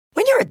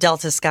a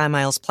Delta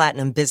SkyMiles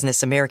Platinum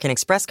Business American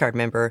Express card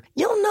member,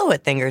 you'll know a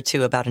thing or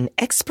two about an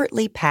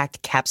expertly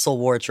packed capsule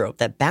wardrobe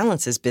that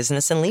balances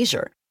business and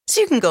leisure.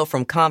 So you can go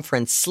from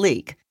conference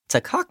sleek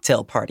to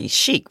cocktail party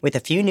chic with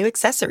a few new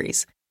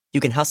accessories. You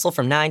can hustle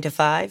from 9 to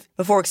 5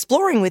 before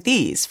exploring with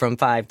ease from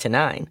 5 to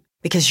 9.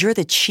 Because you're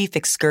the chief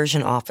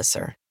excursion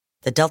officer.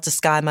 The Delta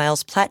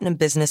SkyMiles Platinum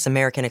Business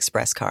American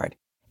Express card.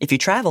 If you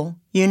travel,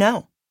 you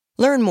know.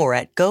 Learn more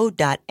at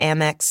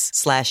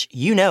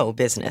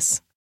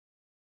go.amex/business.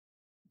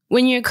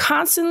 When you're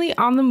constantly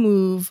on the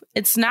move,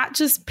 it's not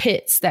just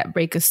pits that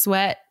break a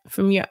sweat.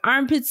 From your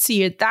armpits to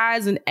your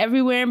thighs and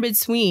everywhere in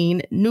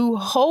between, new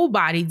whole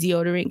body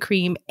deodorant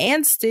cream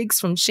and sticks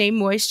from Shea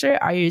Moisture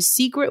are your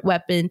secret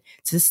weapon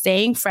to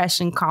staying fresh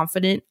and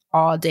confident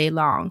all day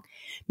long.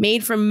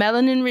 Made from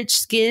melanin-rich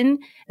skin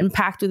and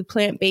packed with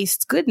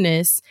plant-based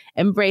goodness,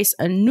 embrace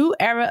a new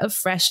era of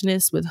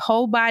freshness with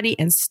whole body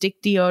and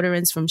stick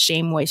deodorants from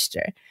Shea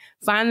Moisture.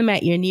 Find them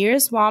at your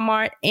nearest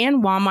Walmart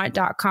and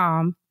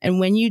walmart.com.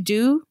 And when you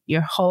do, your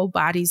whole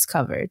body's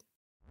covered.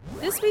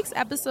 This week's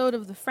episode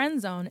of The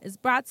Friend Zone is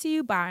brought to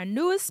you by our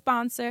newest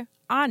sponsor,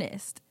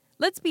 Honest.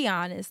 Let's be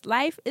honest,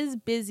 life is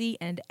busy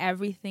and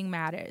everything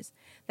matters.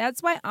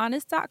 That's why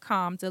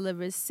Honest.com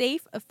delivers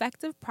safe,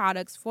 effective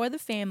products for the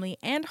family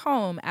and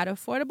home at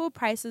affordable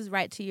prices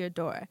right to your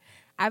door.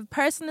 I've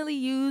personally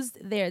used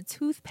their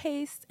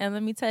toothpaste, and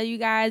let me tell you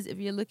guys, if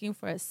you're looking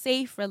for a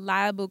safe,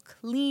 reliable,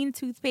 clean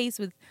toothpaste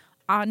with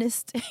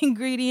honest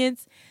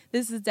ingredients,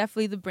 this is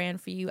definitely the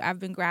brand for you. I've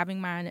been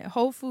grabbing mine at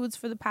Whole Foods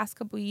for the past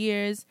couple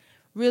years.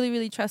 Really,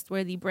 really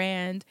trustworthy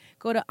brand.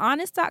 Go to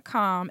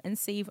honest.com and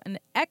save an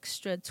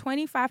extra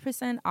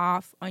 25%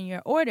 off on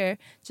your order.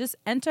 Just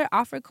enter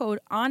offer code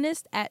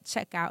HONEST at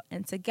checkout,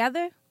 and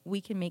together we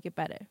can make it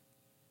better.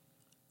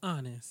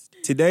 Honest.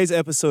 Today's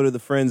episode of The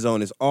Friend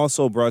Zone is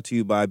also brought to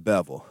you by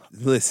Bevel.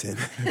 Listen,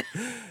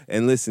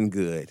 and listen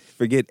good.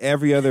 Forget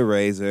every other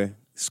razor.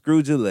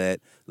 Screw Gillette,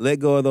 let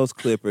go of those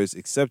clippers,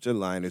 accept your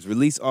liners,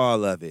 release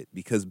all of it,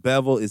 because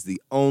Bevel is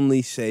the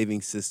only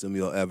shaving system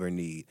you'll ever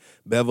need.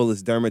 Bevel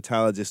is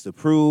dermatologist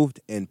approved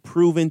and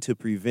proven to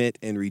prevent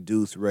and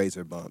reduce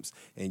razor bumps.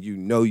 And you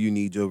know you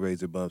need your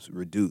razor bumps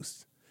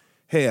reduced.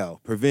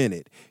 Hell, prevent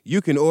it. You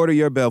can order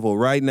your Bevel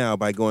right now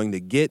by going to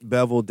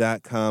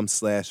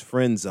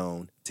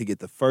getbevel.com/friendzone to get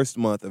the first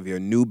month of your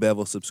new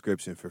Bevel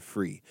subscription for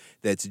free.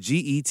 That's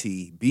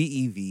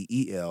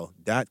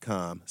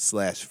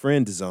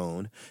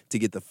getbevel.com/friendzone to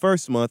get the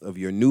first month of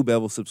your new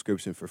Bevel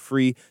subscription for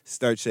free.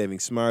 Start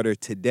shaving smarter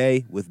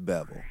today with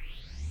Bevel.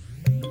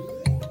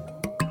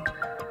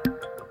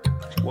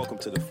 Welcome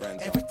to the Friend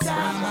Zone. Every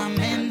time I'm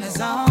in the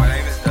zone. My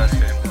name is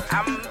Dustin.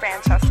 I'm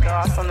Francesca,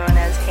 also known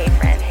as Hey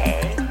Friend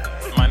Hey.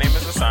 My name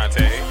is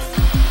Asante.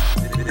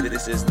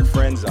 This is the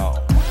Friend Zone.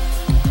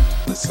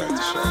 Let's start the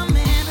show. I'm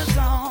in the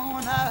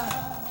zone.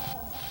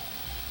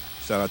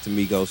 Shout out to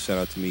Migos, shout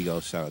out to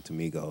Migos, shout out to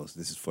Migos.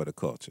 This is for the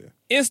culture.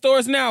 In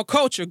stores now,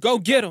 culture. Go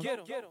get them.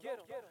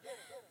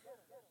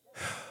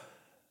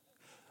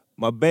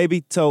 My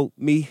baby told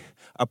me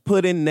I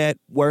put in that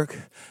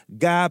work.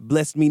 God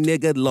bless me,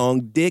 nigga,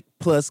 long dick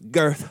plus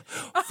girth.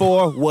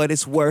 For what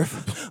it's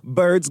worth,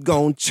 birds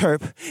gon'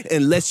 chirp.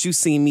 Unless you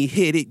see me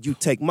hit it, you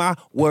take my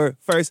word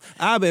first.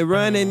 I've been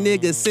running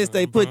niggas since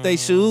they put their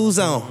shoes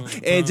on.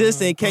 And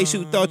just in case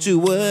you thought you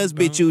was,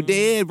 bitch, you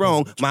dead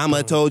wrong.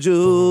 Mama told you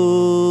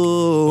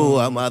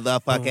a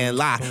motherfucking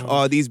lie.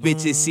 All these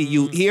bitches see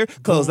you here,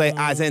 close their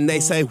eyes and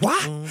they say, why?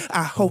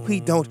 I hope he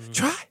don't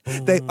try.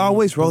 They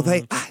always roll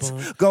their eyes.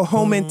 Go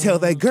home and tell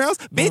their girls,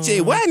 bitch,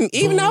 it wasn't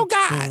even no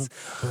guys.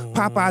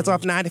 Popeyes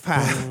off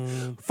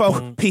 95.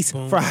 4-piece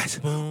fries.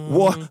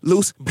 Wore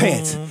loose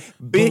pants.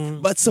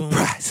 Big but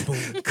surprise.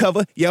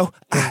 Cover your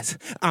eyes.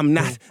 I'm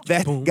not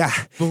that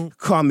guy.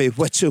 Call me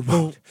what you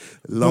want.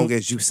 Long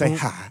as you say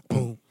hi.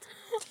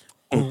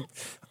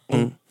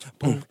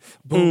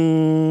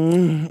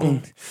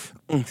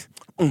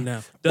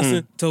 Now,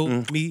 Dustin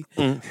told me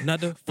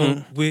not to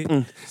fuck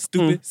with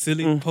stupid,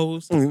 silly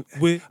hoes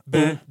with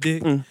bad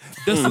dick.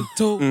 Dustin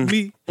told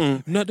me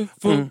not to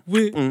fuck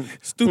with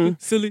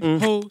stupid, silly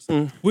hoes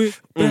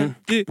with bad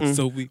dick.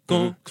 So we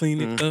gon' clean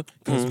it up,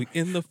 cause we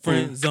in the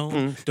friend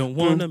zone. Don't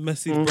want a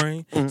messy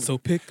brain, so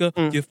pick up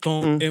your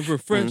phone and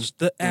refresh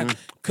the app,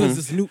 cause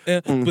it's new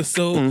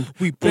episode.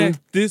 We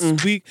back this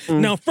week.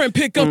 Now, friend,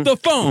 pick up the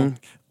phone.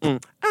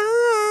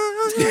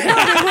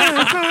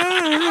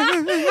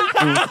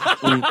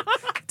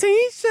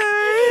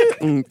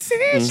 T-shirt. Why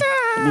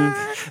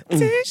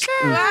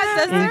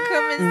does it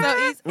come in so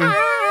easy? Oh,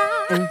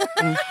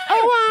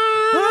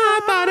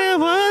 I thought it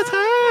was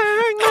her.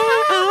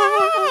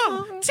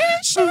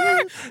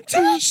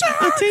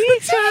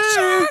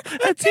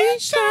 A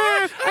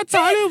t-shirt. I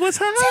thought it was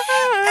her.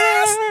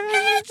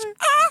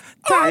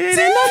 tie it in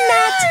a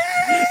knot.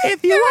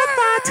 If you a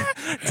thought,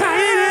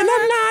 tie it in a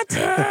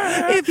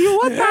knot. If you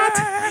a thought,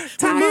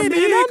 tie it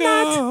in a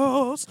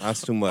knot.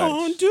 That's too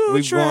much.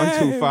 We've gone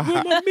too far.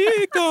 With my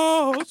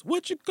amigos,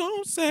 what you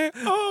gonna say?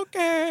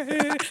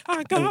 Okay,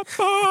 I got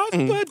bars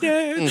for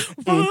days.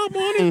 Rhyme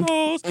on these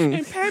hoes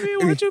and pay me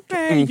what you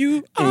pay.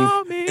 You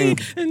owe me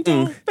and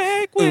don't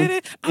fake with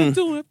it. I'm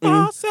doing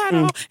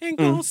falsetto and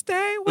gonna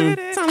stay with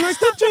it. Sound like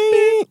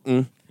the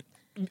dream.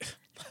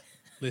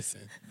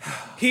 Listen,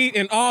 heat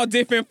in all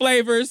different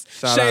flavors,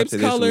 Shout out shapes, to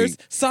this colors,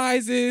 week.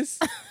 sizes,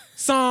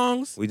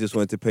 songs, We just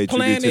went to pay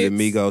tribute to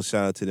the Migos.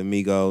 Shout out to the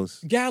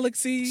Migos.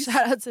 galaxies.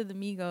 Shout out to the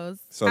Migos.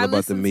 It's all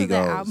about the listened to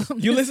Migos. album.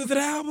 You listen to the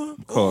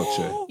album? Culture.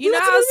 Oh, You know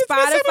listen how to this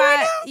episode Spotify,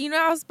 right you know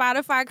how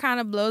Spotify kind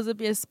of blows up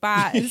your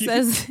spot and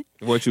says,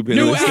 What you been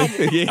now? New listening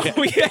album. to? Yeah.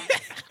 Oh, yeah.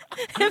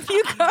 if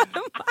you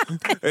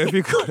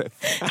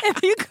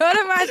go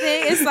to my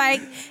thing, it's like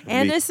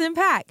Anderson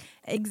 .Paak,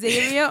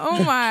 Xavier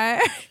Omar,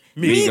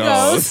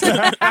 Migos.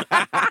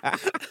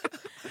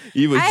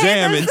 You was I had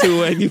jamming to-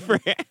 to it, you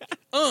friend.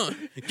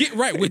 Get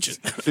right with you.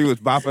 She was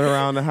bopping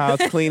around the house,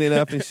 cleaning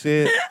up and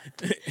shit,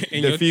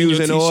 In your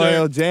diffusing t-shirt.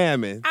 oil,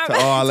 jamming I'm to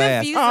all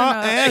ass. diffusing All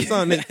oil. ass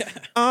on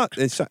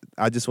it.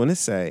 I just want to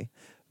say,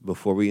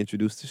 before we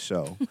introduce the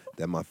show,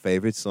 that my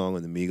favorite song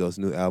on the Migos'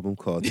 new album,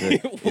 Culture,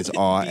 is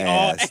All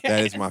Ass.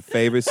 That is my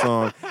favorite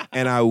song,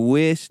 and I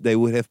wish they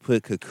would have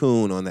put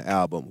Cocoon on the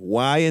album.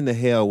 Why in the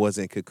hell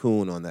wasn't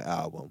Cocoon on the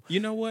album?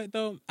 You know what,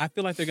 though? I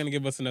feel like they're going to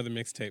give us another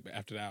mixtape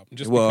after the album.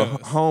 Just Well,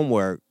 because.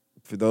 homework,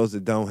 for those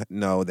that don't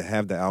know, that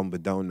have the album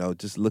but don't know,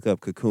 just look up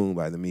Cocoon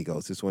by the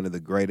Migos. It's one of the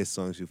greatest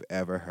songs you've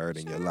ever heard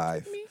in your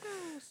life.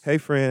 Hey,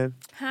 friend.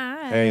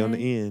 Hi. Hey, on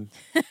the end.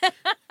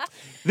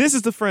 This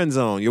is the Friend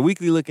Zone, your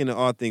weekly look into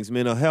all things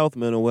mental health,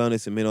 mental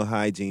wellness, and mental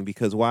hygiene.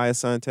 Because why,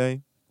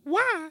 Asante?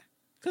 Why?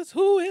 Because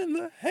who in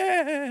the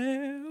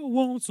hell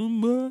wants a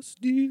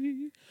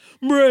musty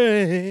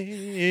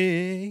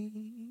brain?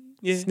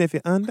 Yeah. Sniff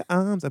your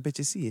underarms. I bet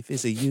you see if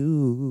it's a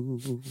you.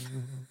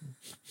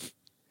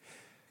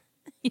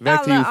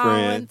 Back to you, Y'all are on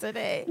friend. one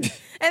today.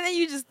 And then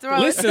you just throw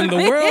Listen, it.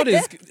 the world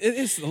is,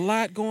 it's a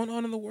lot going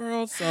on in the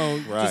world, so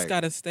you Right. just got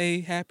to stay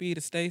happy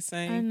to stay I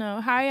sane.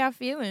 know. How are y'all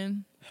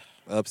feeling?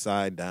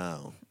 Upside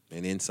down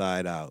and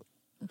inside out.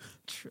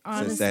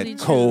 Honestly, Since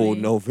that cold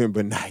truly.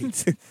 November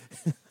night.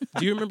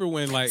 Do you remember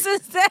when, like,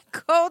 Since that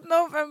cold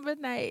November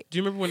night. do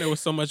you remember when there was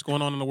so much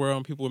going on in the world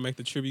and people would make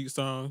the tribute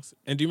songs?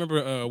 And do you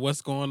remember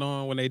What's Going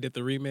On when they did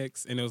the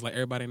remix and it was like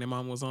everybody and their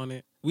mom was on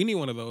it? We need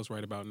one of those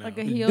right about now. Like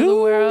a heal the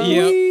world.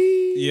 Yeah.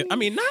 Yeah, I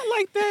mean, not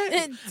like that.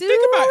 Do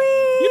Think about, we?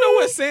 you know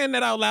what, saying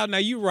that out loud, now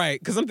you right,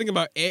 because I'm thinking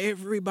about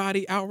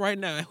everybody out right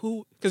now.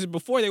 Who, because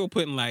before they were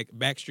putting like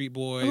Backstreet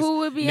Boys, Who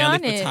would be Nelly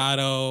on it?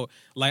 Furtado,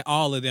 like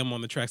all of them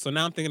on the track. So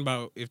now I'm thinking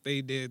about if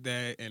they did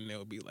that and it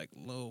would be like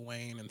Lil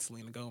Wayne and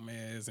Selena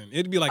Gomez, and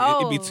it'd be like,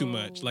 it'd be too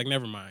much. Oh. Like,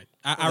 never mind.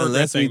 I regret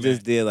Unless we saying just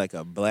that. did like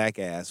a black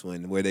ass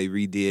one where they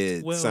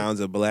redid Well- Sounds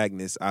of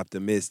Blackness,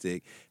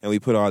 Optimistic, and we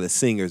put all the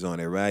singers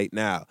on it right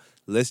now.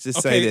 Let's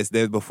just say Okay. this: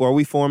 that before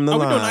we form the Are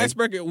we line, doing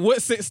icebreaker?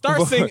 What?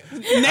 Start singing.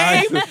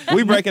 Name.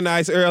 we breaking the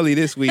ice early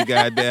this week.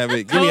 God damn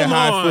it! Give me a Come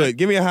high on. foot.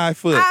 Give me a high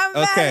foot. I'm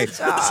mad Okay, at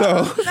y'all. so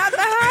Not the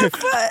high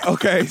foot.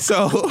 okay,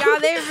 so Y'all,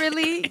 they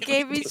really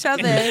gave each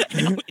other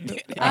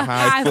a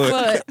high high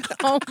foot. foot.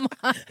 Oh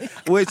my.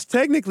 which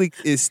technically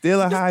is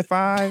still a high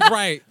five,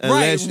 Right.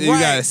 unless right. you right.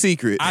 got a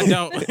secret. I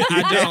don't.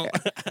 I don't.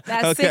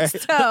 That's Okay.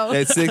 6 toe.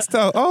 That 6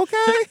 toe.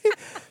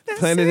 Okay.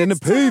 Planted in the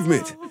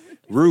pavement.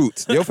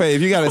 Roots. Your favorite.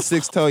 If you got a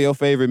 6 toe, your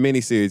favorite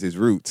miniseries is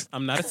Roots.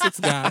 I'm not a six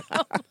guy.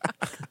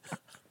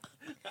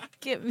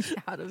 Get me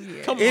out of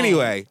here. Come on.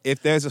 Anyway,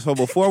 if there's so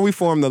before we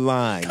form the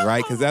line,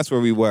 right? Because that's where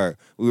we were.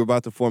 We were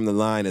about to form the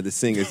line of the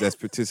singers that's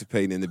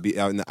participating in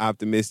the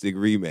Optimistic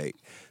remake.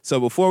 So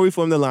before we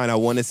form the line, I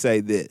want to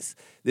say this.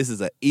 This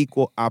is an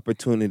equal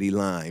opportunity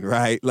line,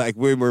 right? Like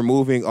we're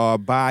removing our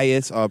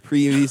bias, our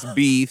previous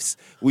beefs.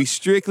 We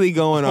strictly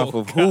going off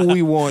of who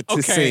we want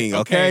to sing,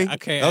 okay?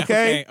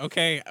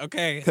 Okay.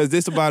 Because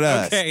this about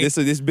us. Okay.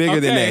 This bigger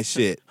than Okay. that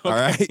shit, all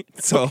right?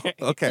 So,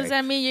 okay. Does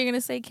that mean you're going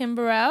to say Kim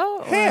Burrell?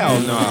 or- Hell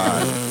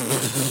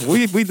no.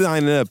 we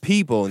lining up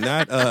people,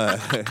 not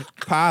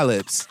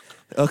polyps.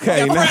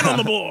 Okay, Right now. on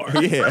the board.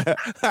 Yeah.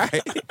 All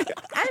right.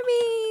 I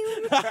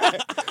mean,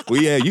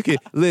 Well, yeah, you can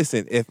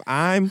listen. If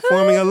I'm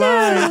forming a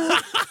line,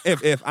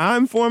 if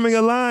I'm forming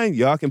a line,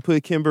 y'all can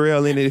put Kim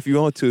Burrell in it if you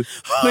want to.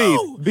 Please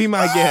be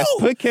my guest.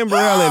 Put Kim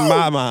Burrell in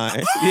my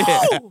mind. Yeah.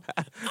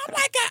 I'm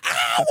like an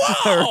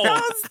owl.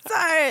 don't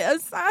start.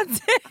 Asante.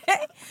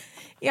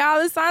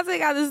 Y'all, Asante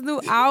got this new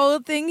owl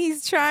thing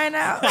he's trying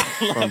out.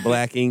 From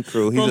Black Ink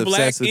Crew. He's From Black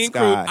obsessed with Ink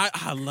Crew. Sky.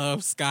 I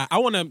love Sky.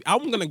 I'm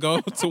gonna go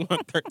to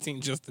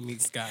 113 just to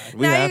meet Sky.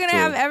 We now have you're going to.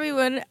 to have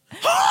everyone.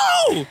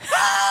 Oh!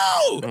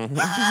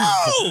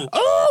 Oh!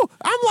 Oh,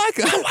 I'm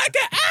like Like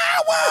an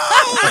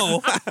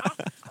owl!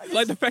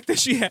 Like the fact that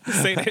she had to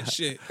say that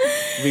shit.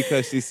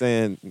 because she's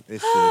saying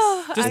it's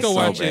Just it's go so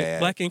watch bad. it.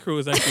 Black Ink Crew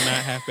is actually not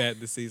half bad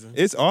this season.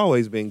 It's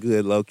always been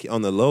good, low key,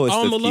 on the lowest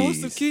On of the keys.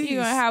 lowest of keys.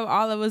 You're going to have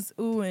all of us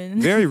oohing.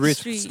 Very rich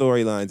Street.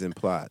 storylines and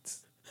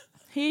plots.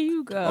 Here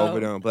you go. over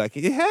there on Black.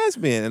 It has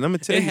been, and I'm gonna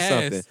tell It you has.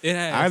 something. It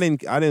has.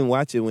 I didn't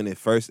watch it when it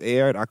first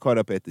aired. I caught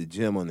up at the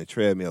gym on the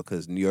treadmill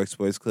because New York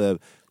Sports Club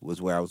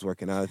was where I was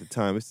working out at the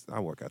time. I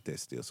work out there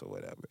still, so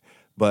whatever.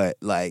 But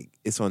like,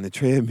 it's on the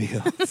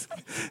treadmill.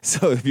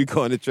 So if you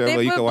go on the treadmill,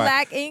 They you put can watch.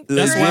 Black Ink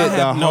That's through why I it. The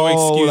have no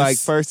whole excuse. like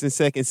first and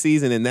second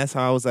season, and that's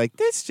how I was like,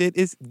 this shit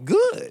is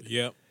good.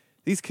 Yep.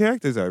 These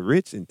characters are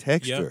rich in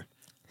texture.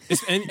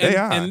 They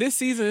are. And this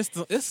season,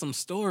 it's some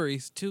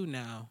stories too.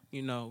 Now,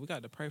 we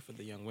got to pray for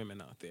the young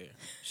women out there.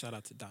 Shout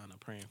out to Donna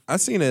praying. I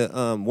seen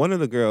one of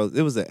the girls.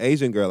 It was an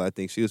Asian girl. I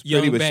think she was pretty,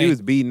 Young but Bae. she was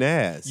beating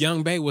ass.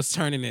 Young Bae was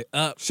turning it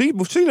up. She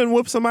done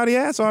whooped somebody's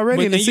ass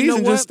already, and the and you know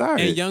season what? just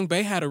started. And Young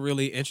Bae had a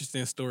really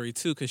interesting story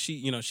too, because she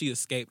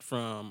escaped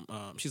from.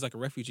 She's like a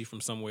refugee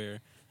from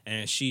somewhere,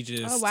 and she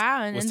just Oh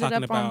wow, and was ended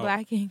talking up on about.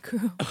 Black Ink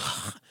Crew.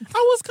 I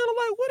was kind of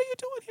like, what are you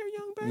doing here,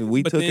 Young Bae?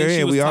 we But took then her she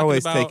in. was We talking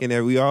always about- taking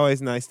her. We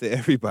always nice to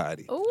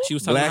everybody. Ooh. She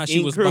was talking Black about how she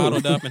Ink was Crew.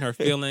 bottled up in her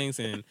feelings,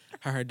 and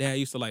her dad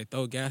used to like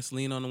throw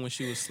gasoline on her when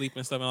she was sleeping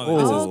and stuff. And I was like,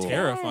 this is Okay.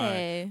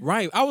 terrifying.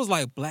 Right. I was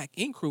like, Black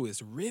Ink Crew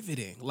is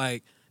riveting.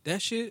 Like,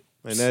 that shit.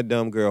 And that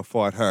dumb girl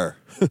fought her.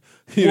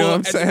 you know what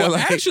I'm saying? Well,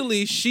 Like,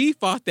 actually, she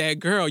fought that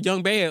girl.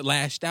 Young Bae had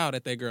lashed out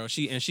at that girl.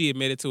 She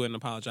admitted to it and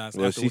apologized.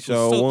 Well, afterwards. she It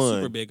was sure won.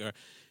 super big.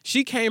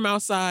 She came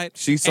outside.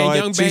 she saw and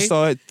it. Young She Bae-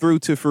 saw it through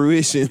to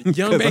fruition.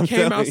 Young 'Cause Bae I'm came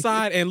telling you.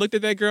 outside and looked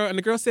at that girl, and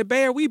the girl said,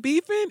 "Bae, are we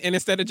beefing?" And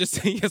instead of just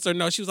saying yes or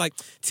no, she was like,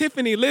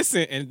 "Tiffany,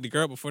 listen." And the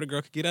girl, before the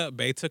girl could get up,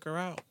 Bae took her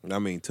out. I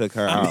mean, took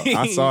her I out.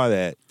 I mean- saw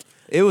that.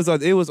 It was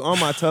on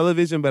my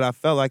television, but I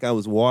felt like I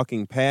was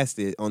walking past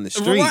it on the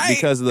street Right.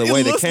 because of the It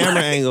way the looks camera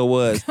like- angle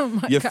was. Oh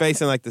my You're God.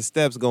 facing like the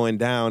steps going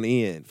down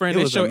in. Friend, It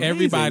they was show amazing.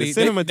 everybody.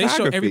 The They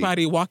show cinematography.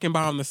 everybody walking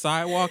by on the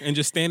sidewalk and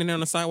just standing there on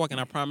the sidewalk. And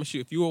I promise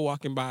you, if you were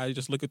walking by,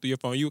 just looking through your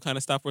phone, you would kind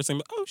of stop for a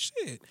second. Oh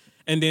shit!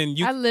 And then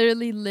you. I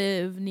literally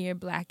live near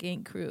Black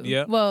Ink Crew.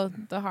 Yeah. Well,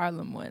 the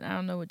Harlem one. I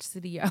don't know which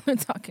city y'all are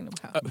talking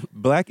about.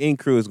 Black Ink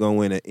Crew is gonna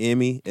win an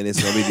Emmy, and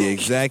it's gonna be the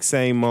exact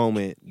same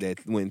moment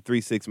that when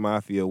 3 6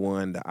 Mafia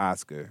won the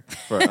Oscar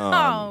for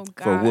Oh, for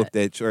God. Whoop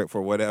That Trick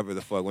for whatever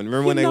the fuck.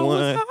 Remember when they know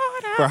won it's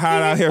hard for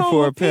Hot Out Here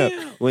for a Pimp?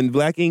 Pimp. When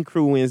Black Ink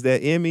Crew wins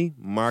that Emmy,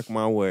 mark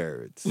my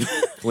words.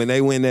 When they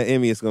win that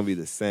Emmy, it's gonna be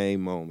the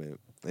same moment.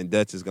 And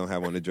Dutch is gonna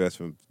have on the dress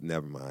from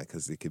never mind,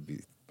 because it could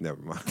be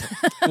never mind.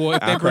 Well,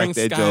 if they I'll bring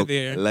crack that Sky joke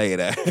there,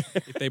 later.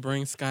 if they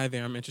bring Sky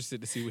there, I'm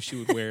interested to see what she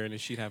would wear, and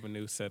if she'd have a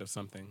new set of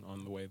something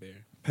on the way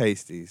there.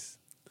 Pasties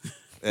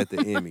at the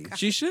Emmys.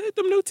 She should.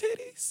 Them new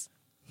titties.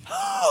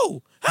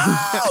 Oh!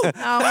 Oh! Oh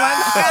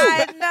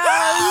my God,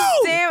 no.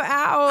 Damn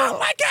owl. Oh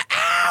my God!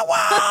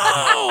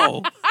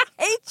 Ow! I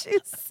hate you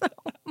so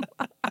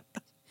much.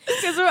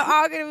 Because we're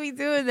all going to be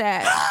doing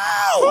that.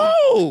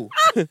 Oh!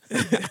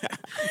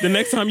 The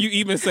next time you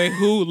even say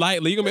who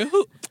lightly, you're gonna be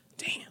who.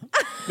 Damn.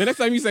 The next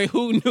time you say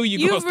who knew you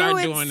You gonna start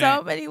ruined doing so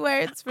that. many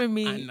words for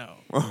me. I know.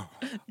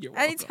 You're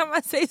welcome. Anytime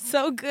I say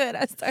so good,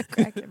 I start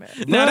cracking up.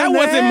 Now that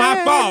wasn't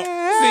my fault.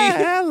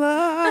 See,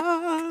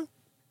 Hello.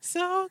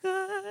 so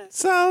good,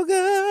 So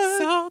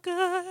good. so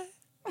good.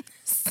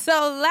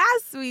 So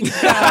last week's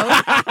show,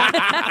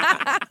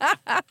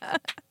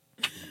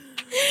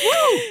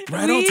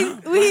 Right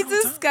on time. we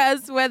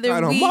discussed whether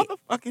Right on we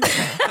motherfucking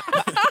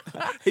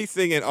time. He's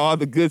singing all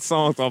the good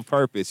songs on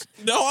purpose.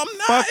 No, I'm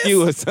not. Fuck you,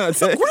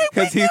 Asante,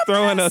 because he's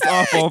throwing us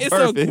off on It's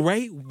purpose. a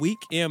great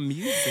weekend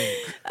music.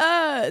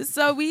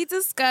 so we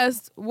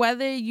discussed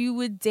whether you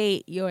would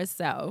date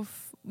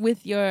yourself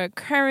with your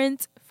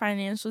current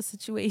financial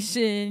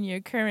situation, your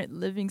current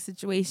living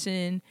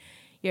situation,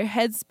 your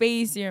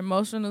headspace, your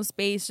emotional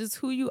space, just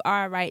who you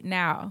are right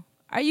now.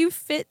 Are you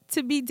fit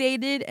to be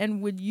dated,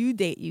 and would you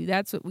date you?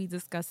 That's what we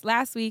discussed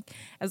last week.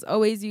 As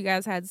always, you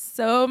guys had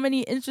so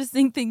many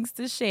interesting things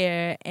to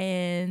share.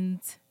 And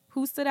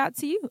who stood out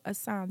to you,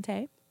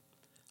 Asante?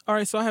 All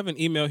right, so I have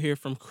an email here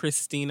from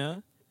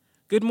Christina.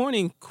 Good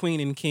morning, Queen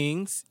and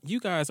Kings. You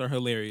guys are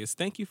hilarious.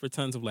 Thank you for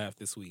tons of laughs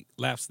this week.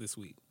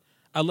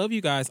 I love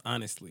you guys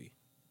honestly.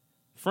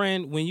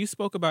 Friend, when you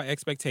spoke about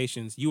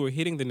expectations, you were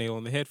hitting the nail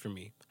on the head for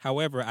me.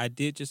 However, I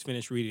did just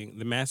finish reading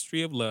The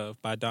Mastery of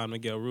Love by Don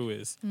Miguel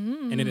Ruiz,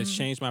 and it has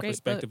changed my great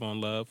perspective on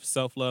love,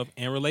 self-love,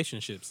 and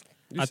relationships.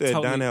 You said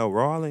Donnell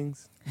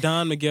Rawlings?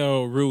 Don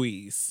Miguel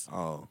Ruiz.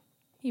 Oh.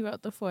 He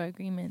wrote the 4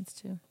 Agreements,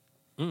 too.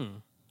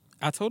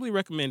 I totally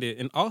recommend it.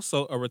 And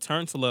also, A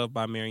Return to Love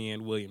by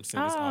Marianne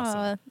Williamson is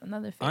awesome.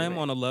 Another favorite. I am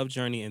on a love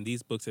journey, and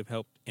these books have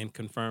helped and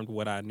confirmed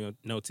what I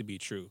know to be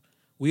true.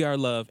 We are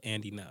love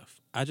and enough.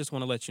 I just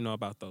want to let you know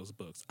about those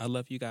books. I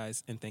love you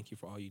guys, and thank you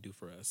for all you do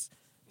for us.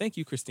 Thank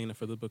you, Christina,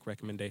 for the book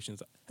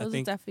recommendations. Those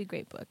are definitely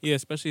great books. Yeah,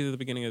 especially at the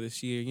beginning of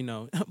this year,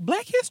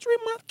 Black History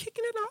Month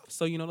kicking it off.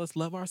 So, let's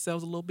love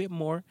ourselves a little bit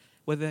more,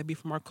 whether that be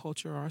from our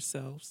culture or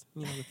ourselves,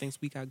 the things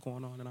we got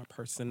going on in our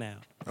personnel.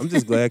 I'm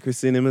just glad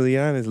Christina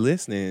Milian is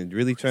listening,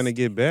 really trying to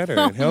get better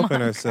and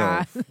helping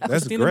herself. That's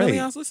Christina great.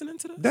 Milian's listening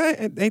to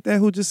this? Ain't that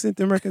who just sent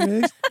them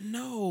recommendations?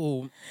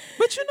 No.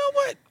 But you know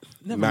what?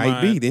 Never Might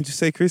mind. be. Didn't you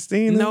say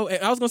Christina? No,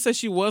 I was gonna say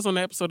she was on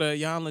the episode of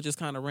Yana just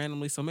kind of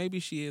randomly, so maybe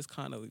she is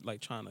kind of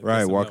like trying to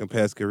Right, walking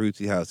past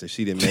Carucci house, and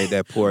she didn't made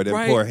that poor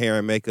Right. poor hair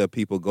and makeup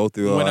people go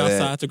through Went all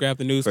outside that. to grab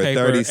the for newspaper,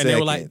 30 and they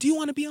were like, seconds. "Do you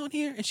want to be on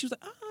here?" And she was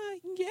like,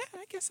 "Yeah,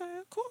 I guess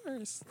of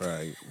course."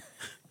 Right.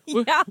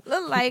 Y'all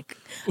look like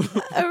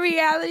a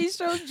reality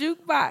show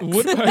jukebox.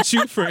 What about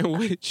you, friend?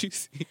 What did you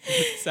see?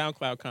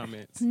 SoundCloud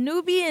comments.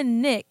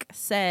 Nubian Nick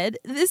said,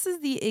 "This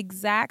is the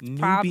exact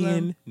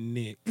problem." Nubian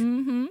Nick.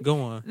 Mm-hmm. Go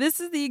on.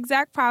 This is the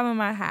exact problem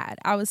I had.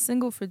 I was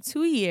single for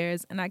 2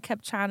 years, and I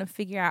kept trying to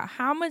figure out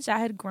how much I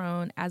had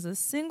grown as a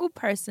single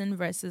person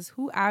versus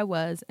who I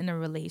was in a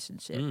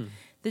relationship.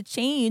 The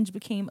change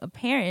became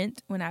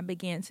apparent when I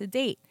began to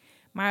date.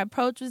 My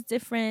approach was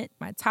different,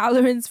 my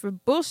tolerance for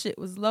bullshit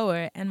was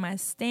lower, and my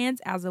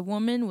stance as a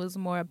woman was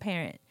more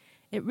apparent.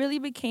 It really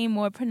became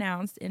more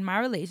pronounced in my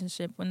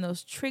relationship when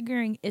those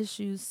triggering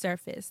issues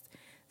surfaced.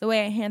 The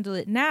way I handle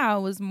it now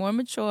was more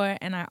mature,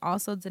 and I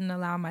also didn't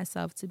allow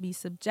myself to be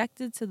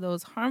subjected to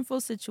those harmful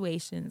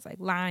situations like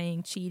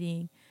lying,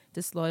 cheating,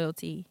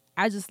 disloyalty.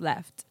 I just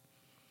left.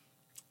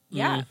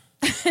 Yeah.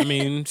 I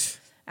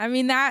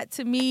mean, that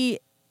to me,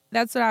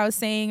 that's what I was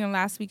saying on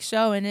last week's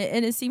show, and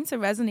it seemed to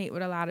resonate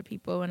with a lot of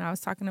people when I was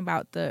talking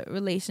about the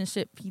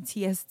relationship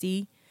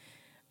PTSD.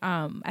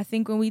 I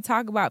think when we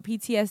talk about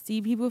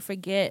PTSD, people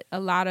forget a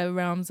lot of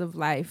realms of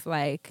life,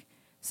 like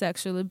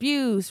sexual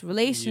abuse,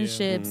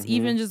 relationships,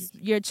 even just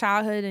your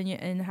childhood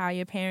and how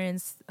your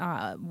parents'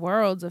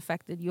 worlds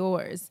affected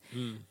yours.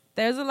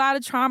 There's a lot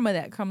of trauma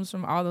that comes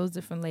from all those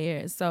different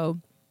layers. So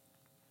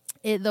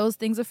those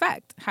things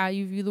affect how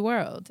you view the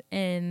world.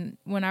 And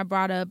when I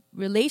brought up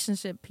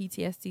relationship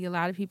PTSD, a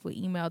lot of people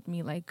emailed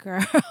me like,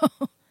 girl,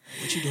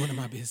 what you doing in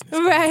my business?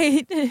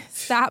 Right.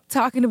 Stop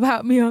talking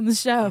about me on the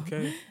show.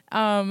 Okay.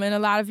 And a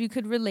lot of you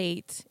could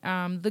relate.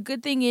 The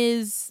good thing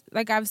is,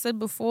 like I've said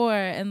before,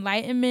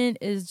 enlightenment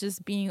is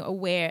just being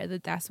aware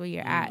that that's where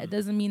you're at. It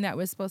doesn't mean that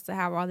we're supposed to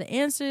have all the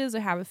answers or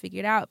have it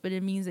figured out, but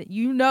it means that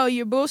you know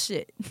you're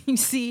bullshit. You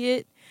see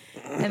it,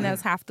 and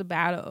that's half the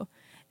battle.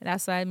 And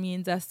that's why me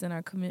and Dustin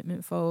are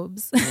commitment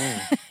phobes.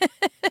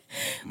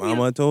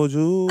 Mama told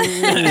you.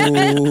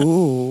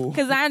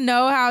 Because I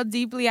know how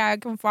deeply I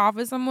can fall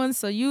for someone,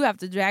 so you have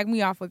to drag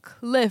me off a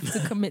cliff to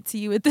commit to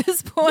you at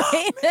this point.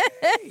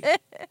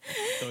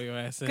 Throw your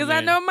ass in Because there.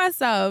 I know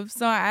myself,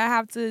 so I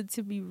have to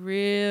be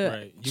real.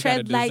 Right. You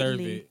tread gotta deserve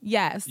lightly. it.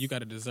 Yes. You got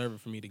to deserve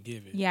it for me to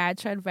give it. Yeah, I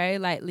tread very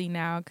lightly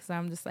now because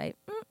I'm just like,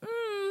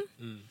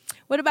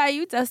 What about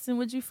you, Dustin?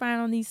 What'd you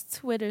find on these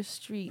Twitter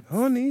streets?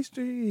 On these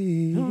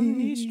streets. On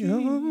these streets.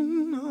 Oh,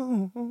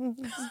 no.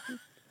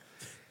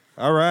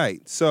 All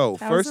right. So,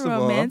 That first was a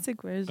of all,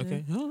 romantic version.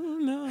 Okay. Oh,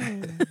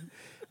 no.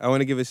 I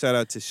want to give a shout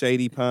out to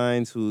Shady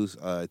Pines, whose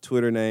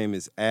Twitter name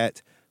is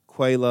at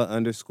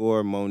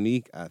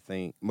Quayla_Monique, I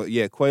think.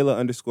 Yeah,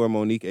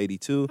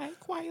 Quayla_Monique82. Hey,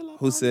 Quayla,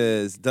 Who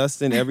says,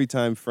 Dustin, every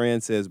time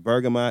Fran says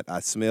bergamot, I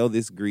smell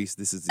this grease.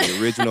 This is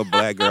the original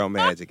Black Girl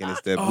Magic, and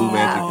it's that blue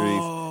magic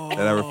grease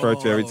that I refer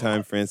to every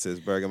time Fran says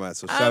bergamot.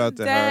 So shout I'm out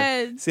to her.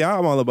 dead. See,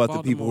 I'm all about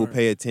the people who Baltimore.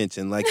 pay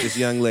attention, like this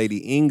young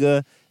lady,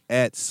 Inga,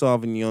 at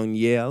Sauvignon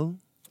Yale.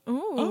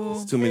 Ooh.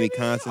 It's too many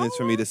consonants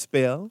for me to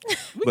spell.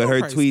 But gonna her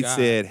praise tweet God.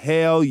 said,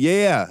 hell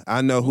yeah,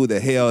 I know who the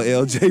hell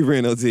LJ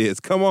Reynolds is.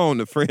 Come on,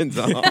 the friend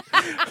zone.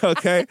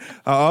 Okay?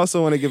 I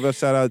also want to give a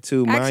shout out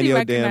to I Mind actually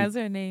Your Damn recognize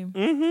her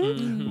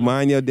name.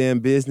 Mind Your Damn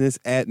Business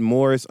at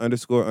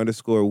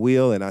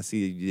Morris__Will. And I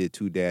see you did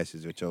 2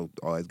 dashes, which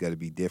always got to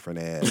be different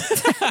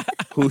as.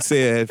 Who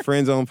said,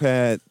 Friends on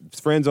Pod,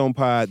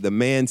 the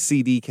man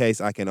CD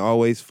case I can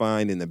always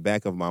find in the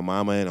back of my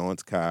mama and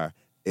aunt's car.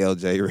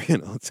 LJ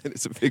Reynolds. And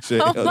it's a picture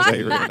of Oh my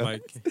LJ God.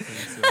 Reynolds.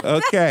 Like,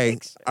 Okay.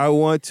 I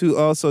want to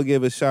also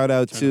give a shout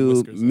out Turn the to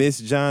whiskers up. Miss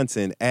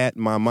Johnson at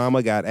My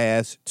Mama Got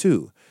Ass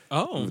Too.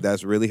 oh.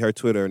 That's really her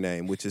Twitter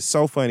name, which is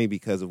so funny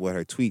because of what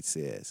her tweet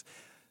says.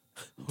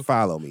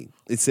 Follow me.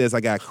 It says,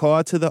 I got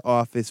called to the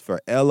office for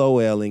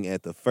LOLing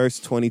at the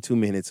first 22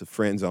 minutes of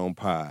Friends on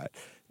Pod.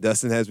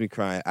 Dustin has me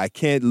crying. I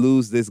can't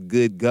lose this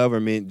good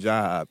government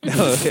job.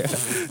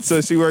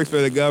 So she works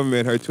for the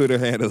government. Her Twitter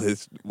handle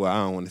is, well, I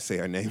don't want to say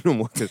her name no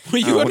more.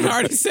 Well, you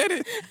already said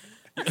it.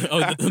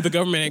 The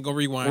government ain't going to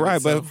rewind Right,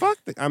 itself.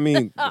 but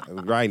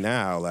right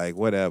now, like,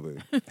 whatever.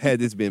 Had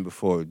this been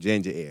before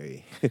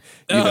ginger-airy,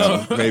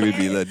 maybe it'd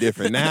be a little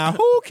different. Now,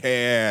 who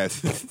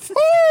cares?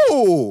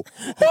 Ooh!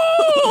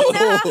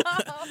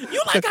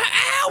 You like an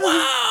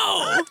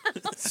owl!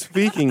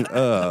 Speaking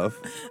of,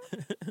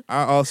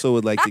 I also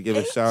would like to give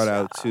a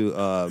shout-out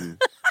to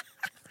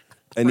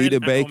Anita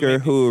Baker,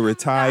 who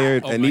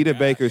retired. Oh, my Anita God.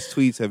 Baker's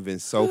tweets have been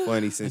so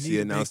funny since she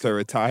Anita announced Baker. her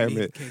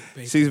retirement. Anita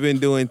Baker. She's been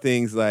doing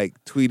things like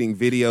tweeting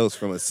videos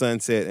from a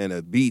sunset and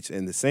a beach,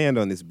 and the sand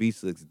on this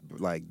beach looks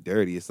like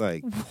dirty. It's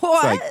like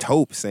What? it's like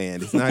taupe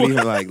sand. It's not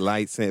even like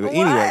light sand. But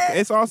anyway, What?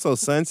 it's also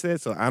sunset,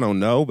 so I don't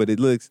know, but it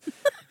looks.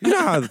 You know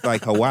how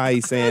like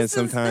Hawaii sand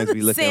sometimes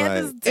be looking Sand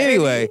is like. dirty.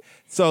 Anyway,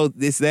 so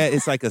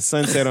it's like a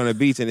sunset on a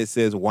beach and it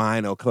says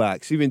wine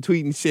o'clock. She's been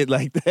tweeting shit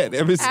like that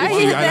ever since I she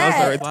hear announced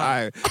her that.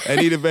 retire.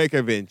 Anita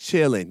Baker been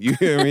chilling. You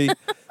hear me?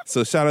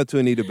 So shout out to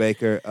Anita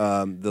Baker.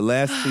 The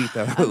last tweet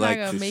that I would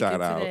like to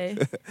shout out.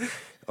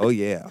 Oh,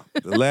 yeah.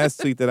 The last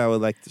tweet that I would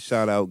like to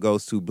shout out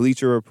goes to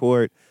Bleacher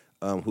Report,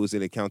 who's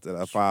an account that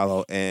I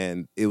follow.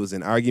 And it was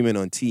an argument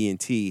on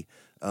TNT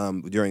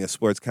during a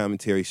sports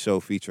commentary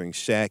show featuring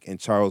Shaq and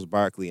Charles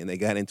Barkley. And they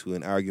got into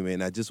an argument.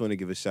 And I just want to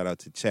give a shout out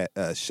to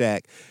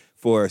Shaq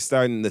for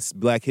starting this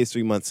Black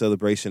History Month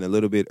celebration a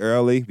little bit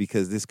early,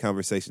 because this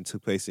conversation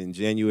took place in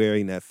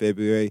January, not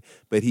February.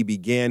 But he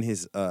began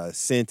his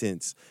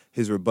sentence,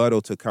 his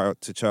rebuttal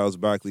to Charles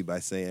Barkley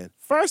by saying,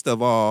 first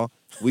of all,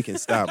 we can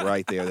stop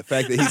right there. The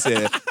fact that he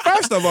said,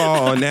 first of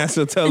all, on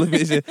national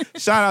television,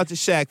 shout out to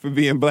Shaq for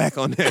being black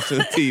on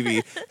national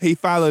TV. He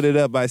followed it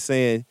up by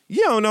saying,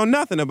 you don't know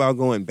nothing about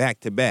going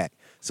back to back.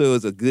 So it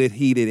was a good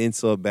heated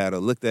insult battle.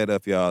 Look that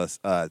up, y'all.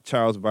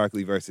 Charles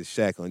Barkley versus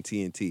Shaq on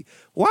TNT.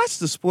 Watch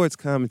the sports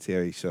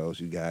commentary shows,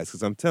 you guys,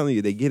 because I'm telling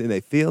you, they get in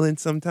their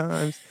feelings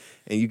sometimes,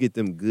 and you get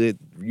them good,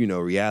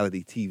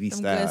 reality TV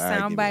style good sound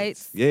arguments.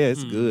 bites. Yeah,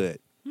 it's good.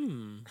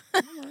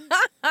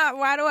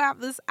 Why do I have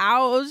this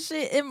owl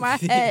shit in my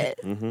head?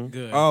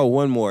 Good. Oh,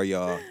 one more,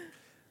 y'all.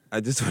 I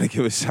just want to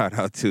give a shout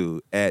out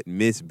to at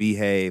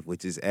Misbehave,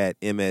 which is at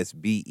MSBEYHAVE,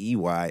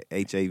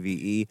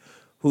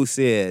 who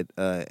said,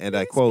 and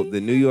I quote,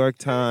 the New York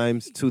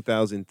Times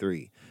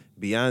 2003,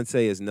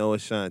 Beyonce is no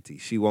Ashanti.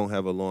 She won't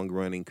have a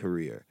long-running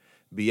career.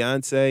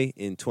 Beyonce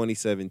in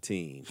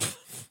 2017.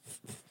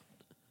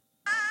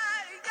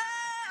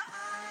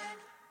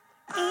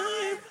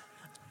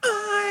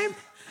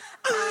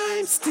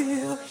 I'm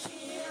still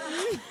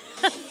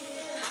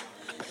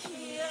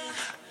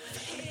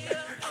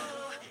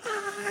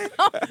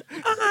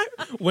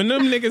When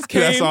them niggas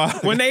came,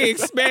 when they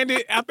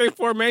expanded out their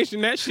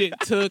formation, that shit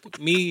took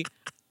me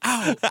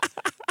out.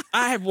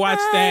 I have watched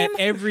that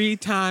every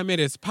time it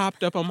has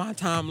popped up on my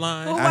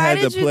timeline. Well, I why had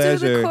did the you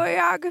pleasure- do the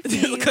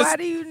choreography? Why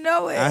do you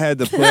know it? I had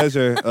the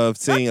pleasure of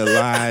seeing a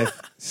live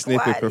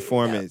snippet Why do you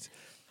performance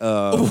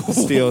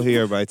Still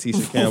Here by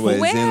Tisha Campbell at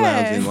Zen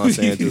Lounge in Los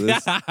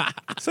Angeles.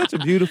 Such a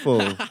beautiful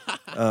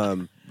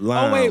lounge.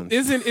 Oh wait,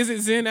 is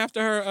it Zen after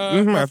her?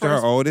 After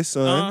her oldest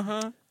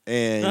son.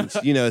 And,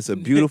 it's a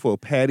beautiful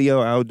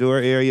patio outdoor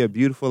area,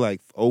 beautiful, like,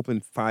 open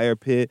fire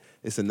pit.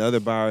 It's another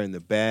bar in the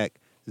back.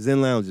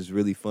 Zen Lounge is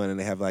really fun, and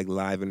they have, like,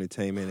 live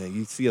entertainment, and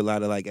you see a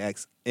lot of, like,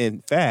 acts.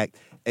 In fact,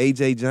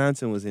 A.J.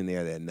 Johnson was in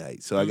there that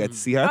night, so I got to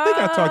see her. I think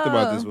I talked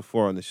about this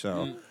before on the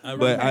show,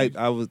 but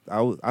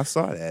I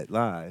saw that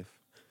live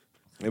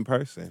in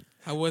person.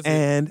 How was it?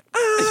 And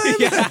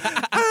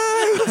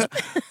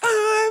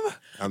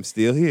I'm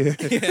still here.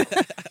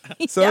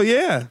 So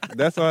yeah,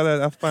 that's all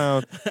that I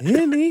found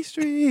in these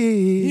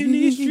streets. In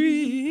these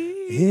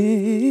streets.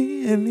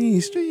 In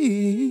these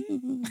streets.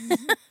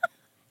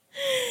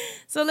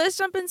 So let's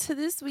jump into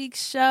this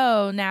week's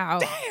show now.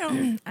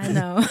 Damn. I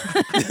know.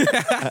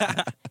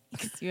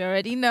 Because you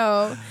already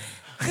know.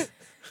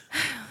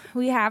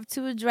 We have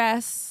to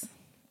address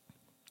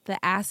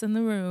the ass in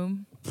the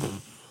room.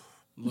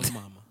 Little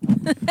mama.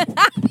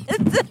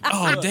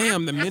 Oh,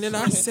 damn, the minute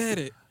I said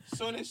it.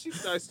 Soon as she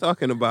starts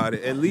talking about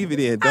it, and leave it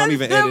in, don't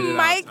even the edit it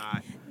mic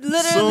outside.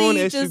 literally Soon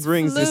as she just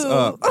brings this flew.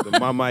 up,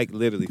 my mic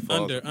literally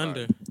falls apart.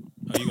 Under.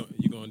 Oh,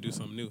 you gonna do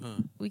something new,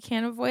 huh? We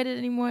can't avoid it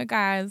anymore,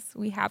 guys.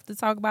 We have to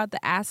talk about the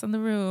ass in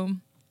the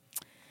room.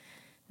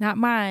 Not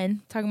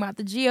mine. Talking about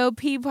the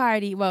GOP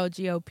party. Well,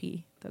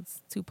 GOP. That's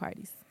two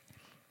parties.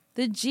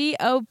 The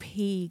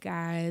GOP,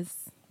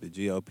 guys. The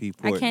GOP.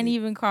 I can't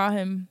even call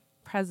him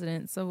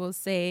president, so we'll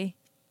say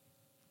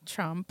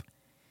Trump.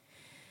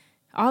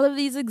 All of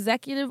these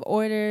executive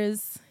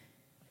orders,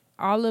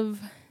 all of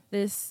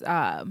this,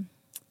 the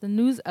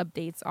news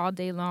updates all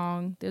day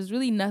long. There's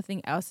really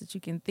nothing else that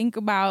you can think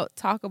about,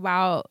 talk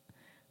about,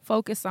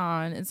 focus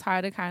on. It's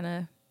hard to kind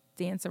of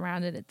dance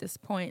around it at this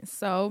point.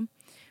 So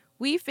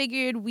we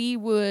figured we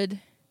would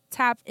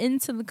tap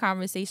into the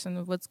conversation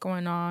of what's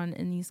going on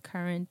in these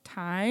current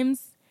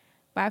times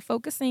by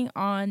focusing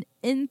on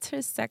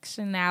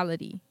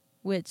intersectionality,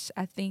 which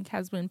I think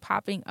has been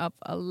popping up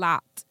a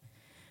lot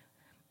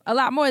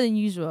more than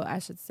usual, I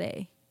should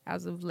say,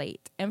 as of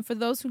late. And for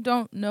those who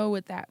don't know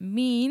what that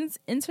means,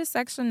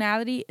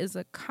 intersectionality is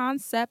a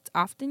concept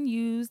often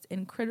used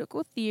in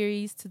critical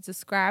theories to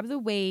describe the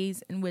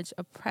ways in which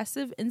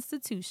oppressive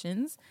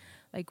institutions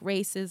like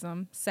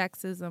racism,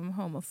 sexism,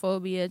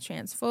 homophobia,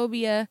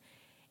 transphobia,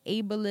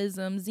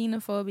 ableism,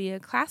 xenophobia,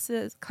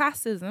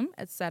 classism,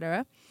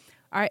 etc.,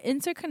 are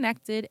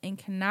interconnected and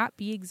cannot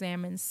be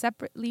examined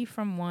separately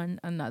from one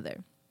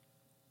another.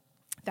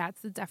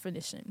 That's the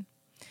definition.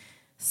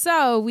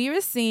 So we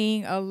were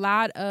seeing a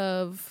lot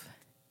of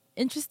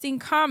interesting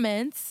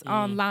comments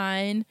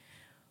online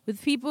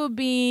with people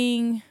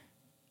being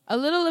a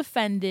little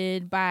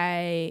offended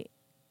by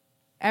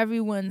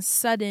everyone's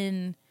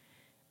sudden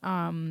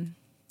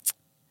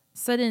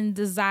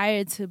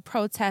desire to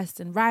protest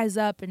and rise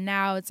up. And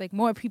now it's like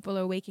more people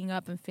are waking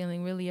up and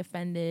feeling really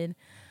offended.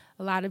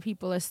 A lot of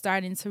people are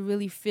starting to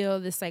really feel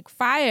this like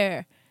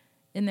fire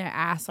in their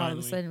ass all of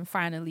a sudden,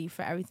 finally,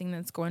 for everything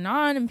that's going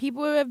on. And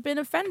people have been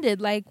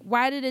offended. Like,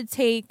 why did it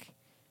take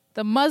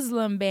the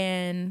Muslim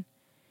ban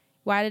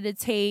Why did it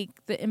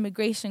take the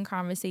immigration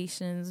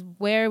conversations?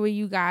 Where were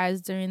you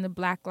guys during the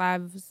Black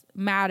Lives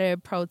Matter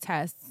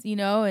protests,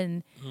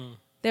 And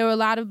there were a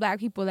lot of Black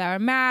people that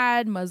were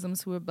mad,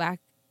 Muslims who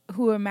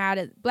were mad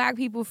at Black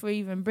people for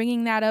even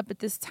bringing that up at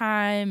this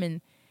time.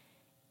 And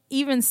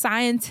even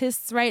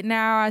scientists right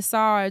now I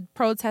saw are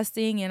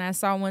protesting, and I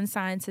saw one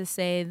scientist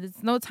say,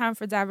 there's no time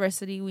for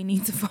diversity. We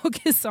need to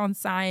focus on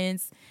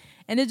science.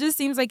 And it just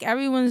seems like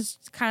everyone's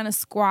kind of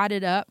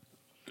squatted up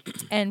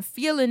and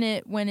feeling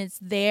it when it's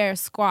their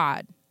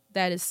squad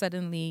that is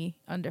suddenly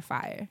under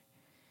fire.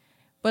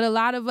 But a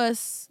lot of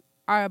us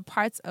are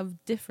parts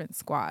of different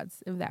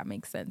squads, if that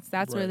makes sense.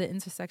 That's where the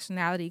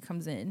intersectionality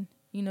comes in.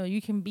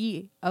 You can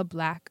be a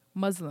Black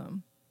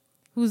Muslim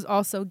who's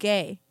also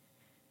gay,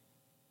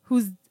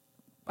 who's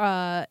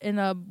in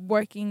a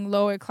working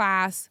lower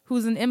class,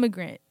 who's an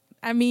immigrant.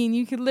 I mean,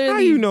 you could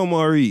literally... How you know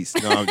Maurice?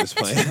 No, I'm just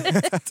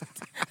playing.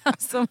 I'm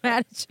so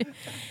mad at you.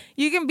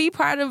 You can be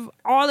part of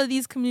all of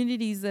these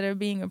communities that are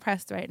being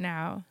oppressed right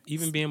now.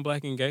 Even being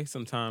Black and gay,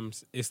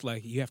 sometimes it's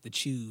like you have to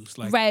choose.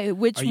 Like, right,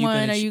 which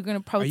one are you going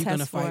to protest for? Are you going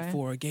to fight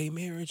for a gay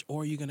marriage,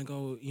 or are you going to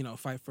go,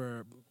 fight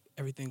for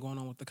everything going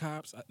on with the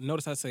cops?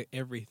 Notice I say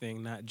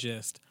everything, not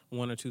just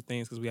one or two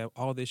things, because we have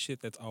all this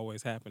shit that's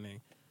always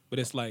happening. But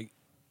it's like,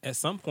 at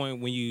some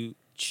point when you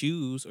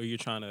choose, or you're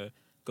trying to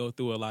go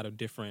through a lot of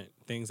different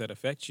things that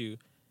affect you,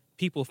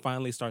 people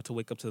finally start to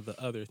wake up to the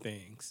other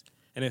things.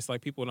 And it's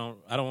like I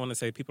don't want to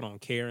say people don't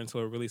care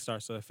until it really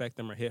starts to affect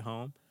them or hit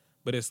home.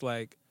 But it's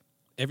like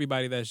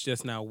everybody that's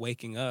just now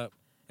waking up,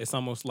 it's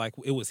almost like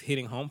it was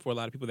hitting home for a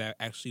lot of people that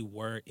actually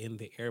were in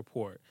the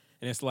airport.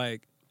 And it's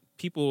like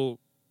people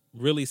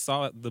really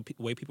saw the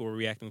way people were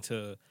reacting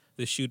to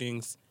the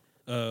shootings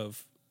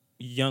of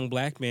young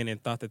Black men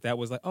and thought that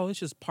was like, oh, it's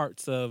just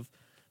parts of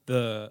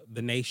the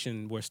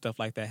nation where stuff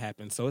like that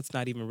happens. So it's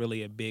not even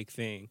really a big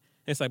thing.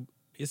 It's like,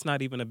 it's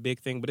not even a big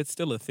thing, but it's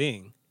still a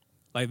thing.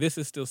 Like, this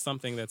is still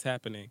something that's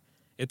happening.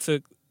 It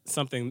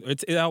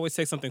always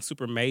takes something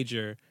super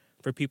major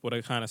for people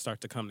to kind of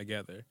start to come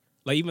together.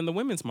 Like, even the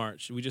Women's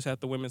March. We just had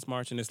the Women's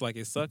March, and it's like,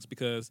 it sucks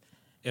because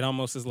it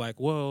almost is like,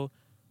 well,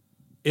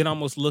 it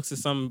almost looks at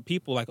some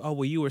people like, oh,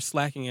 well, you were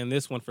slacking in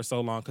this one for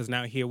so long because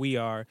now here we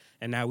are,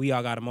 and now we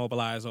all got to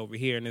mobilize over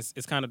here. And it's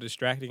kind of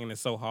distracting, and it's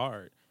so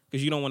hard.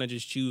 Because you don't want to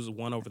just choose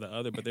one over the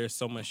other, but there's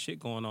so much shit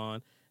going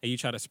on, and you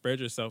try to spread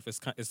yourself. It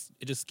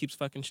just keeps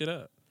fucking shit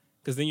up.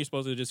 Because then you're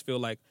supposed to just feel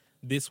like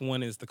this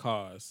one is the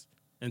cause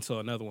until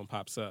another one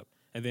pops up.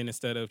 And then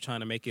instead of trying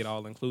to make it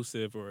all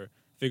inclusive or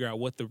figure out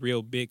what the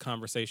real big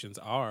conversations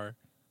are,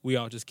 we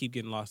all just keep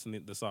getting lost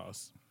in the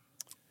sauce.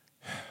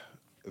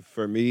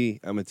 For me,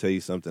 I'm going to tell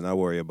you something. I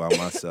worry about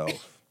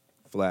myself.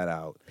 Flat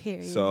out.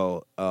 Period.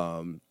 So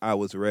I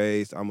was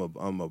raised, I'm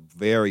a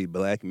very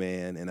Black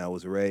man, and I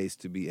was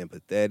raised to be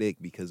empathetic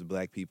because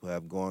Black people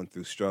have gone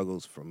through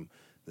struggles from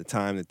the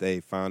time that they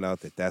found out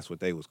that that's what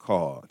they was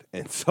called.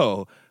 And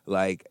so,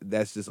 like,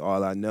 that's just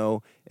all I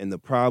know. And the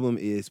problem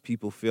is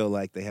people feel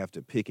like they have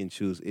to pick and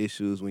choose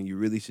issues when you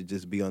really should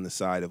just be on the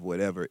side of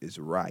whatever is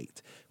right.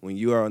 When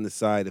you are on the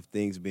side of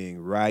things being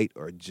right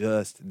or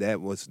just,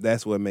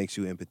 that's what makes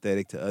you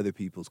empathetic to other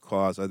people's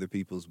cause, other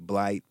people's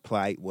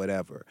plight,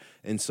 whatever.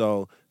 And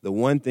so the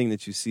one thing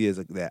that you see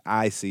that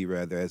I see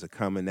as a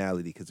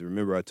commonality, because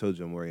remember I told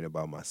you I'm worrying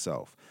about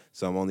myself.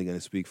 So I'm only going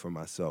to speak for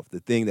myself. The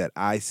thing that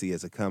I see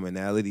as a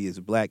commonality is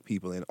Black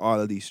people in all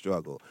of these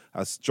struggles.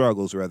 I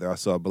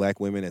saw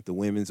Black women at the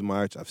Women's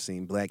March. I've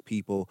seen Black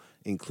people,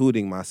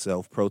 including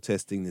myself,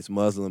 protesting this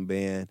Muslim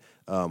ban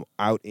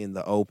out in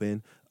the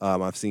open.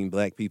 I've seen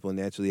Black people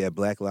naturally at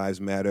Black Lives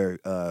Matter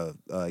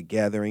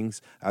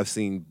gatherings. I've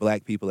seen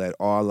Black people at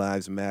All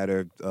Lives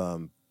Matter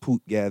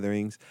poot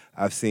gatherings.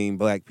 I've seen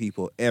Black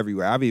people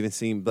everywhere. I've even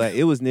seen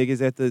it was niggas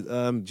at the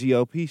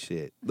GOP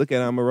shit. Look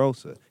at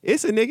Omarosa.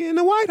 It's a nigga in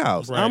the White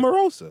House, right.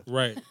 Omarosa.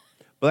 Right.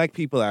 Black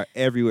people are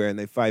everywhere, and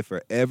they fight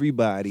for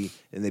everybody,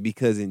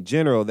 because in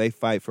general, they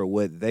fight for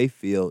what they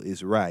feel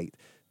is right.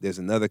 There's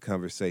another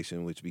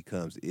conversation which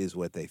becomes, is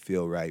what they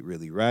feel right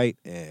really right?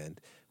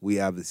 And we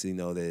obviously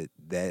know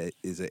that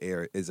is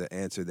an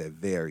answer that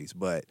varies,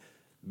 but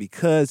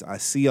because I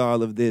see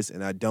all of this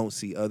and I don't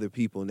see other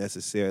people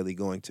necessarily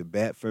going to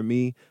bat for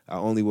me, I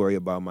only worry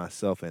about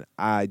myself, and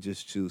I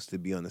just choose to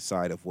be on the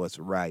side of what's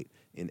right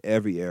in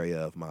every area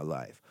of my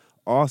life.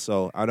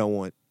 Also, I don't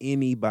want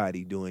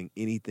anybody doing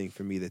anything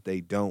for me that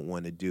they don't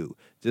want to do.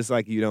 Just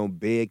like you don't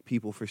beg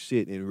people for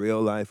shit in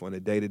real life on a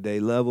day-to-day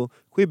level,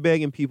 quit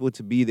begging people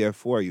to be there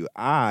for you.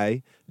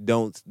 I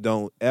don't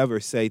ever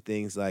say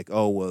things like,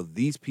 oh, well,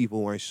 these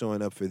people weren't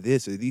showing up for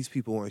this or these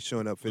people weren't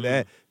showing up for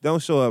that.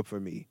 Don't show up for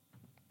me.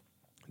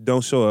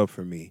 Don't show up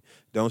for me.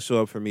 Don't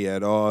show up for me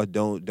at all.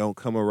 Don't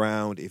come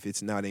around if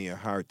it's not in your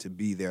heart to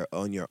be there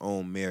on your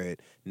own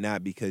merit,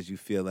 not because you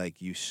feel like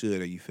you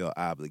should or you feel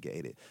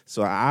obligated.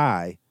 So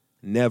I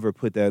never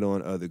put that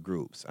on other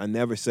groups. I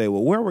never say,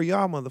 well, where were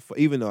y'all, motherfucker?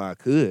 Even though I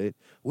could.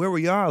 Where were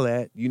y'all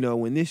at?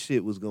 When this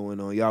shit was going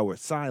on, y'all were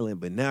silent,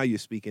 but now you're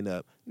speaking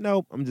up.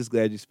 Nope, I'm just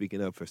glad you're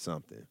speaking up for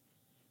something.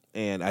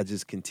 And I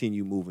just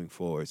continue moving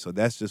forward. So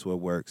that's just what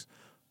works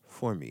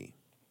for me.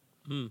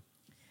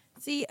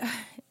 See,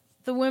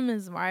 the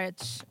Women's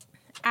March,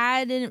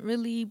 I didn't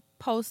really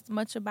post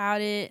much about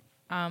it.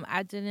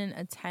 I didn't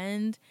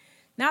attend.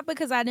 Not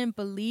because I didn't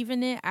believe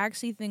in it. I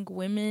actually think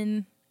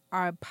women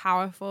are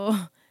powerful.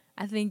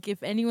 I think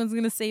if anyone's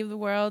going to save the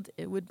world,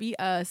 it would be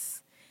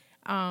us.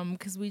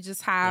 Because we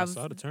just have... I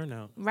saw the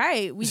turnout.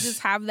 Right. We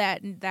just have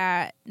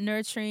that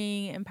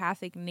nurturing,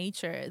 empathic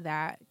nature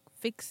that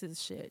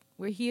fixes shit.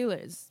 We're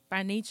healers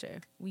by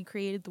nature. We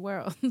created the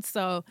world.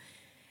 So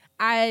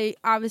I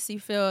obviously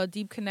feel a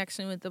deep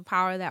connection with the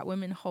power that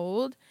women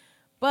hold.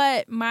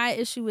 But my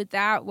issue with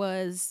that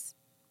was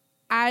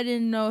I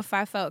didn't know if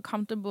I felt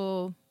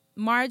comfortable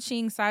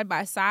marching side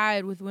by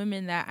side with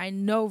women that I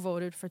know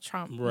voted for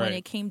Trump when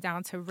it came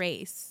down to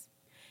race.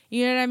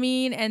 You know what I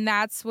mean? And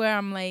that's where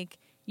I'm like,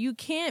 you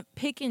can't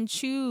pick and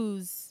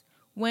choose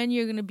when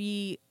you're going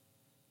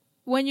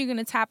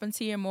to tap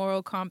into your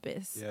moral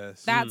compass.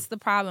 Yes. That's the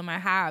problem I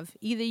have.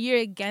 Either you're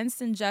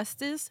against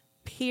injustice,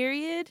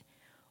 period,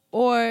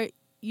 or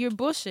you're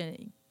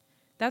bullshitting.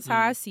 That's how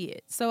I see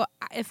it. So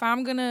if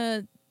I'm going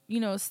to,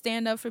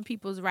 stand up for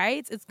people's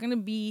rights, it's going to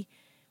be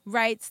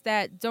rights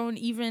that don't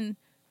even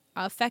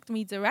affect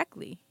me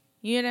directly.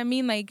 You know what I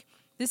mean? Like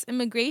this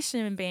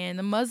immigration ban,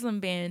 the Muslim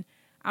ban,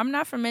 I'm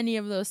not from any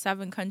of those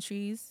 7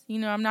 countries.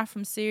 I'm not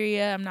from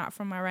Syria. I'm not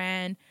from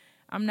Iran.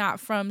 I'm not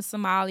from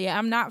Somalia.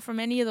 I'm not from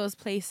any of those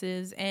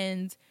places.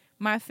 And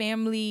my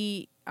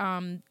family,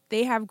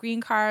 they have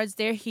green cards.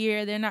 They're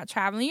here. They're not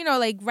traveling.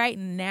 Like right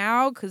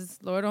now, because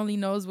Lord only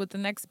knows what the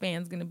next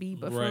ban's going to be.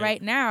 But for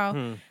right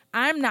now,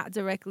 I'm not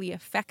directly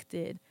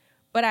affected.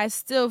 But I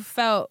still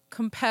felt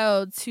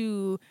compelled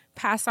to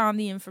pass on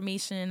the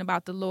information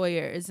about the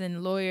lawyers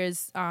and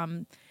lawyers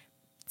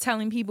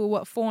telling people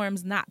what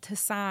forms not to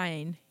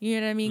sign. You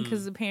know what I mean?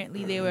 Because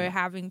apparently they were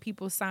having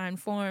people sign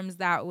forms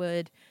that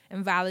would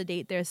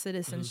invalidate their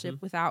citizenship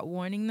without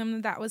warning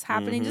them that was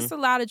happening. Just a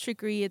lot of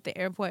trickery at the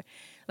airport.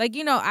 Like,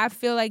 I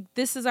feel like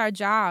this is our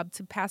job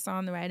to pass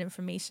on the right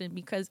information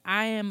because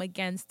I am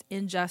against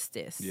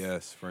injustice.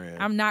 Yes, friend.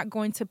 I'm not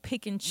going to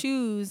pick and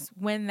choose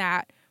when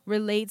that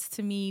relates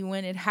to me,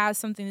 when it has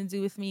something to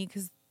do with me,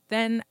 because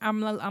then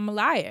I'm a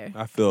liar.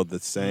 I feel the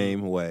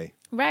same way.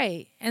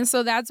 Right. And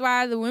so that's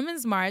why the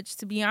Women's March,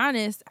 to be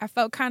honest, I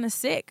felt kind of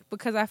sick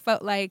because I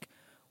felt like,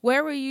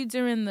 where were you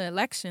during the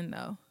election,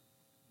 though?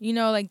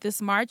 Like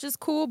this march is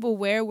cool, but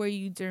where were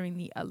you during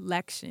the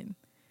election?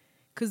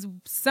 Because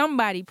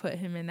somebody put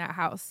him in that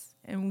house,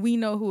 and we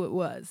know who it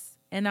was.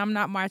 And I'm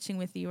not marching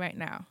with you right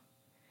now.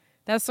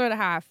 That's sort of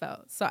how I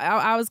felt. So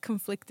I was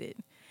conflicted.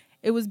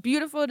 It was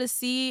beautiful to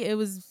see. It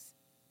was,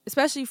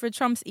 especially for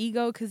Trump's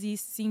ego, because he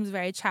seems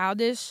very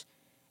childish.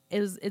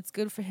 It's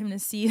good for him to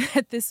see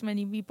that this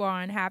many people are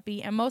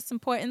unhappy. And most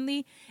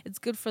importantly, it's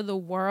good for the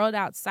world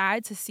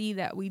outside to see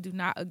that we do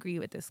not agree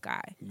with this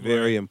guy.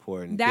 Very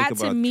important. That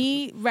to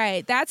me,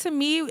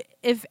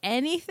 if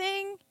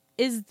anything,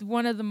 is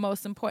one of the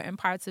most important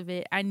parts of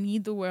it. I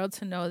need the world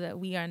to know that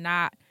we are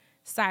not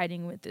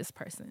siding with this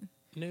person.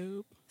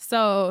 Nope.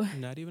 So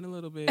not even a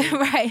little bit.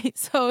 Right.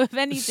 So if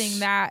anything,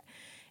 that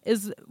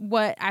is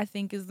what I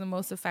think is the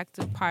most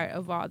effective part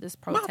of all this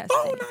protesting.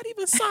 My phone not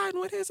even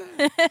siding with his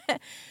ass.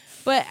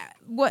 But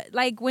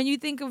when you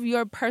think of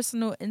your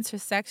personal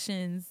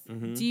intersections,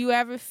 do you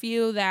ever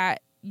feel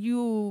that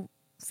you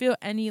feel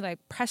any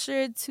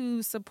pressure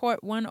to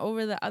support one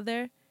over the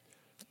other?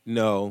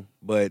 No,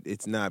 but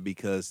it's not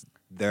because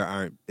there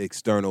aren't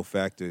external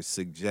factors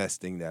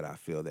suggesting that I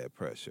feel that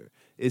pressure.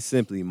 It's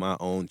simply my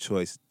own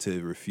choice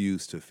to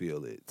refuse to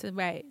feel it.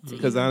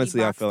 Because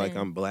honestly, I feel like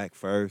I'm black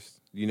first.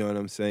 You know what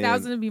I'm saying? That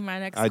was going to be my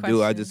next question. I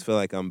do. I just feel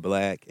like I'm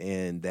black,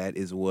 and that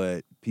is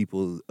what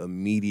people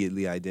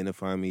immediately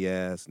identify me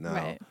as.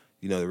 Now,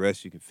 the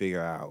rest you can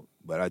figure out.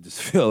 But I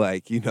just feel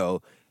like,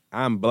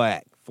 I'm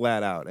black,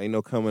 flat out. Ain't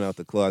no coming out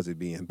the closet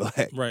being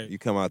black. Right. You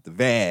come out the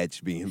vag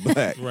being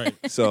black. Right.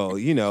 So,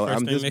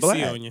 I'm just black.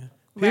 See on you.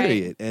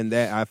 Period. Right. And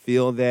that I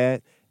feel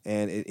that,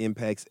 and it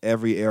impacts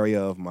every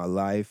area of my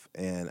life,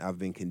 and I've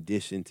been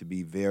conditioned to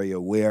be very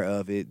aware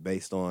of it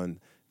based on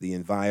the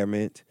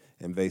environment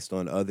and based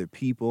on other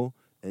people.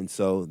 And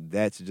so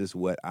that's just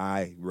what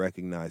I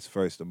recognize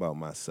first about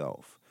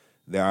myself.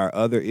 There are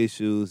other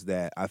issues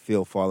that I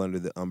feel fall under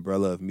the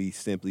umbrella of me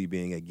simply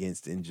being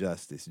against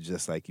injustice,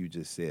 just like you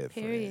just said,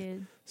 Period.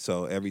 Fran.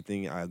 So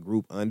everything I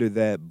group under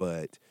that,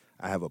 but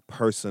I have a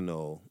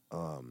personal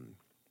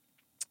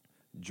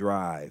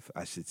drive,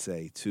 I should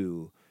say,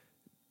 to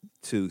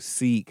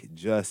seek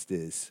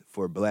justice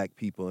for black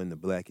people in the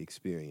black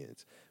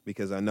experience,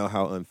 because I know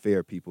how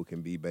unfair people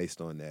can be based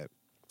on that.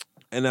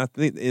 And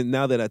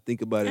now that I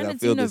think about it, I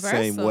feel the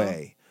same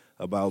way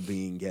about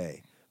being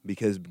gay.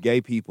 Because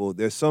gay people,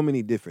 there's so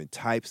many different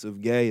types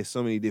of gay, there's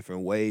so many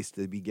different ways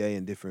to be gay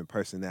and different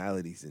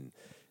personalities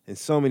and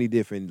so many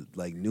different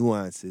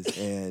nuances.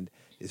 And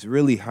it's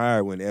really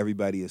hard when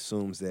everybody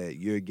assumes that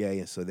you're gay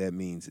and so that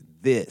means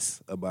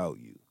this about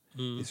you.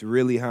 It's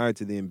really hard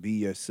to then be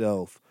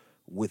yourself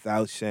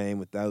without shame,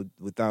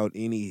 without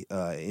any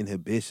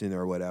inhibition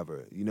or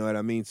whatever. You know what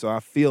I mean? So I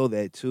feel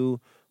that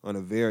too on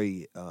a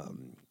very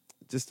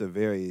just a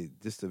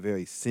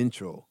very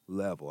central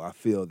level. I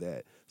feel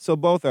that. So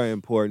both are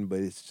important, but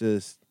it's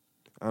just,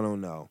 I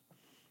don't know,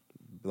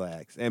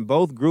 blacks. And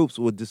both groups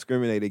will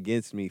discriminate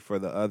against me for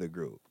the other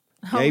group.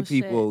 Gay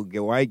people,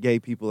 white gay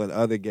people, and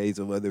other gays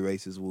of other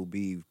races will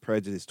be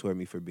prejudiced toward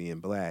me for being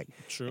black.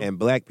 True. And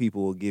black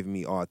people will give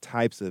me all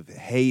types of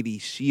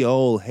Hades,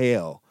 Sheol,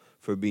 hell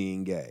for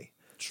being gay.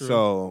 True.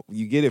 So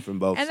you get it from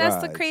both sides. And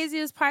that's the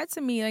craziest part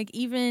to me. Like,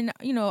 even,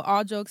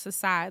 all jokes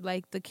aside,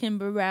 like the Kim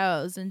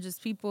Burrells and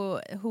just people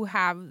who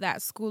have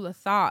that school of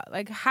thought.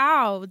 Like,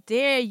 how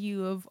dare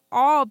you, of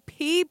all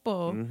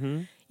people?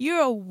 Mm-hmm. You're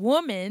a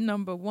woman,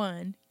 number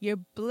one. You're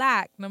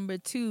black, number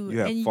two. You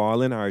have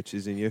fallen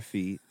arches in your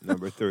feet,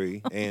 number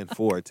 3, and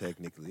 4,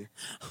 technically.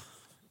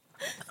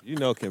 You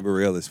know Kim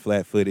Burrell is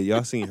flat-footed.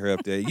 Y'all seen her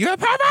up there. You're a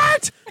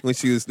pervert! When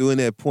she was doing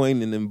that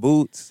pointing in them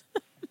boots.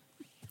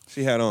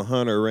 She had on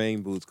Hunter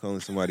rain boots calling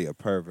somebody a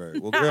pervert.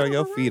 Well, girl,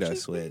 your feet are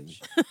sweating.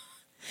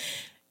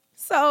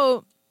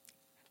 So,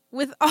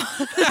 with all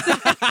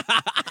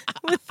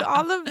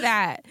of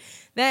that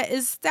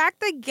is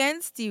stacked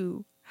against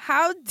you,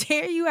 how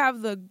dare you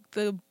have the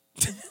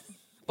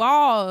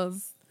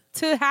balls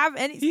to have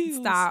any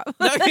stop?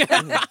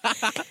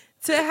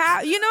 To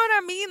have, you know what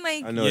I mean?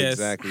 Like, I know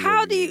exactly.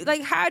 How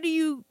do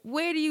you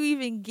where do you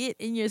even get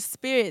in your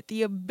spirit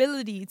the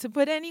ability to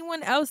put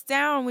anyone else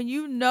down when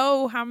you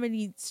know how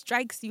many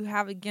strikes you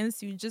have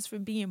against you just for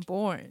being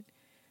born?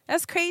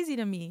 That's crazy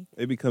to me.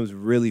 It becomes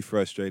really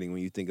frustrating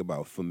when you think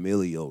about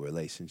familial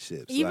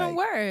relationships. Even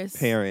worse.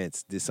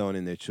 Parents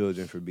disowning their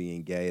children for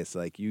being gay. It's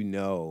like,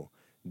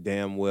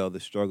 damn well the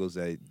struggles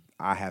that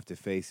I have to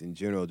face in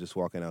general just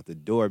walking out the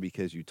door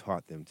because you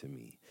taught them to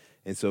me.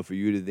 And so for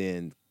you to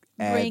then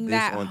bring add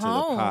that this onto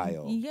home. the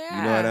pile, Yeah.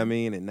 you know what I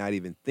mean? And not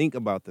even think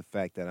about the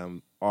fact that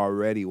I'm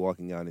already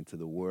walking out into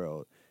the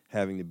world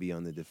having to be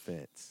on the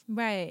defense.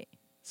 Right.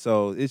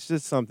 So it's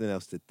just something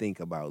else to think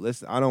about.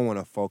 I don't want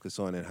to focus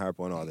on and harp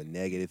on all the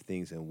negative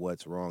things and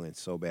what's wrong and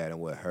so bad and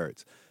what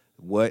hurts.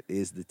 What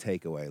is the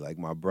takeaway? Like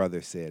my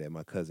brother said at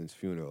my cousin's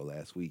funeral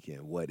last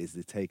weekend, what is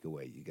the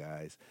takeaway, you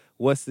guys?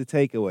 What's the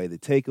takeaway? The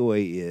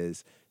takeaway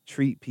is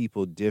treat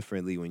people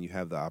differently when you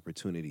have the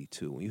opportunity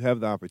to. When you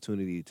have the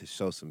opportunity to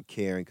show some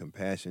care and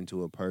compassion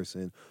to a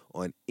person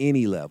on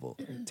any level,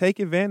 take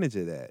advantage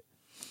of that.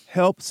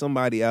 Help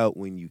somebody out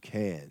when you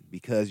can,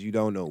 because you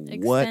don't know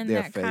what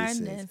they're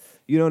facing. Kindness.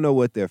 You don't know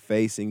what they're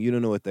facing. You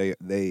don't know what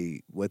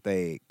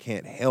they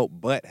can't help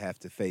but have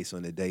to face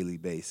on a daily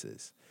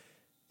basis.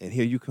 And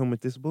here you come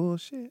with this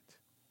bullshit.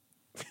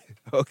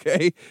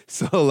 Okay?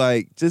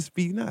 So just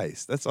be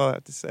nice. That's all I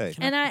have to say.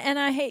 And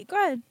I hate, go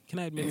ahead. Can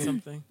I admit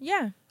something?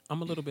 Yeah.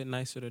 I'm a little bit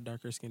nicer to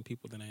darker skinned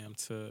people than I am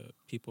to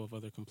people of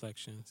other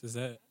complexions.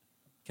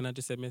 Can I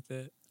just admit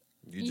that?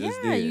 You just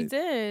yeah, did. you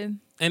did.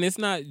 And it's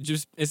not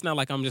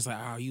like I'm just like,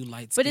 oh, you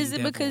light But skinned is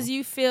it because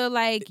you feel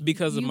like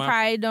because you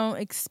probably don't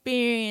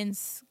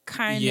experience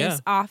kindness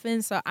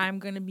often, so I'm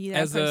going to be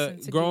that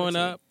person to growing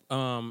give it to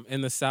up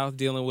in the South,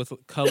 dealing with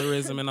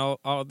colorism and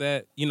all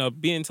that,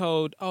 being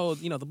told, oh,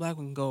 the black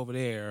one can go over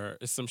there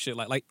or some shit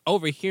like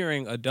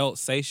overhearing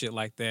adults say shit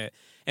like that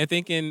and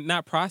thinking,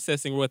 not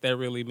processing what that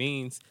really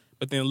means,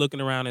 but then looking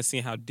around and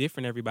seeing how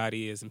different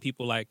everybody is and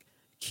people like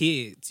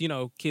kids,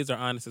 kids are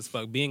honest as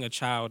fuck. Being a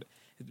child,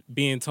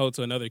 being told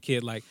to another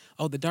kid like,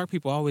 oh, the dark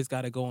people always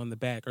got to go on the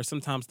back or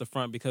sometimes the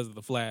front because of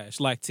the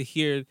flash. Like to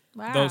hear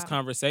those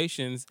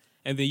conversations.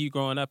 And then you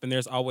growing up and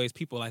there's always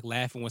people like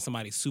laughing when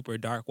somebody super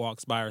dark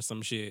walks by or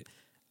some shit.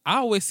 I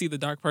always see the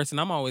dark person.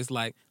 I'm always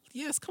like,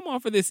 yes, come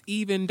on for this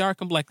even dark.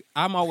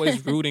 I'm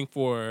always rooting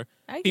for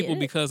people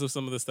because of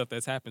some of the stuff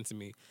that's happened to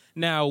me.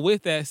 Now,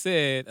 with that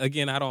said,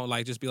 again, I don't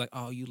just be like,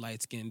 oh, you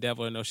light-skinned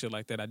devil or no shit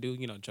like that. I do,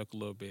 joke a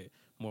little bit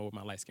more with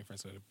my light-skinned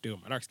friends than I do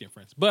with my dark-skinned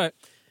friends. But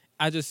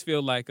I just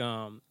feel like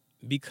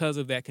because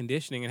of that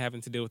conditioning and having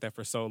to deal with that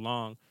for so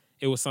long,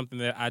 it was something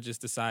that I just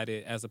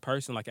decided as a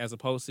person, as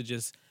opposed to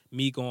just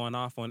me going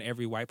off on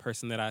every white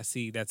person that I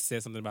see that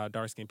says something about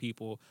dark-skinned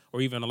people,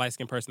 or even a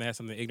light-skinned person that has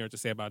something ignorant to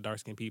say about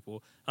dark-skinned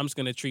people. I'm just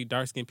going to treat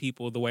dark-skinned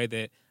people the way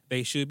that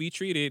they should be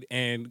treated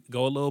and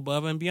go a little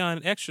above and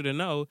beyond extra to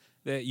know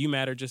that you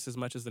matter just as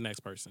much as the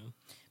next person.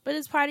 But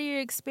it's part of your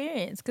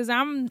experience, because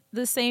I'm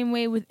the same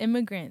way with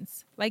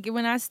immigrants. Like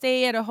when I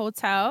stay at a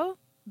hotel,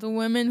 the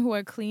women who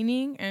are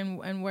cleaning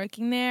and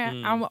working there,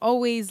 I'm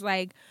always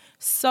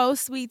so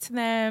sweet to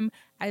them.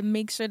 I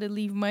make sure to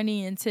leave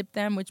money and tip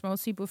them, which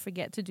most people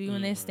forget to do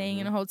when they're staying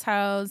in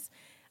hotels.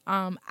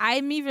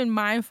 I'm even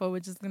mindful,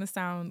 which is going to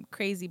sound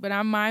crazy, but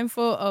I'm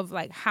mindful of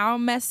how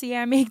messy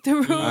I make the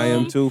room. I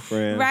am too,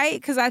 friend. Right?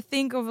 Because I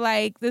think of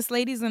this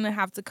lady's going to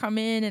have to come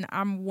in and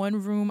I'm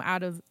one room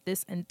out of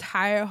this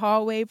entire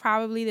hallway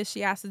probably that she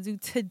has to do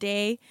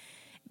today.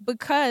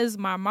 Because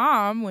my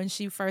mom, when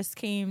she first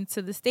came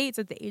to the States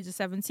at the age of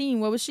 17,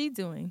 what was she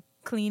doing?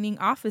 Cleaning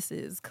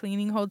offices,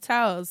 cleaning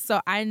hotels. So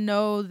I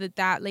know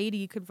that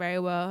lady could very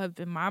well have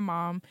been my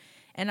mom.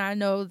 And I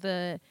know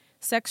the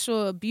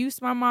sexual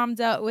abuse my mom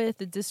dealt with,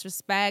 the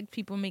disrespect,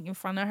 people making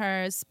fun of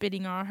her,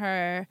 spitting on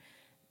her,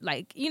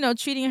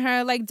 treating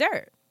her like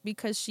dirt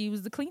because she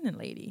was the cleaning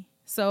lady.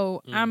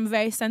 So I'm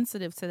very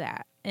sensitive to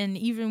that. And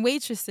even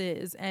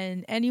waitresses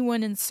and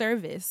anyone in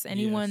service,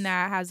 anyone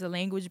that has a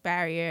language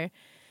barrier,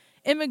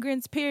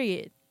 immigrants,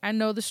 period. I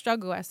know the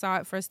struggle. I saw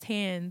it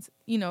firsthand.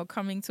 You know,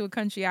 coming to a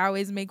country, I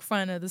always make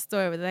fun of the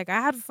story. Like,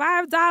 I had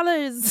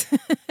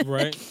 $5.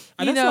 Right.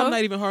 And that's why I'm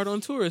not even hard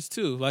on tourists,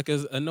 too. Like,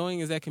 as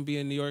annoying as that can be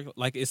in New York,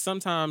 like, it's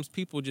sometimes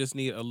people just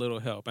need a little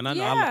help. And I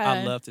know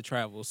I love to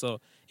travel.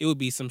 So it would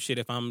be some shit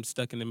if I'm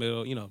stuck in the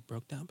middle, you know,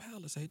 broke down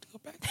Palace. I hate to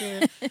go back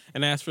there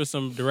and ask for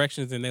some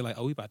directions. And they're like,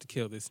 oh, we about to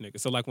kill this nigga.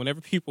 So, like,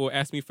 whenever people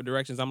ask me for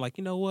directions, I'm like,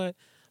 you know what?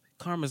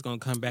 Karma's going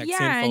to come back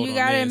tenfold and you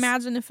got to on this.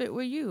 imagine if it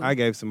were you. I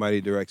gave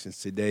somebody directions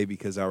today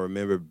because I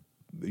remember,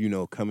 you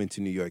know, coming to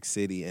New York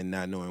City and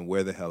not knowing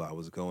where the hell I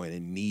was going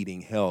and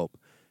needing help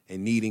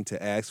and needing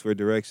to ask for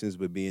directions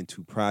but being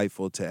too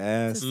prideful to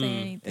ask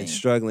and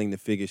struggling to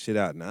figure shit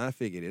out. Now, I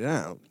figured it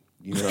out,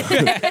 you know.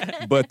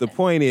 But the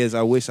point is,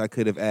 I wish I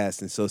could have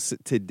asked. And so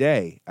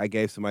today, I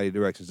gave somebody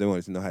directions. They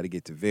wanted to know how to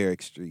get to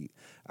Varick Street.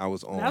 I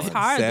was on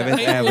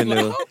 7th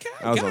Avenue.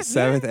 I was on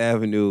 7th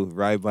Avenue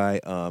right by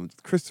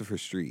Christopher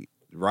Street.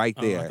 Right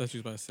there. I thought you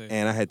was about to say.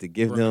 And I had to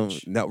give them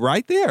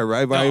right there,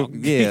 right by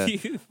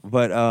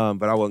But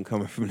I wasn't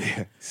coming from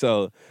there.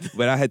 So,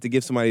 but I had to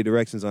give somebody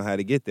directions on how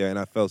to get there, and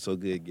I felt so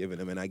good giving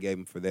them, and I gave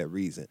them for that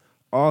reason.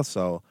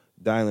 Also,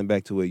 dialing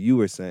back to what you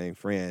were saying,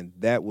 Fran,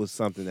 that was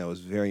something that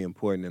was very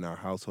important in our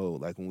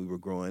household. Like when we were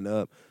growing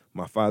up,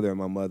 my father and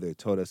my mother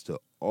told us to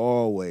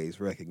always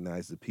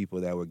recognize the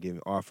people that were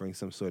offering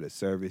some sort of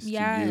service to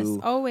you.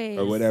 Always.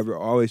 Or whatever.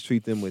 Always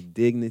treat them with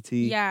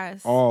dignity.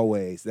 Yes.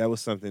 Always. That was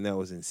something that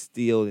was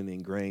instilled and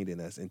ingrained in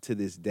us. And to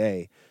this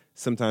day,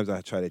 sometimes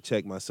I try to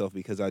check myself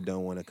because I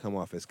don't want to come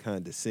off as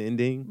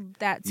condescending.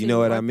 That too. You know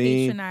what I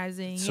mean?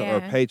 Patronizing. Or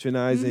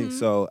patronizing. Mm-hmm.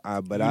 So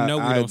we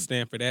don't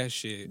stand for that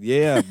shit.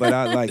 Yeah, but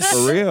I like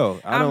for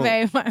real. I'm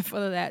very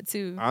mindful of that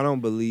too. I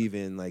don't believe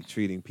in like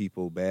treating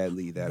people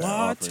badly that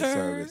are offering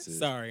services.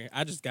 Sorry,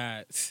 I just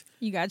got.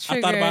 You got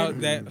triggered. I thought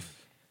about that.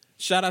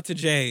 Shout out to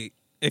Jade.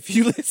 If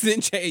you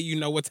listen, Jade, you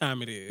know what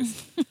time it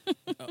is.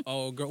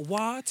 Oh, girl,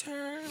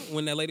 water.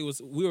 When that lady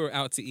we were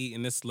out to eat,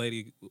 and this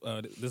lady,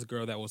 this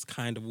girl that was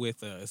kind of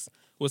with us,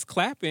 was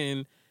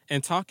clapping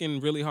and talking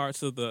really hard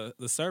to the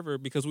server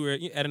because we were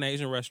at an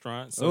Asian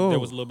restaurant, so there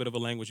was a little bit of a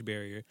language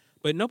barrier.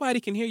 But nobody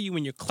can hear you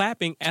when you're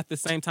clapping at the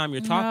same time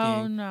you're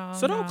talking.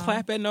 So don't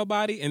clap at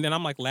nobody. And then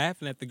I'm like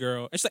laughing at the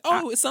girl. And she's like,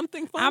 oh, it's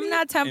something funny. I'm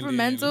not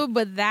temperamental,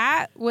 but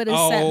that would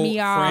have set me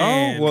off.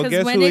 Friend. Oh, well,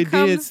 guess who it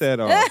did set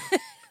off?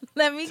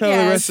 Let me Tell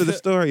guess. the rest of the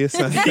story or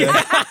something.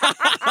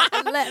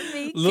 Let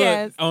me Look,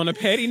 guess. on a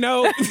petty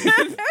note,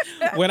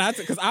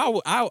 because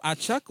I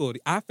chuckled.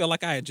 I felt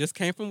like I had just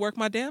came from work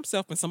my damn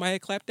self and somebody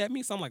had clapped at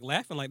me. So I'm like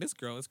laughing like this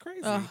girl is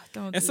crazy.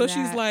 Don't so do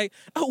she's that. like,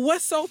 oh,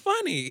 what's so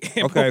funny?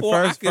 And Okay,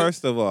 before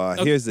first of all,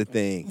 here's the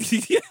thing.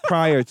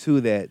 Prior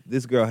to that,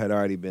 this girl had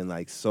already been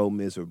like so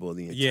miserable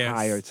the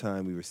entire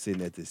time we were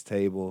sitting at this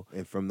table.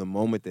 And from the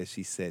moment that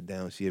she sat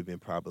down, she had been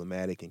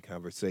problematic in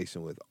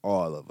conversation with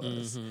all of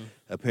us. Mm-hmm.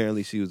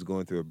 Apparently, she was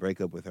going through a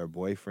breakup with her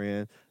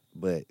boyfriend,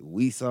 but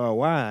we saw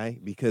why,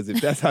 because if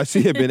that's how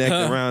she had been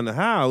acting around the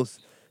house,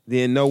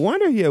 then no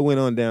wonder he had went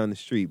on down the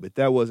street. But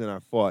that wasn't our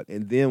fault.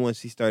 And then when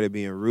she started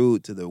being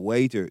rude to the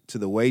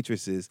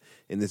waitresses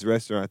in this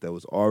restaurant that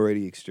was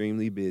already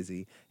extremely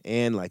busy,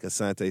 and like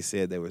Asante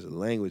said, there was a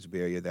language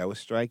barrier, that was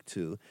strike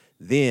two.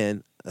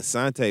 Then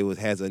Asante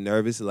has a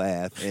nervous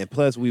laugh, and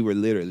plus we were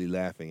literally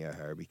laughing at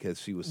her because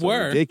she was so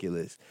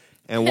ridiculous.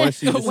 And once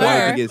she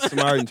decided to get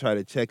smart and try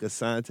to check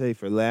Asante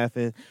for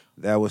laughing,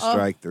 that was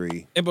strike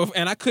three.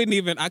 And I couldn't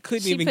even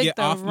get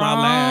off my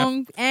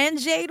laugh. And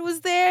Jade was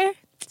there.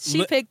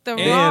 She picked the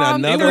and wrong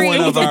another three.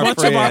 one of our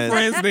bunch of our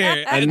friends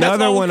there.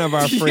 Another one of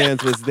our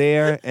friends was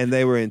there, and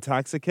they were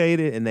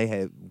intoxicated, and they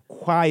had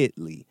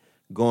quietly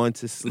gone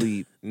to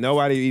sleep.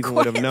 Nobody even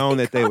would have known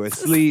that they were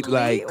asleep.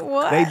 Like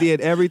they did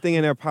everything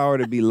in their power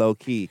to be low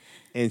key.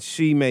 And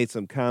she made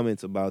some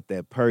comments about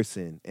that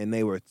person, and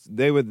they were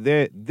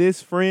there.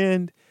 This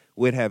friend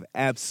would have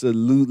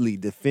absolutely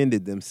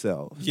defended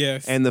themselves.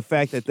 Yes. And the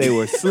fact that they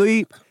were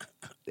asleep,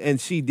 and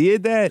she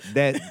did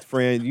that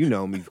friend, you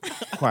know me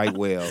quite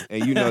well,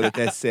 and you know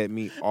that set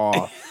me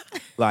off,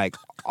 like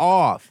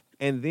off.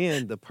 And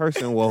then the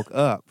person woke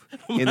up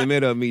in the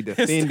middle of me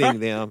defending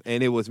them,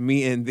 and it was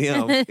me and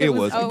them. It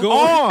was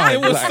on.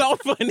 It was so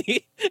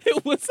funny.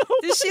 It was so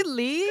Did she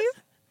leave?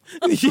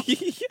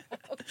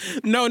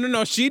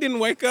 No. She didn't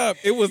wake up.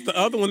 It was the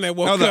other one that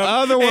woke up. The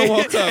other one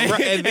woke up,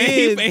 right?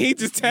 And he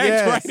just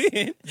tagged right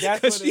in.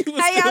 That's what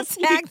How y'all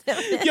tagged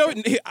him? Yo,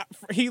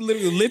 he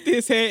literally lifted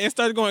his head and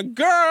started going,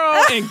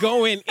 girl, and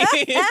going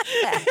in.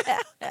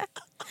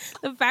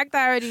 The fact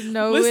I already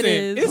know Listen, it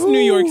is. it's New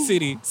York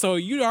City, so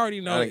you already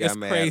know it's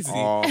mad crazy.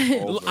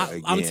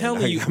 I'm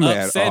telling you,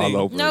 mad upsetting.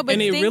 all over No, but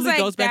and it things really like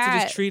goes back to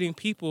that, just treating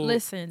people.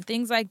 Listen,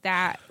 things like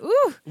that.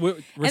 Ooh.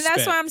 With And that's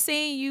respect. why I'm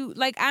saying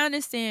I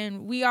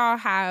understand we all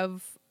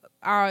have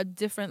our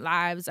different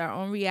lives, our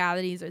own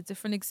realities, our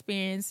different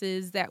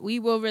experiences that we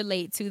will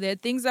relate to. There are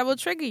things that will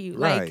trigger you.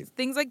 Right. Like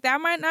things like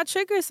that might not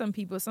trigger some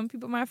people. Some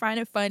people might find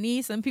it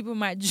funny. Some people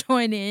might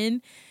join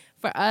in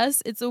For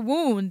us, it's a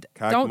wound.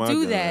 Cock Don't my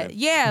do gun. that.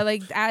 Yeah,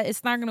 like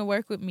it's not going to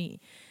work with me.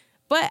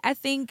 But I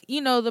think,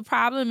 the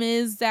problem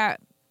is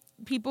that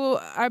people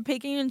are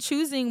picking and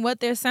choosing what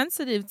they're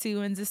sensitive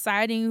to and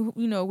deciding,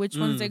 which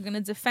ones they're going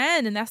to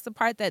defend. And that's the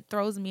part that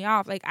throws me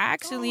off. Like, I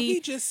actually... he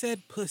just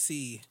said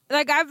pussy.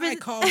 Like, I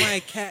call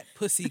my cat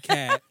pussy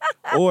cat.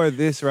 Or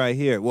this right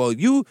here. Well,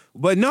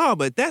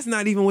 but that's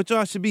not even what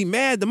y'all should be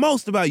mad the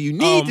most about. You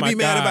need to be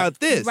mad about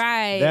this.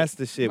 Right. That's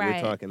the shit we're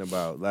Right. talking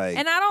about. Like,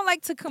 And I don't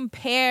like to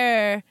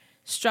compare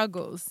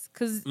struggles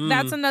because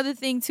that's another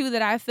thing too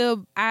that I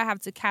feel I have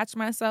to catch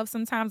myself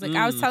sometimes. Like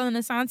I was telling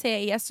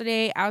Asante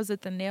yesterday, I was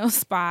at the nail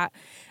spot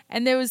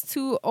and there was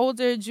 2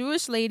 older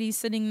Jewish ladies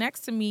sitting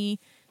next to me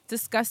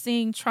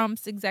discussing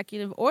Trump's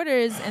executive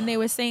orders, and they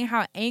were saying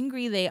how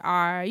angry they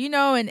are,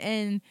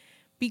 and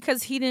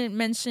because he didn't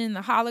mention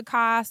the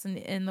Holocaust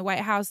and the White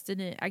House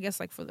didn't, I guess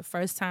like for the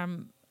first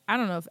time, I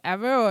don't know if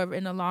ever or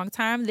in a long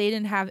time, they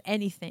didn't have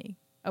anything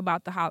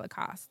about the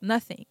Holocaust.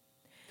 Nothing.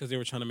 Because they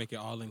were trying to make it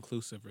all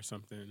inclusive or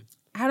something.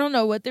 I don't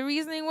know what the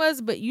reasoning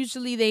was, but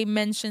usually they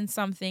mention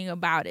something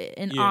about it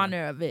in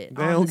honor of it.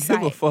 They on don't the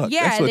give a site. fuck.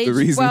 Yeah, That's what the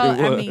reasoning well,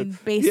 was. I mean,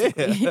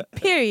 basically, Yeah.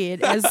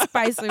 period, as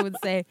Spicer would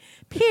say,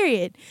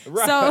 period.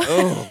 Right.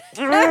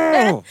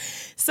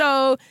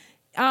 So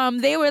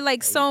they were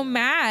like so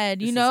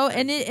mad,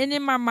 and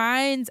in my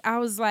mind, I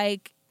was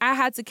like, I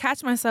had to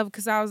catch myself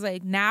because I was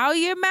like, now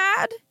you're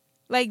mad?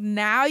 Like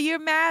now you're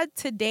mad?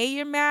 Today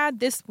you're mad?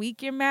 This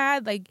week you're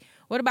mad? Like,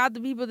 what about the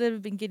people that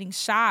have been getting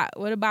shot?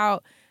 What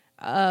about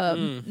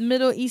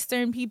Middle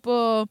Eastern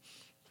people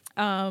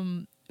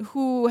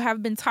who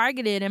have been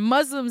targeted and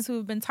Muslims who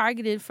have been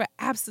targeted for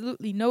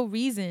absolutely no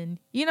reason?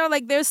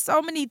 Like there's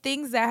so many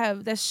things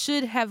that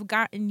should have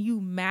gotten you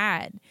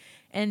mad.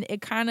 And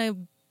it kind of,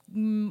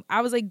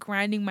 I was like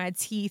grinding my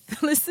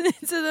teeth listening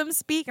to them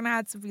speak, and I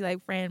had to be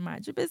like, Fran,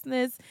 mind your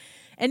business.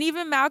 And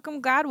even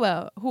Malcolm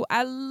Gladwell, who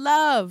I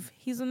love,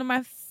 he's one of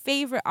my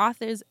favorite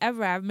authors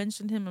ever. I've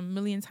mentioned him a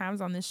million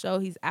times on this show.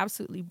 He's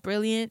absolutely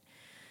brilliant.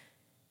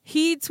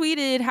 He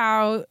tweeted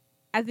how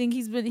I think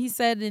he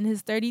said in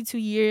his 32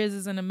 years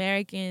as an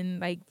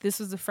American, like this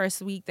was the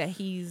first week that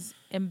he's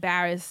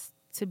embarrassed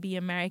to be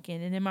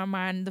American. And in my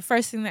mind, the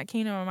first thing that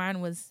came to my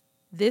mind was,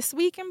 this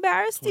week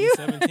embarrassed you?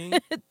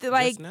 2017?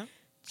 Like,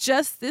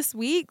 just this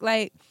week?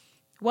 Like,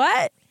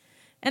 what?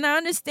 And I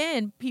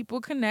understand people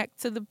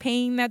connect to the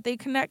pain that they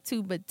connect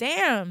to, but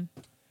damn,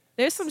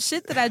 there's some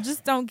shit that I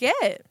just don't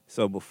get.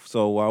 So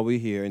while we're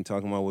here and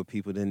talking about what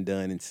people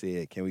done and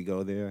said, can we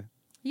go there?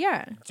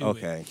 Yeah.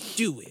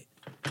 Do it.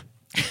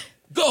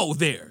 Go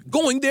there.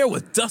 Going there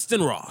with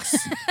Dustin Ross.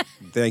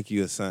 Thank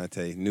you,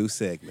 Asante. New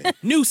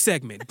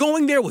segment.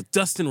 Going there with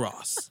Dustin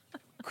Ross.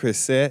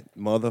 Chrisette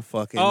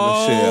motherfucking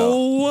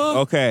Michelle.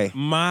 Okay.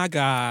 My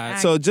God.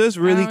 So just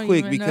really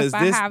quick, even know because if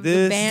I have the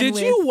this bandwidth.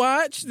 Did you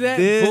watch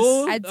that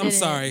bull? I I'm didn't.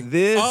 sorry.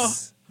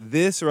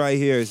 this right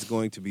here is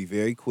going to be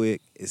very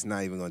quick. It's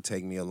not even going to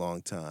take me a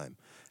long time.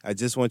 I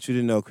just want you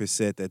to know,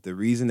 Chrisette, that the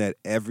reason that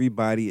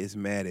everybody is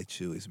mad at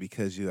you is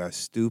because you are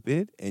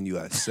stupid and you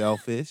are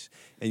selfish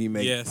and you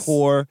make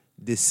poor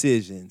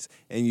decisions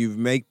and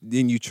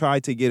you try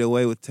to get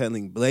away with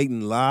telling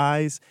blatant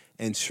lies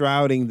and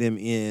shrouding them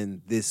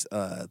in this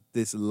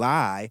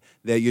lie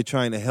that you're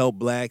trying to help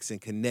blacks and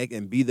connect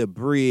and be the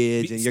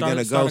bridge, and you're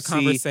gonna go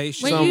see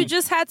when you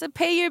just had to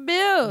pay your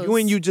bills.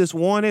 When you just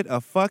wanted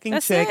a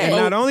fucking check, and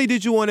not only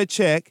did you want a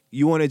check,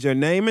 you wanted your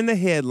name in the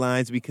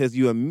headlines because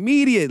you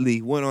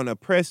immediately went on a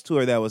press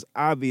tour that was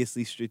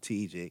obviously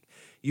strategic.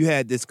 You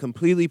had this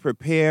completely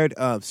prepared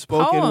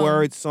spoken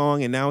word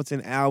song, and now it's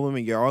an album,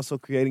 and you're also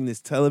creating this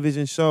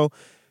television show.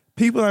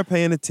 People are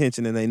paying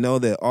attention, and they know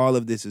that all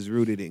of this is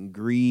rooted in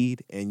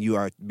greed, and you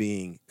are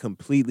being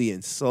completely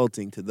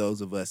insulting to those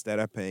of us that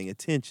are paying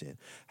attention.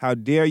 How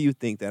dare you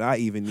think that I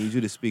even need you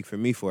to speak for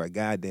me for a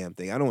goddamn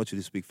thing? I don't want you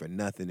to speak for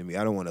nothing to me.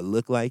 I don't want to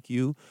look like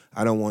you.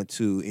 I don't want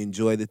to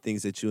enjoy the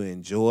things that you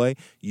enjoy.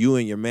 You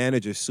and your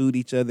manager sued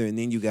each other, and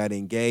then you got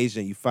engaged,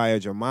 and you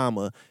fired your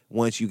mama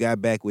once you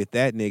got back with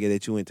that nigga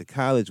that you went to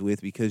college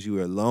with because you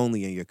were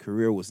lonely and your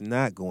career was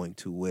not going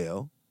too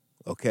well.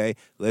 Okay,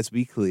 let's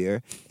be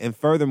clear. And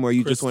furthermore,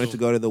 you just wanted to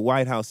go to the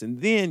White House.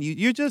 And then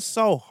you're just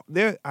so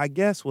there. I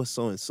guess what's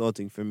so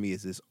insulting for me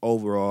is this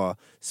overall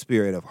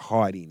spirit of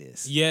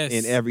hardiness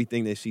in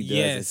everything that she does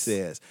and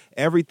says.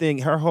 Everything,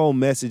 her whole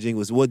messaging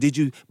was, well, did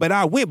you pay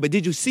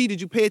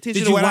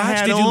attention to what I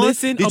had on? Did you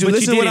listen? Did you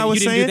listen to what I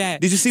was saying?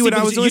 Did you see what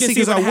I was doing?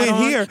 Because I went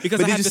here.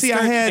 But did you see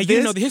I had this?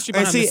 You know the history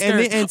behind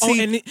the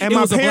skirt. And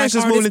my parents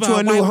just moved into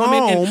a new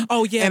home.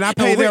 And I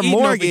pay their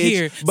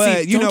mortgage.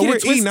 But, we're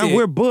eating.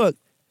 We're booked.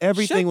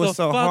 Everything was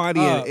so hardy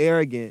and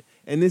arrogant.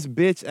 And this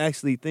bitch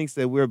actually thinks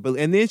that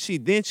and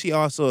then she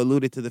also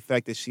alluded to the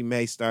fact that she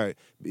may start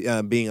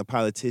being a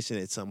politician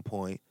at some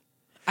point.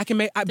 I can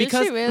make Did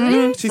because she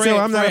really? She said, well,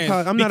 I'm not a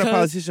Because-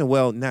 politician.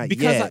 Well, not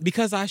yet.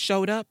 Because I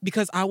showed up,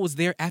 because I was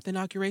there at the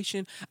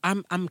inauguration.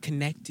 I'm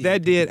connected.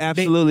 That did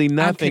absolutely I'm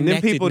nothing. Them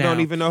connected people don't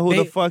now. even know who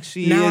the fuck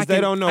she now is. They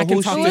don't know who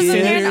she talk to Wasn't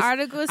there senators. an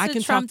article that I said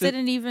can Trump talk to-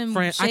 didn't even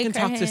Friend, I shake can her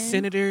talk to hand?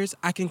 senators.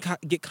 I can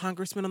get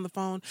congressmen on the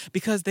phone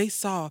because they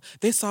saw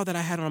that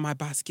I had on my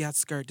Basquiat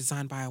skirt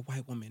designed by a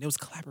white woman. It was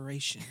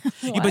collaboration.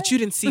 But you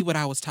didn't see what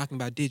I was talking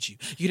about, did you?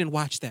 You didn't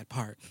watch that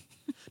part.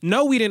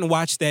 No, we didn't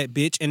watch that,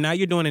 bitch. And now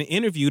you're doing an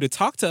interview to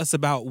talk to us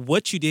about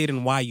what you did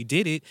and why you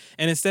did it.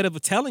 And instead of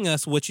telling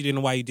us what you did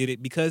and why you did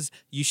it, because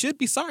you should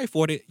be sorry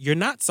for it, you're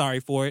not sorry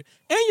for it.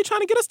 And you're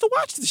trying to get us to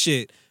watch the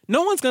shit.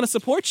 No one's going to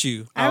support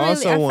you. I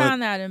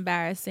found that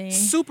embarrassing.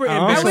 Super I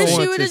embarrassing. I wish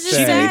want she would to have just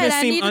say- said, Even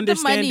I seem needed the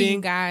money,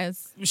 understanding.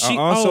 guys. I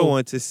also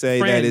want to say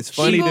that it's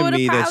funny She to would've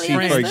me that probably she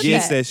understood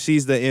forgets that. that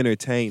she's the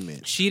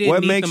entertainment. She didn't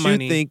What need makes the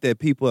money. you think that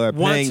people are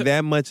Want paying to-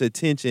 that much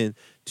attention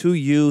to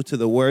you, to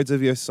the words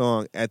of your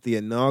song at the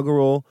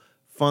inaugural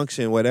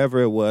function,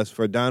 whatever it was,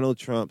 for Donald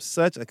Trump,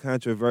 such a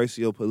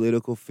controversial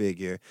political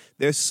figure?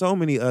 There's so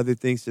many other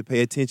things to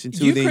pay attention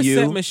to You, than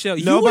Chrisette you. Michelle,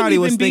 you Nobody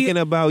wouldn't was even be- thinking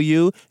about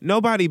you.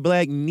 Nobody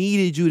black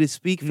needed you to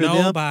speak for them.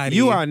 Nobody.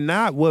 You are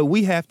not what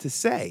we have to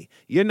say.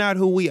 You're not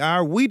who we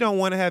are. We don't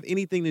want to have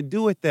anything to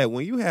do with that.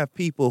 When you have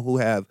people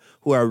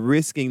who are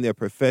risking their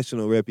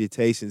professional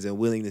reputations and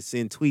willing to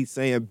send tweets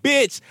saying,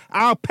 "Bitch,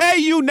 I'll pay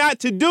you not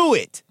to do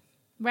it."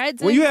 Right?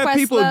 When you have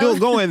people Questlove-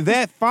 going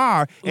that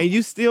far and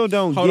you still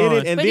don't Hold get on.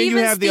 it, and But then you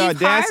even have the Steve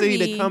audacity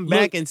Harvey- to come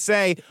back Look, and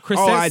say,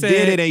 Chrisette "Oh, I did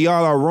said- it, and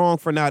y'all are wrong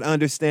for not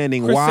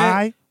understanding Chrisette,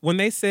 why." When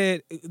they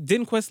said,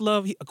 didn't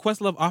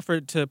Questlove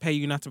offered to pay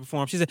you not to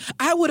perform? She said,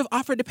 I would have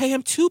offered to pay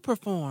him to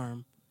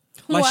perform.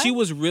 Like What? she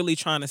was really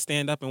trying to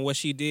stand up in what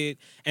she did.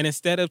 And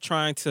instead of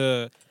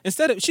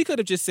she could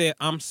have just said,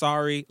 I'm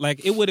sorry.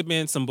 Like it would have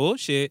been some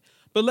bullshit.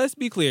 But let's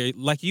be clear,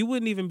 like you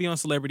wouldn't even be on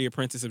Celebrity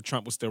Apprentice if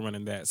Trump was still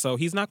running that. So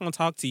he's not going to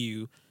talk to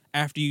you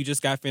after you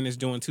just got finished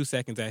doing 2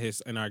 seconds at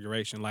his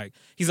inauguration. Like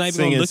he's not even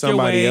going to Singing look your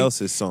somebody way.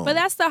 else's song. But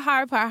that's the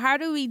hard part. How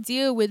do we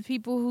deal with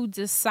people who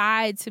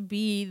decide to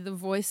be the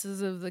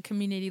voices of the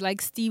community,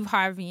 like Steve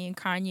Harvey and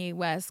Kanye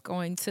West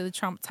going to the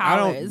Trump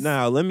Towers?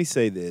 Now, let me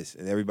say this,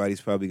 and everybody's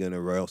probably going to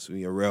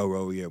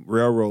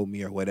railroad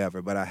me or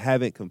whatever, but I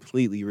haven't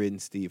completely written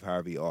Steve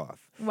Harvey off.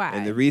 Why?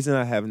 And the reason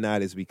I have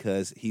not is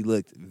because he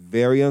looked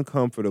very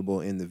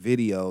uncomfortable in the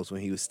videos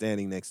when he was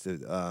standing next to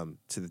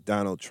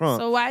Donald Trump.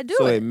 So why do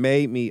So it? it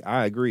made me,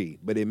 I agree,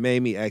 but it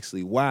made me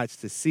actually watch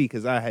to see,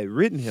 because I had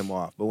written him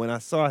off. But when I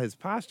saw his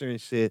posture and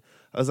shit,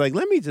 I was like,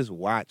 let me just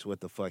watch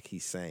what the fuck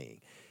he's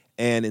saying.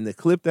 And in the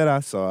clip that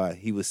I saw,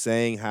 he was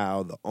saying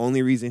how the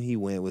only reason he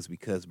went was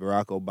because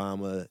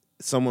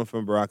someone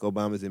from Barack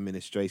Obama's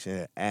administration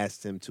had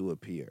asked him to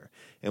appear.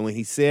 And when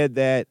he said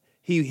that,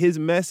 his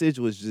message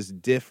was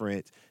just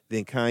different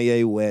than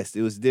Kanye West.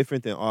 It was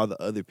different than all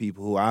the other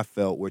people who I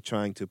felt were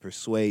trying to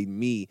persuade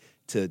me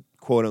to,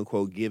 quote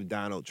unquote, give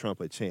Donald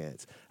Trump a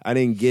chance. I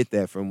didn't get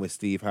that from what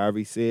Steve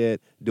Harvey said.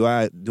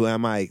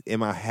 Am I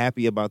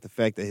happy about the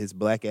fact that his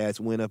black ass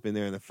went up in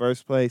there in the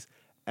first place?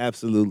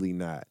 Absolutely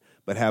not.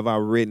 But have I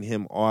written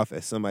him off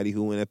as somebody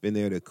who went up in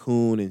there to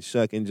coon and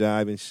shuck and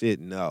jive and shit?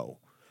 No,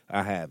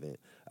 I haven't.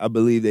 I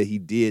believe that he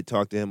did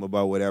talk to him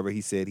about whatever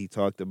he said he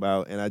talked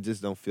about, and I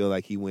just don't feel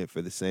like he went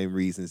for the same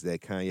reasons that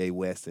Kanye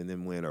West and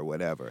them went or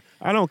whatever.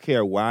 I don't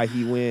care why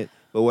he went,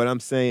 but what I'm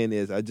saying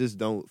is I just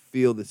don't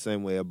feel the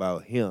same way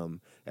about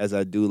him as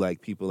I do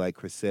like people like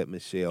Chrisette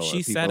Michelle She or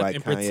people sat up like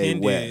and Kanye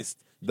pretended- West.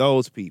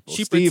 Those people.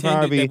 She Steve pretended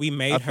Harvey, that we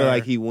made I feel her.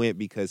 like he went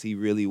because he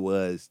really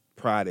was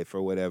prodded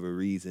for whatever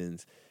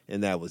reasons,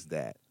 and that was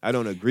that. I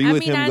don't agree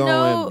with him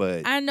going,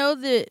 but I know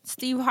that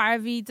Steve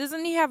Harvey,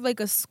 doesn't he have like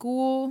a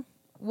school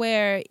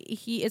where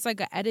it's like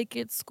an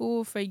etiquette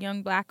school for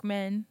young black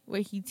men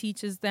where he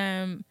teaches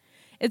them?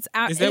 It's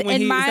out. Is that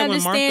when in my Martha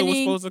was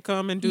understanding, supposed to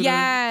come and do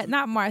yeah,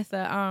 not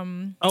Martha.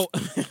 Oh,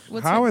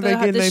 What's how her- are they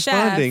getting the their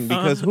chef. funding?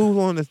 Because who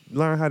want to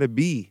learn how to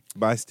be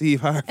by Steve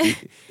Harvey?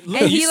 And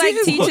he like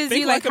teaches Think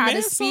you like a how to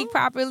Man speak song?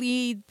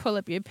 properly, pull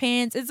up your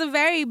pants. It's a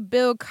very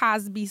Bill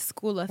Cosby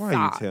school of Why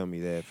thought. you tell me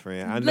that,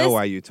 friend? I know Listen-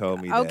 why you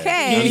told me that.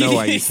 Okay. I know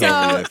why you So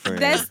told me that,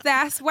 friend.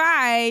 that's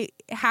why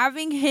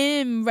having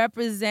him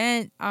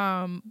represent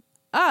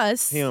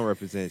us. He don't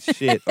represent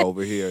shit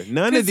over here.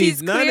 None of 'cause these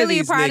he's clearly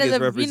a part niggas of the,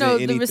 represent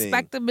the anything.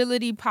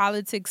 respectability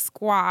politics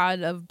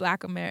squad of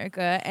Black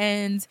America,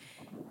 and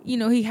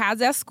he has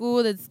that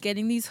school that's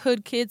getting these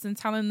hood kids and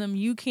telling them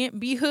you can't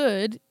be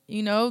hood.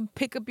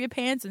 Pick up your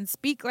pants and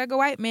speak like a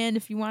white man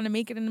if you want to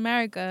make it in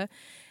America.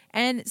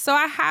 And so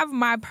I have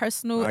my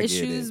personal I get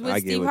issues it. with I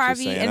get Steve what you're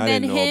Harvey, saying. and I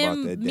then didn't know about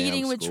that him damn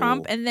meeting with school.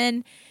 Trump, and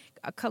then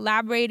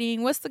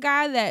collaborating. What's the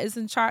guy that is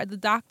in charge? The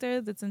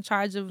doctor that's in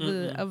charge of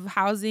of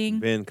housing.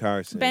 Ben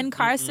Carson. Ben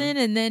Carson,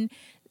 and then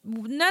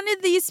none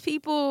of these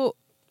people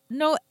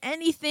know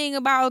anything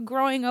about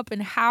growing up in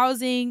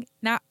housing.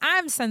 Now,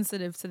 I'm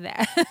sensitive to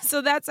that.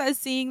 So that's us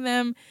seeing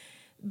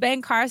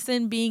Ben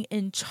Carson being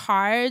in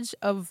charge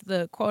of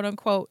the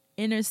quote-unquote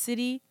inner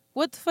city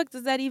What the fuck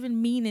does that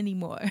even mean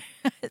anymore?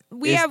 I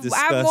have more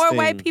disgusting.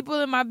 white people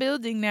in my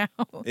building now.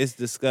 It's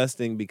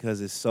disgusting because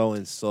it's so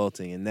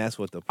insulting, and that's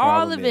what the problem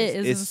All of it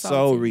is It's so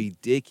insulting.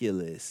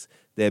 ridiculous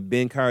that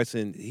Ben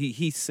Carson,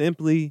 he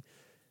simply,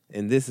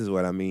 and this is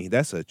what I mean,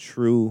 that's a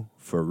true,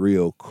 for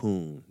real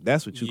coon.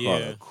 That's what you call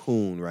Yeah. a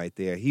coon right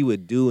there. He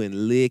would do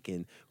and lick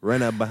and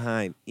run up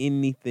behind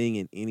anything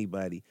and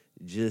anybody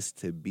just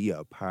to be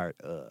a part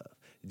of,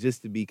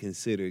 just to be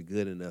considered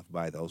good enough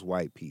by those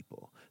white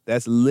people.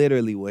 That's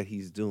literally what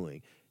he's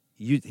doing.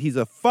 He's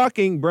a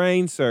fucking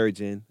brain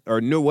surgeon,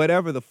 or no,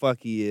 whatever the fuck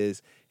he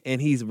is,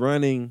 and he's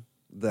running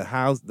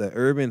the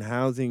urban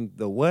housing,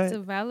 the what?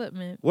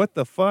 Development. What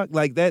the fuck?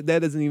 Like that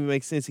doesn't even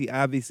make sense. He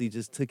obviously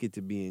just took it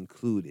to be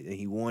included, and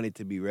he wanted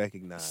to be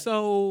recognized.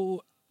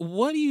 So,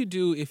 what do you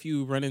do if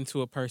you run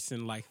into a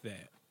person like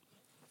that?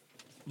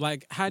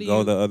 Like, how do Go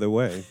you the other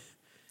way.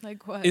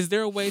 Like what? Is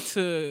there a way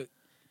to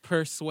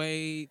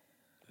persuade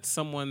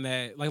someone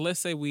that, like, let's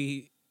say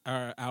we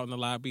are out in the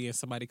lobby and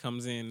somebody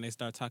comes in and they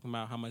start talking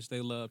about how much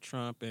they love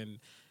Trump, and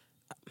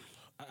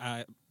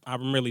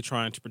I'm really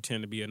trying to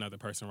pretend to be another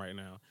person right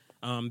now.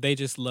 They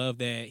just love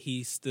that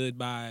he stood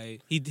by,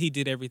 he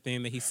did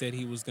everything that he said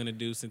he was going to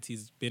do since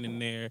he's been in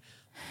there.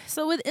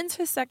 So with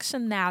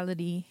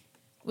intersectionality,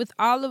 with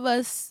all of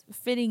us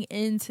fitting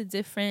into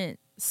different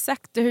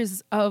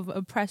sectors of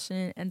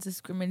oppression and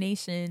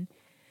discrimination,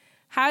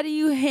 how do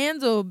you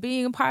handle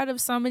being a part of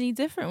so many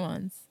different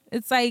ones?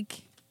 It's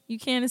like you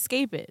can't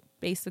escape it,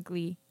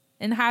 basically.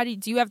 And how do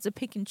you have to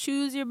pick and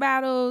choose your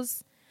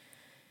battles?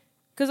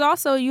 Because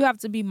also you have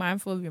to be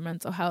mindful of your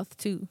mental health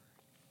too.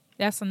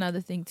 That's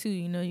another thing too.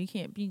 You know, you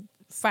can't be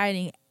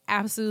fighting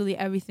absolutely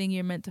everything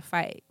you're meant to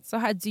fight. So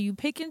how do you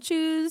pick and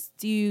choose?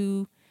 Do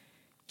you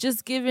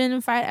just give in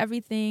and fight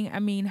everything? I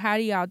mean, how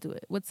do y'all do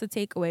it? What's the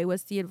takeaway?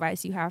 What's the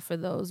advice you have for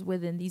those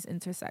within these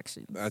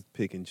intersections? I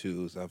pick and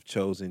choose. I've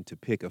chosen to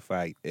pick a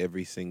fight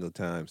every single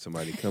time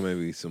somebody come at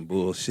me with some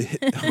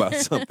bullshit about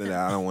something that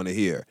I don't want to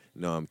hear.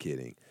 No, I'm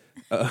kidding.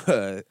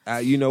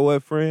 You know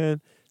what, friend?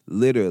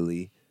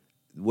 Literally,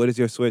 what does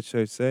your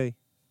sweatshirt say?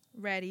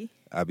 Ready.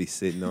 I be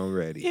sitting on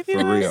ready.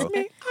 For real.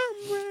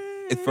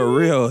 It's for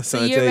real. So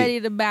son. you're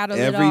ready to battle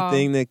it all.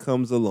 Everything that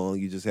comes along,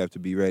 you just have to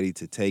be ready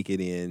to take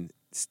it in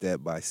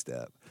step by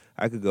step.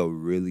 I could go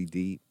really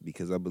deep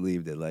because I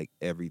believe that like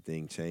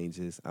everything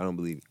changes. I don't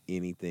believe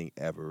anything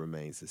ever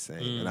remains the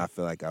same. And I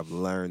feel like I've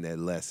learned that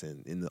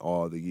lesson in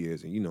all the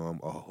years. And you know I'm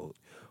old.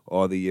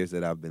 All the years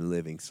that I've been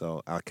living.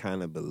 So I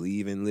kind of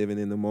believe in living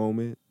in the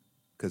moment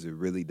because it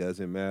really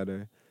doesn't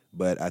matter.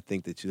 But I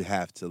think that you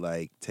have to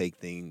like take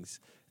things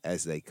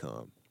as they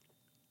come.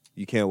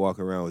 You can't walk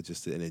around with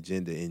just an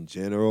agenda in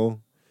general.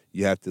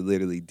 You have to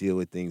literally deal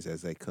with things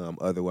as they come.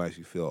 Otherwise,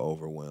 you feel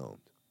overwhelmed.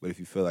 But if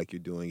you feel like you're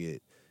doing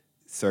it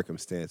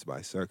circumstance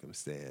by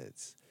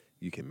circumstance,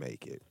 you can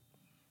make it.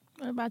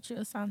 What about you,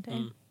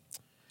 Asante?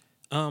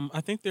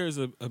 I think there's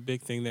a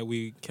big thing that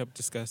we kept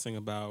discussing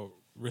about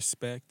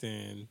respect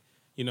and,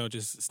 you know,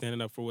 just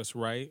standing up for what's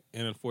right.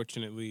 And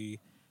unfortunately,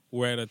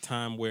 we're at a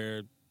time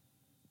where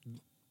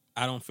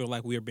I don't feel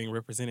like we are being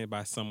represented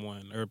by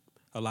someone, or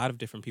a lot of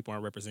different people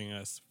aren't representing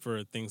us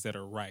for things that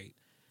are right.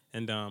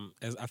 And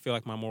as I feel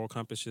like my moral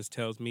compass just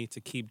tells me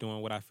to keep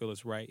doing what I feel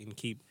is right and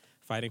keep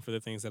fighting for the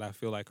things that I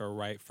feel like are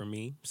right for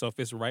me. So if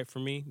it's right for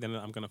me, then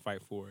I'm going to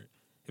fight for it.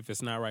 If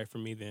it's not right for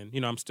me, then,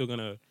 you know, I'm still going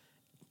to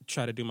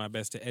try to do my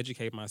best to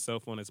educate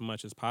myself on as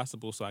much as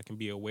possible so I can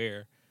be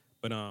aware.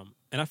 But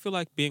and I feel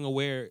like being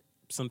aware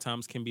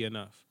sometimes can be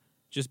enough.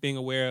 Just being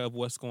aware of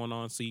what's going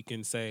on so you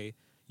can say,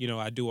 you know,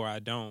 I do or I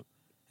don't.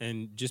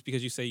 And just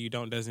because you say you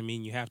don't doesn't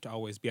mean you have to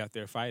always be out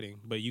there fighting.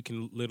 But you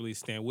can literally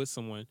stand with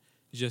someone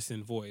just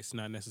in voice,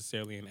 not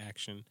necessarily in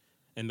action.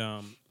 And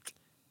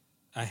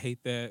I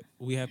hate that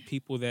we have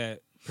people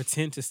that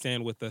pretend to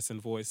stand with us in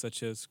voice,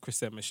 such as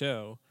Chrisette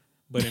Michele,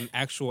 but in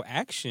actual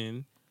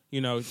action, you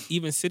know,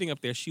 even sitting up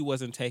there, she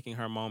wasn't taking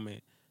her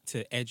moment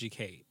to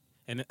educate.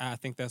 And I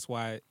think that's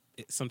why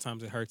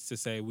sometimes it hurts to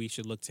say we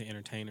should look to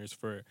entertainers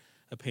for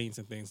opinions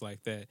and things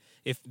like that.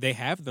 If they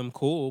have them,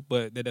 cool,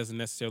 but that doesn't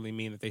necessarily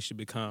mean that they should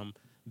become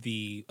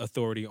the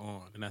authority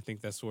on. And I think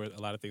that's where a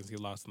lot of things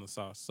get lost in the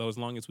sauce. So as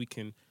long as we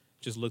can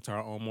just look to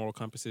our own moral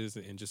compasses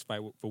and just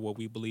fight for what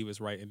we believe is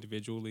right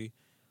individually,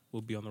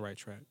 we'll be on the right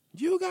track.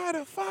 You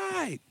gotta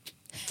fight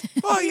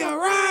for your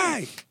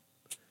right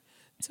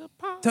to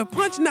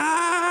punch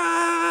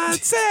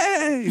Nazis.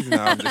 No,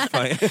 I'm just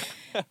playing.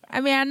 I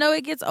mean, I know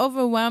it gets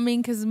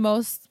overwhelming because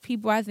most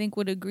people, I think,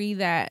 would agree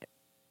that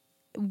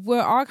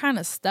we're all kind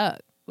of stuck.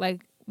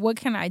 Like, what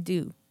can I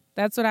do?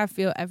 That's what I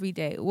feel every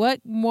day.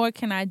 What more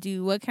can I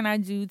do? What can I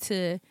do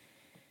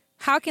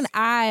how can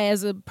I,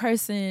 as a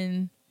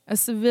person, a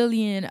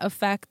civilian,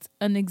 affect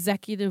an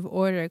executive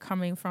order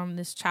coming from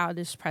this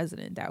childish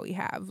president that we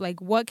have?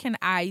 Like, what can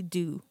I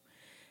do?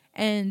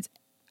 And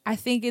I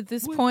think at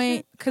this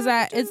point, because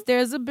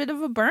there's a bit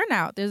of a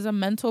burnout. There's a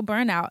mental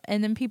burnout.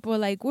 And then people are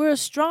like, we're a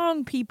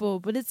strong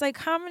people. But it's like,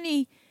 how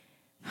many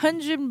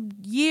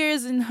 100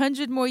 years and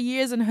 100 more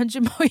years and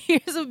 100 more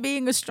years of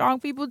being a strong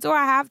people do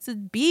I have to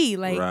be?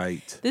 Like,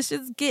 Right. this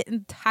is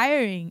getting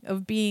tiring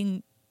of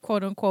being,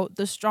 quote unquote,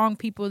 the strong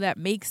people that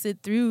makes it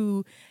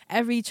through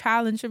every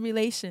trial and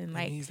tribulation.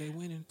 Like, means they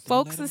winning. So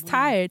folks let is 'em win.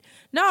 tired.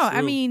 No, I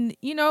True. mean,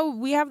 you know,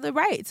 we have the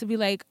right to be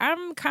like,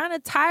 I'm kind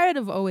of tired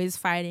of always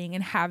fighting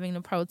and having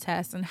to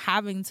protest and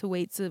having to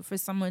wait for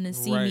someone to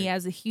see me Right.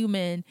 as a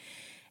human.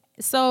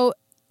 So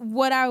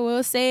what I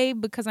will say,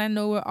 because I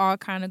know we're all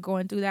kind of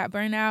going through that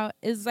burnout,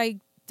 is like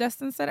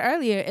Dustin said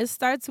earlier, it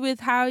starts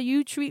with how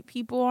you treat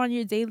people on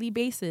your daily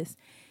basis.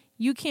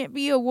 You can't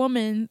be a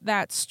woman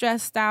that's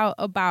stressed out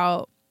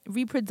about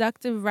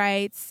reproductive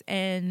rights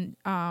and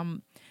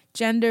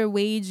gender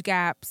wage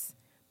gaps,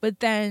 but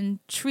then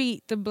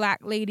treat the black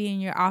lady in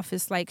your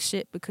office like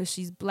shit because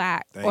she's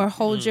black, or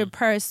hold your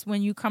purse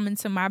when you come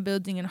into my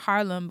building in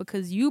Harlem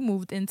because you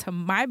moved into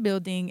my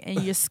building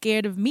and you're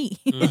scared of me.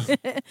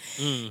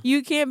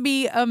 You can't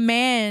be a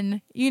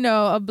man, you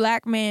know, a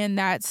black man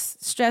that's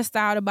stressed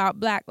out about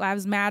Black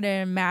Lives Matter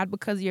and mad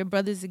because your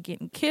brothers are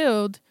getting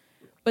killed,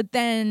 but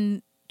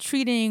then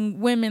treating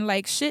women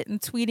like shit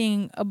and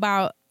tweeting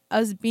about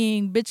us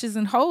being bitches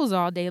and hoes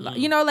all day long.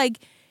 You know, like,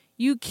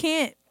 you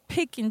can't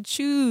pick and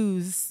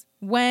choose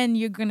when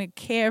you're going to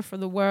care for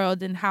the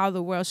world and how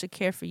the world should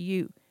care for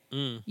you.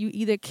 You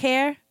either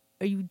care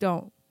or you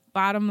don't.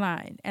 Bottom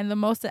line. And the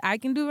most that I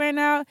can do right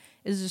now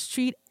is just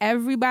treat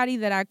everybody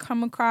that I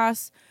come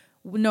across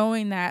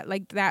knowing that,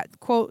 like that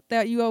quote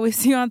that you always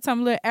see on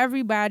Tumblr,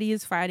 everybody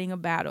is fighting a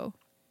battle.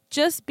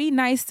 Just be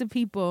nice to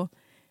people.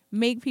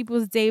 Make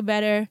people's day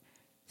better.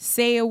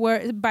 Say a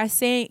word by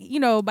saying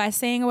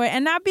a word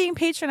and not being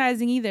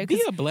patronizing either.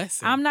 Be a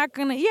blessing. I'm not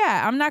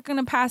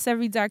gonna pass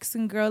every dark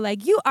skinned girl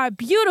like, you are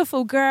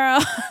beautiful, girl,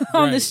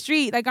 on the Right.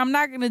 street. Like, I'm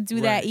not gonna do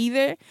that Right.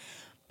 either.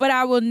 But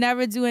I will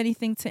never do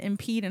anything to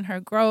impede in her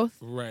growth.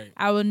 Right.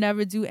 I will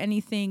never do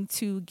anything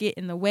to get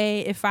in the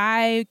way. If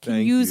I can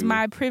Thank use you.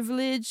 my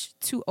privilege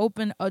to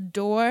open a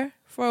door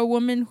for a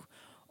woman,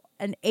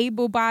 an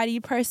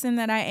able-bodied person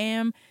that I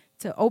am,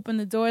 to open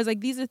the doors,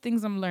 like, these are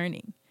things I'm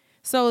learning.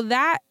 So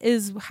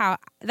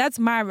that's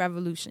my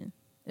revolution,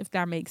 if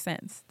that makes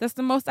sense. That's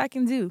the most I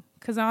can do.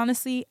 Because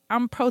honestly,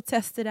 I'm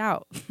protested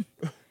out.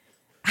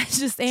 I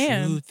just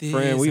am. Truth is,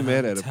 Friend, we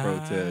met I'm at a tired.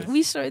 protest.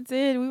 We sure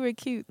did. We were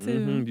cute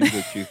too. You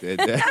look cute that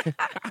day.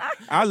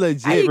 I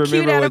legit Are you cute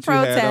remember at a what you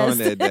had on protest?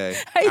 that day.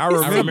 Are you I I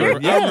remember. remember,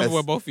 Yes. I remember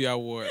what both of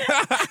y'all wore.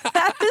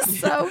 That is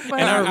so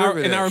funny. And I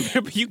remember that.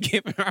 remember you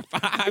giving her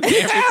 5 and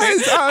everything.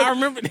 Yes, I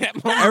remember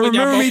that moment. I when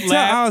y'all remember me both tell.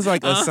 I laughed. was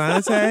like,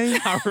 Asante.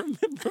 I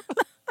remember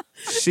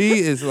She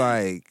is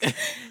like,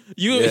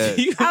 you. Yeah.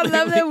 you I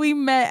love that we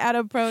met at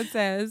a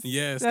protest.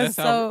 Yes, that's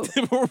that's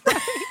so. how.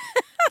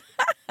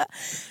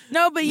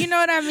 No, but you know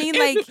what I mean.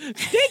 Like,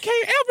 they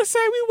can't ever say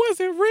we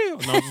wasn't real.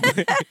 No, I'm just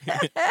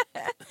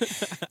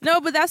kidding.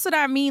 no, but that's what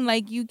I mean.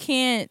 Like, you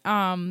can't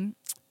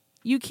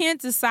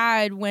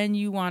decide when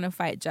you want to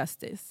fight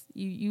justice.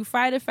 You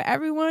fight it for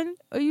everyone,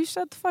 or you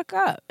shut the fuck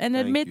up and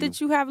Thank admit you.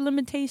 that you have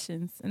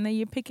limitations and that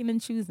you're picking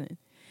and choosing.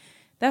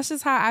 That's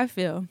just how I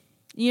feel.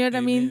 You know what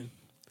I mean? Amen.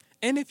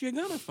 And if you're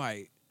gonna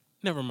fight,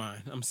 never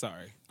mind. I'm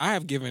sorry. I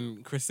have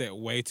given Chrisette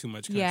way too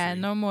much country. Yeah,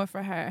 no more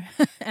for her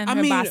and I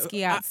her mean,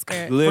 Basquiat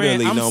skirt.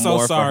 literally I'm no so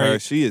more sorry. for her.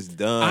 She is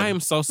done. I am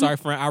so sorry,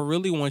 friend. I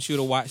really want you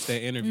to watch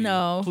that interview.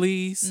 No.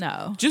 Please.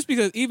 No. Just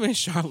because even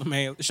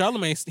Charlemagne,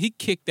 he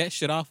kicked that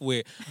shit off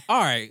with,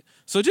 all right,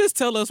 so just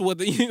tell us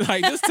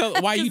just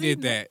tell why you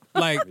did that.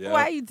 Like, Yeah.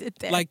 Why you did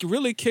that? like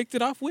really kicked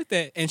it off with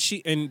that. And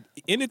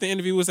ended the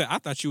interview with that, I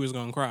thought you was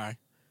gonna cry.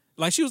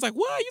 Like, she was like,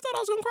 what? You thought I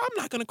was gonna cry?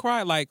 I'm not gonna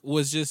cry. Like,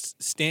 was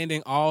just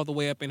standing all the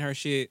way up in her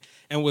shit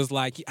and was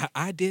like,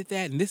 I did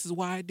that and this is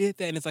why I did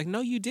that. And it's like, no,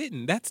 you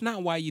didn't. That's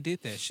not why you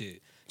did that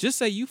shit. Just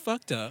say you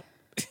fucked up.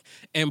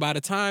 And by the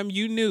time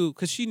you knew,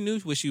 because she knew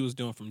what she was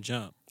doing from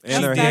jump.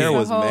 and her That's hair the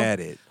was whole-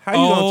 matted. How you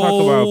gonna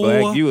talk about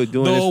black? You were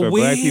doing this the for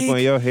black wig. people,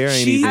 and your hair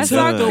ain't She even I took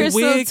saw done. the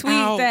Crystal wig tweet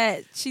out.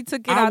 that she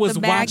took it I out was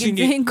the bag watching and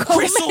didn't it. comb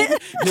Crystal,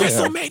 it.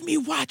 Crystal made me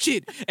watch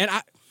it. And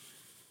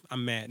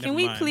I'm mad. Can Never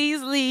we mind.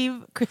 please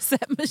leave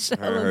Chrisette Michelle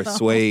her alone?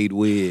 suede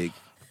wig.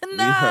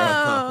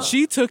 No.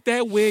 She took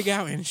that wig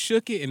out and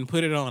shook it and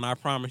put it on. I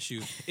promise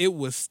you. It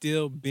was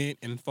still bent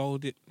and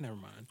folded. Never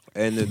mind.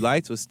 And the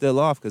lights was still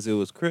off because it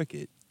was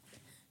crooked.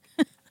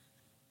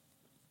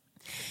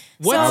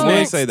 What's I will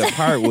next? say the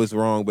part was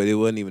wrong, but it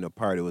wasn't even a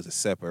part. It was a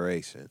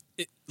separation.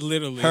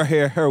 Literally.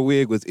 Her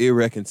wig was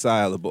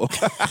irreconcilable.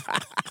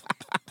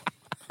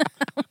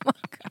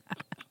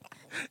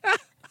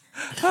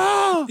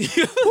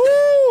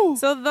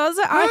 So those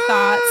are our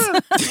thoughts.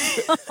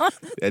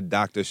 That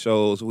Dr.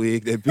 Scholl's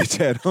wig that bitch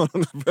had on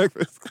the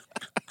breakfast.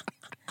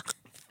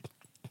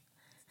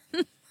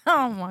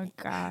 Oh my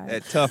God.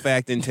 That tough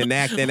acting,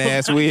 tenactin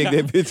ass wig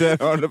that bitch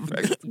had on the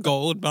breakfast.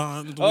 Gold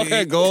bond Oh, wig.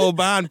 that gold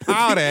bond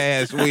powder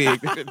ass wig.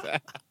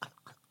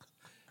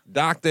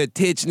 Dr.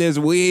 Titchener's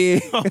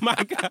wig. Oh my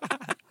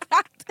God.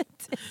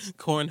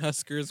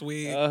 Cornhuskers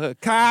wig.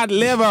 Cod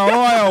liver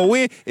oil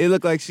wig. It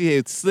looked like she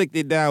had slicked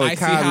it down with Icy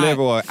cod hot.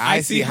 liver oil.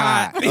 Icy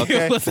hot.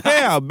 Okay. It was hot.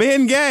 Hell,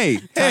 Ben Gay.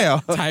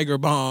 Hell. Tiger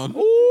Balm.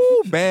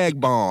 Ooh, bag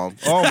bomb.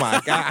 Oh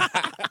my God.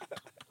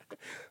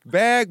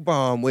 Bag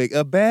bomb wig.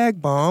 A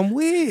bag bomb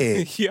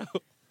wig. Yo.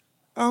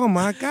 Oh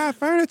my God.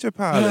 Furniture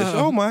polish.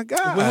 Oh my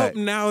God. Well,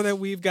 now that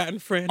we've gotten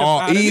Fran Oh,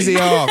 out of easy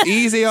it- off.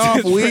 Easy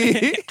off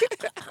wig.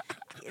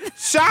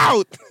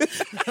 Shout.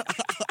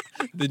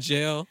 the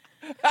gel.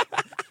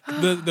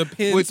 The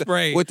pin With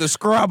spray. with the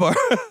scrubber.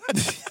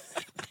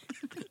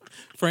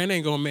 Fran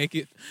ain't gonna make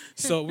it.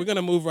 So we're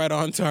gonna move right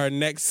on to our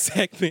next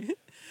segment.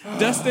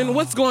 Dustin,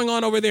 what's going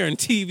on over there in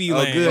TV Oh,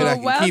 land? good. I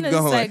Well, can keep wellness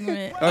going.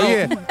 segment. Oh,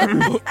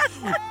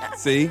 yeah.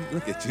 See?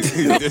 Look at you.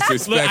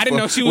 Disrespectful. Look, I didn't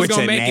know she was with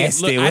gonna your make it.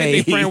 nasty Look, I didn't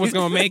think ways. Fran was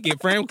gonna make it.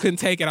 Fran couldn't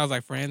take it. I was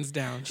like, Fran's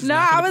down. She's No,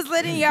 not I gonna- was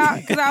letting y'all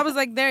because I was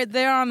like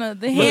they're on the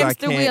Look, I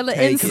hamster can't wheel of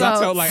take it. 'Cause I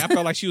insults.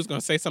 felt like she was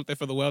gonna say something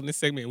for the wellness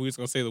segment, and we was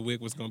gonna say the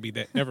wig was gonna be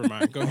that. Never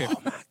mind. Go ahead.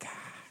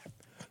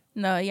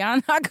 No, y'all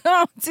not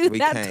gonna do We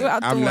that can't. throughout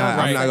the I'm world. not. I'm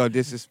Right. not gonna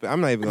disrespect.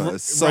 I'm not even gonna Right.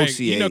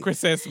 associate. You know, Chris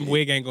says some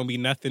wig ain't gonna be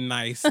nothing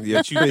nice. your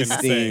that you finna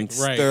say.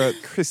 pristine,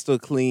 crystal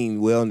clean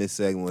wellness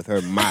segment with her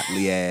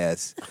motley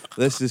ass.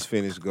 Let's just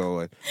finish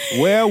going.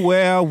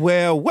 Well.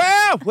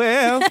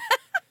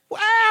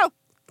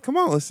 Come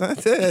on, son.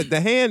 The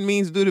hand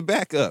means do the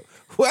backup.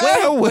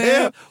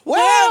 Well.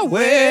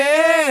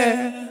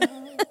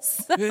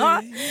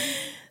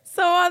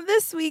 So on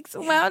this week's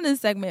wellness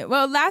segment,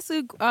 well, last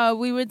week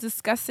we were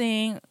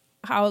discussing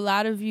how a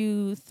lot of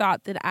you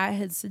thought that I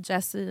had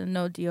suggested a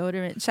no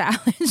deodorant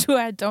challenge, where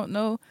I don't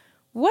know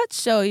what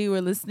show you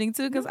were listening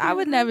to because I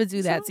would never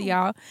do that to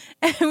y'all.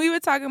 And we were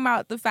talking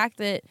about the fact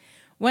that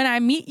when I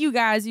meet you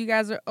guys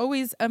are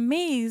always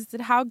amazed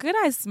at how good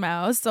I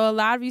smell. So a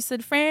lot of you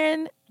said,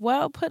 Fran,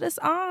 well, put us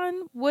on.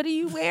 What are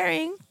you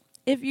wearing?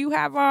 If you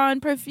have on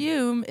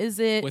perfume, is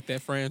it... What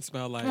that Fran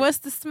smell like? What's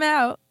the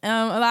smell?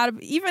 A lot of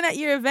even at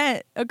your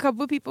event, a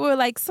couple of people were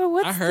like, "So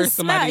what's I heard the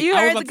smell?" somebody- You I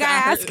was heard the about to- guy I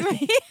heard-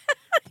 ask me.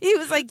 He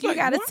was like, "You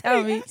gotta why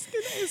tell they me."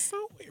 asking that? It's so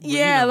weird. But,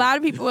 Yeah, you a know. lot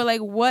of people were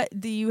like, "What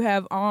do you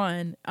have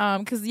on?"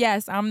 Because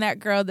yes, I'm that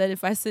girl that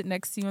if I sit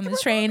next to you on the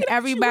train,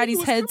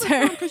 everybody's head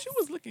turns. Because you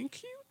was looking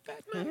cute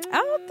that night.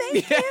 Oh,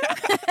 thank you.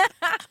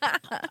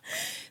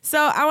 So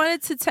I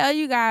wanted to tell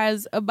you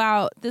guys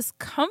about this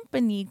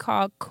company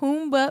called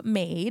Kumba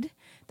Made.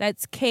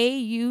 That's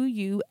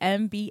KUUMBA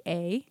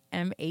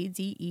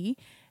MADE.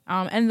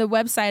 And the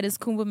website is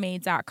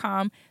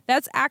kumbamade.com.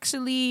 That's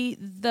actually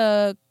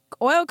the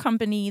oil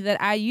company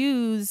that I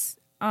use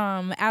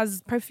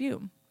as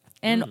perfume.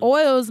 And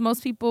oils,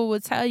 most people will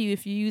tell you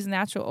if you use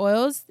natural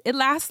oils, it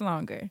lasts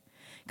longer.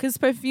 Because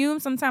perfume,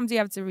 sometimes you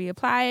have to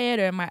reapply it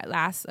or it might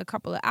last a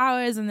couple of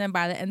hours. And then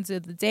by the end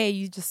of the day,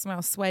 you just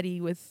smell sweaty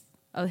with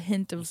a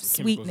hint of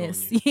Some chemicals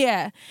sweetness.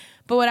 Yeah.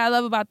 But what I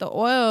love about the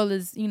oil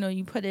is,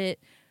 you put it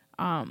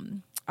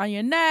on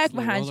your neck,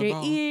 Little behind roller your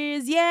ball.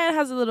 ears. Yeah, it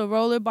has a little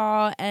roller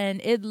ball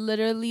and it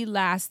literally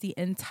lasts the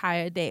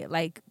entire day.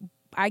 Like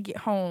I get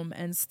home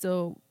and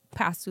still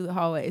pass through the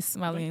hallway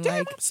smelling Damn,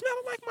 like I'm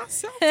smelling like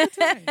myself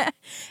today.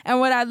 and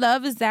what I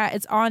love is that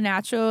it's all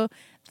natural.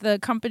 The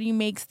company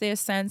makes their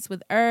scents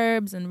with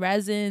herbs and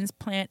resins,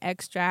 plant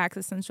extracts,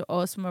 essential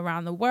oils from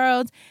around the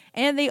world,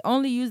 and they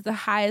only use the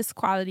highest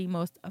quality,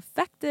 most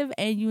effective,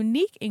 and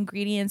unique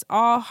ingredients,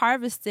 all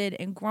harvested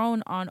and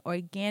grown on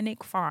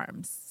organic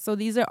farms. So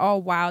these are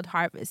all wild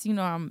harvests.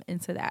 I'm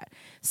into that.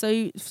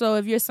 So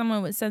if you're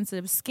someone with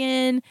sensitive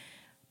skin,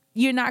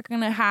 you're not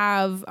going to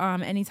have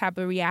any type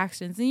of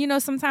reactions.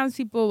 And, sometimes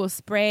people will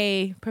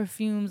spray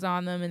perfumes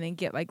on them and then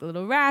get like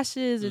little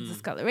rashes or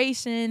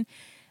discoloration.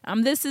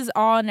 This is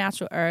all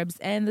natural herbs,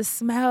 and the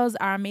smells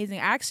are amazing.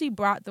 I actually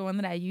brought the one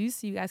that I use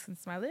so you guys can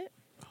smell it.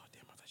 Oh,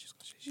 damn, I thought she was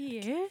going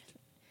to say shit. Yeah.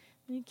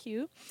 Really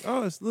cute.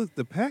 Oh, look,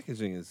 the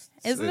packaging is.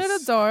 Isn't it The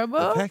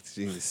adorable?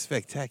 packaging is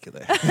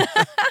spectacular.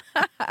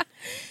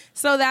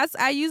 So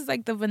I use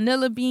like the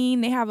vanilla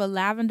bean. They have a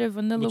lavender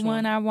vanilla Which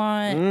one one? I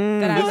want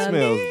that I This love.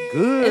 smells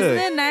good. Isn't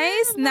it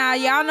nice? Now,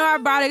 y'all know I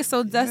brought it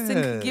so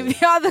Dustin could give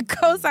y'all the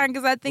cosign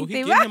because I think Well,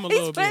 they give him a might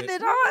little spend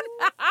bit. it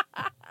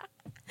on.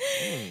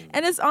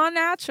 And it's all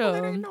natural.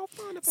 It ain't no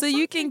fun if So a you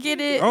son can can't get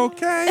do it.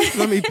 Okay,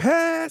 let me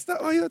pass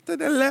the oil to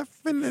the left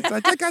and the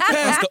right. You got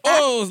Pass the, the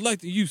oils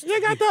like they used to.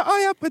 you got the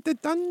oil, put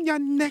it on your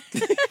neck.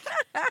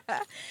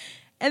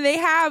 And they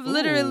have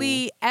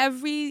literally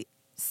every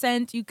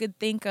scent you could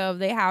think of.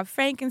 They have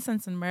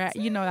frankincense and myrrh.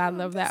 I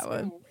love that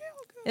one.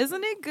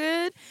 Isn't it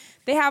good?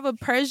 They have a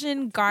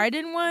Persian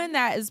garden one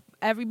that is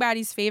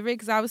everybody's favorite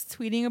because I was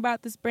tweeting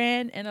about this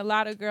brand and a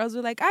lot of girls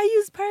were like, I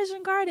use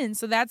Persian garden.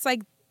 So that's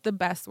like the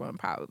best one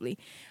probably.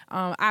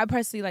 I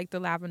personally like the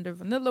lavender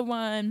vanilla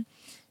one.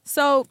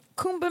 So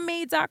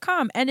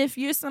kumbamade.com. And if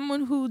you're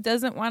someone who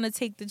doesn't want to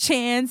take the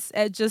chance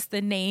at just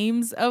the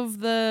names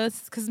of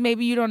because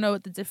maybe you don't know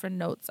what the different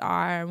notes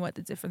are and what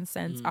the different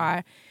scents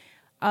are.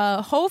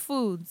 Whole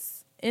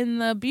Foods in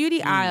the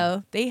beauty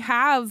aisle, they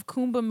have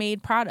Kumba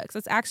Made products.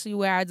 That's actually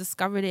where I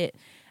discovered it.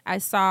 I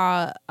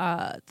saw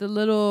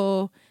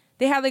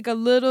they had like a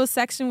little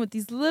section with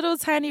these little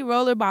tiny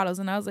roller bottles.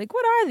 And I was like,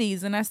 what are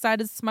these? And I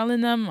started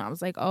smelling them. I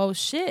was like, oh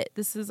shit,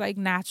 this is like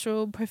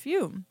natural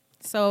perfume.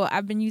 So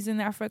I've been using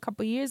that for a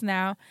couple years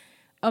now.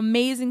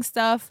 Amazing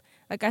stuff.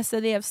 Like I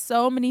said, they have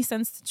so many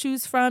scents to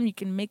choose from. You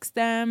can mix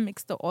them,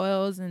 mix the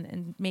oils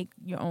and make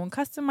your own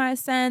customized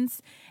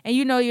scents. And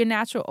you know your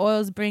natural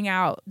oils bring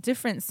out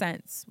different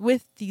scents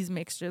with these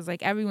mixtures.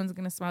 Like everyone's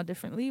going to smell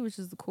differently, which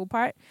is the cool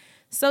part.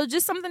 So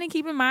just something to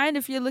keep in mind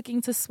if you're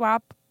looking to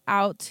swap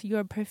out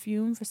your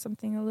perfume for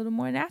something a little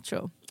more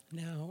natural.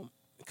 Now,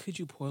 could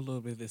you pour a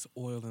little bit of this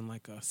oil in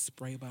like a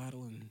spray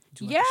bottle and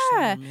do like yeah, a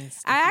shower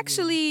mist? I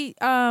actually,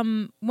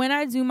 when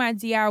I do my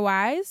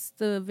DIYs,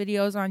 the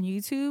videos on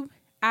YouTube,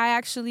 I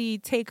actually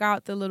take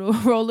out the little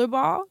roller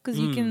ball because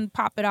you can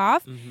pop it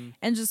off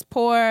and just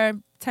pour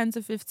 10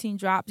 to 15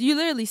 drops. You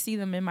literally see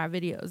them in my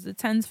videos. The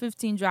 10 to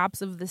 15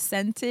 drops of the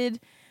scented,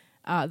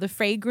 the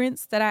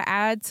fragrance that I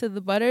add to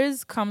the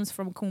butters comes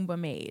from Kumba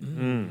Made.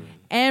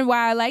 And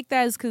why I like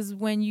that is because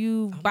when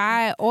you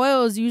buy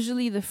oils,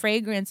 usually the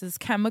fragrance is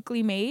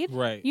chemically made.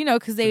 Right. You know,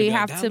 because they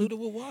have to. Dilute it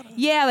with water.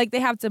 Yeah, like they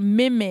have to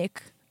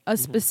mimic a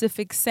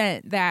specific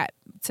scent that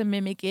to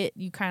mimic it,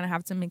 you kind of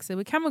have to mix it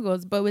with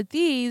chemicals. But with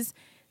these,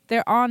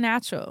 they're all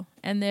natural.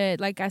 And they're,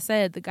 like I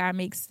said, the guy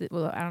makes it,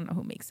 well, I don't know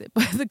who makes it,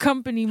 but the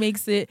company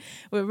makes it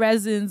with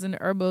resins and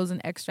herbals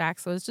and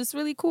extracts. So it's just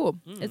really cool.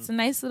 It's a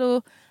nice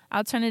little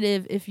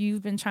alternative if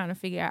you've been trying to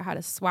figure out how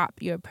to swap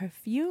your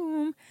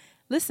perfume.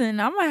 Listen,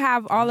 I'm going to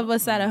have all of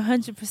us at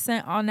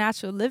 100% all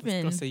natural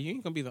living. So you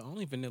ain't going to be the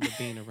only vanilla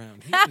bean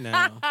around here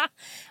now.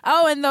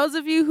 Oh, and those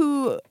of you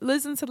who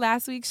listened to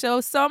last week's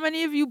show, so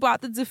many of you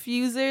bought the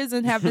diffusers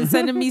and have been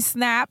sending me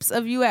snaps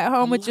of you at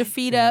home with your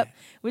feet up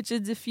with your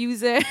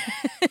diffuser.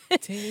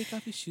 Take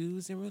off your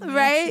shoes and relax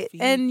Right? your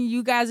feet. And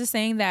you guys are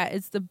saying that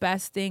it's the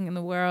best thing in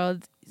the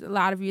world. A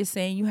lot of you are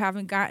saying you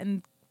haven't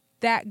gotten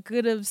that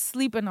good of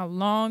sleep in a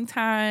long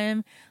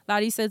time. A lot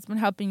of you said it's been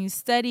helping you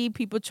study.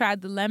 People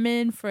tried the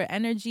lemon for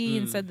energy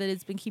and said that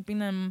it's been keeping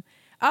them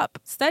up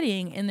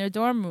studying in their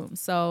dorm room.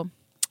 So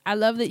I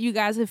love that you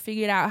guys have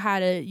figured out how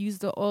to use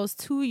the oils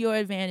to your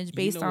advantage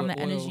based on the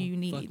energy you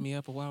need. Fucked me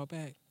up a while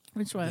back.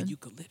 Which one? The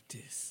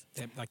eucalyptus.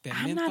 That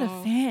I'm menthol.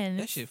 not a fan.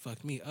 That shit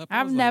fucked me up.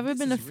 I've never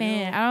been a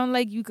fan. I don't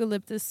like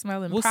eucalyptus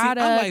smelling Well, see,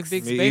 products. I like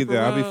Vicks Me Vapor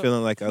either. I be Rub.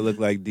 feeling like I look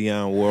like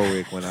Dionne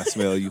Warwick when I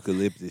smell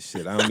eucalyptus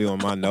shit. I don't be on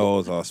my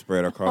nose all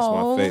spread across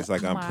my face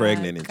like I'm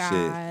pregnant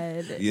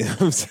and shit. You know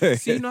what I'm saying?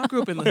 See, you know, I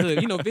grew up in the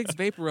hood. You know, Vicks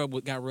Vapor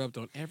Rub got rubbed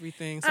on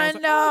everything. So I was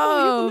like, know.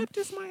 oh,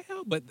 eucalyptus might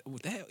help. But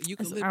with that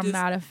eucalyptus, I'm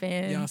not a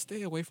fan. y'all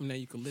stay away from that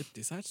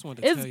eucalyptus. I just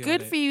wanted to It's tell y'all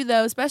good that. for you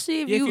though,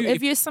 especially if Yeah,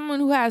 you're someone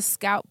who has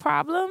scalp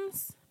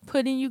problems.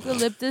 Putting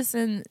eucalyptus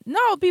and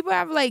people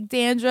have like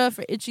dandruff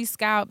or itchy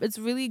scalp. It's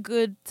really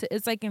good.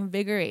 It's like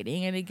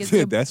invigorating and it gets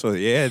your, That's what.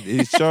 Yeah,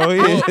 it sure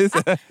is.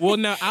 Well,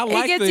 now I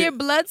like it gets your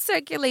blood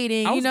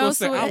circulating. I was gonna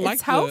So say, I like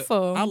it's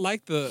helpful. I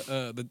like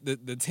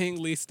the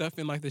tingly stuff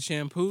in like the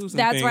shampoos. And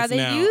That's things why they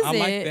now. use I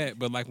like it. that,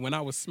 but like when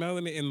I was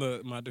smelling it in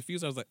my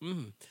diffuser, I was like,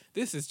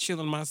 this is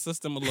chilling my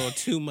system a little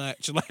too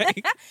much.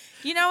 Like,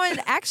 And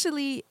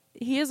actually,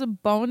 here's a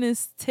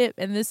bonus tip,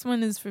 and this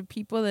one is for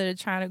people that are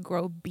trying to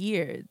grow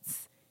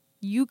beards.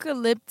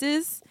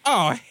 Eucalyptus.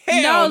 oh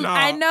hell no!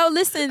 I know.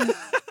 Listen,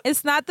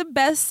 it's not the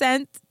best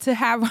scent to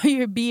have on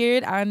your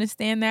beard. I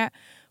understand that.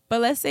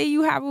 But let's say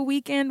you have a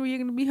weekend where you're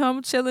going to be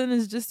home chilling.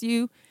 It's just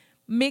you.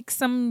 Mix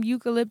some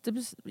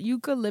eucalyptus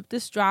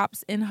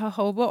drops in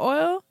jojoba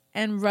oil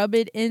and rub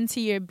it into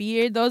your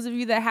beard. Those of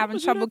you that having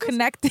trouble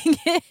connecting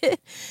it,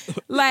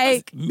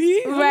 like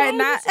me, right?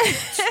 Not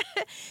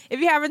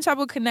if you're having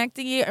trouble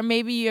connecting it, or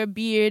maybe your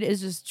beard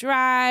is just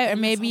dry, or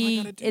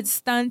maybe it's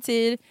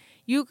stunted.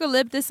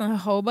 Eucalyptus and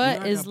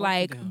jojoba is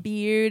like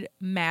beard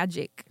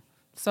magic.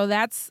 So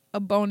that's a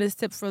bonus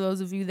tip for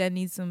those of you that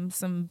need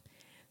some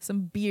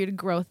beard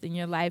growth in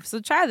your life. So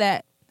try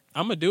that.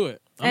 I'm gonna do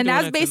it. And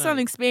that's based on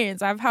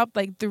experience. I've helped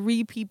like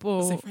 3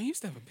 people. Say, Frank, you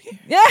used to have a beard.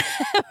 Yeah,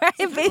 right.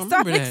 Based on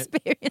remember that.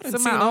 experience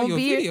of seen my all own your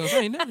beard. videos. I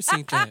ain't never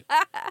seen that.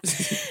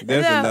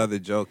 There's No. another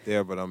joke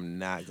there, but I'm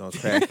not gonna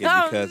crack it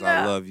Oh, because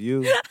I no. love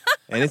you.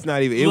 And it's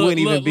not even. It Look, wouldn't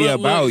even look, be look,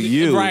 about look.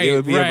 you. Right, it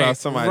would be right, about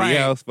somebody right.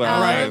 else. But I'm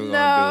not Oh, even no.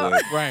 gonna do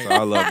it. Right. So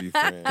I love you,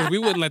 friend. Because we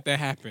wouldn't let that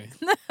happen.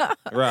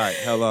 Right.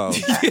 Hello.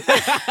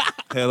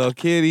 Hello,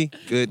 Kitty.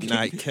 Good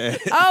night, cat.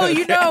 Oh,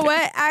 you know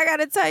what? I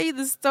gotta tell you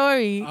the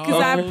story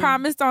because I Oh.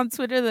 promised on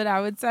Twitter that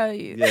I would tell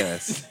you.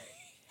 Yes.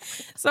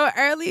 So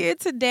earlier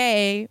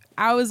today,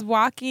 I was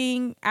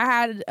walking. I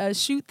had a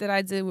shoot that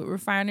I did with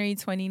Refinery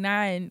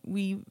 29.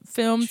 We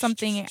filmed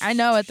something, I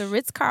know, at the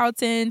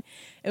Ritz-Carlton.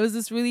 It was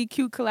this really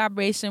cute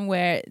collaboration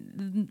where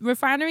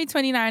Refinery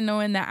 29,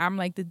 knowing that I'm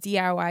like the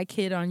DIY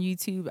kid on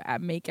YouTube, I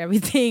make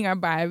everything, I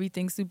buy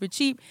everything super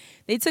cheap.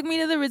 They took me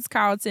to the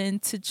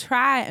Ritz-Carlton to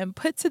try and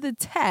put to the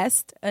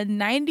test a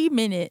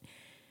 90-minute,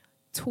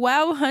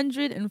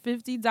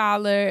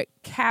 $1,250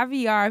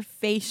 caviar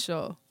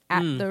facial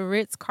at the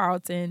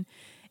Ritz-Carlton.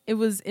 It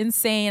was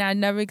insane. I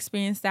never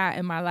experienced that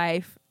in my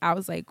life. I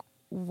was like,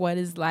 what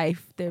is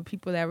life? There are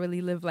people that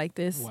really live like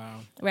this.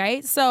 Wow.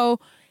 Right? So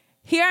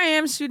here I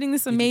am shooting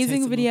this Did you amazing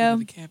taste a video. little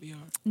bit of the caviar?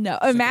 No,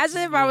 Second imagine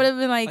if I would have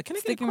been like can I get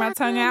a sticking my cracker?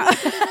 tongue out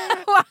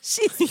while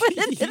she's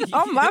putting it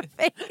on my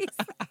face.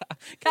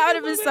 That would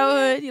have been so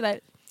hood. You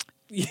like,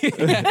 Yeah.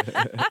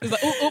 It's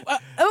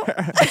like, oh,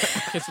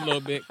 kiss a little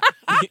bit.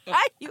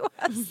 you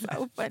are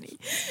so funny.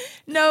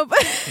 No, but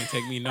Can't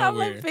take me I'm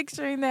nowhere. like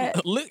picturing that.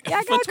 Oh, Look,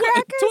 Y'all for got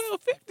crackers?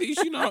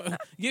 $12.50, you know,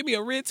 give me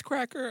a Ritz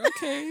cracker,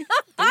 okay?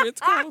 A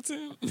Ritz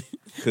Carlton.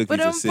 Cookie's But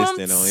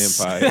assistant on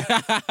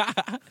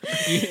Empire.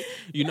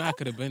 You know I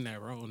could have been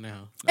that role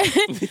now.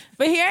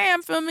 But here I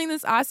am filming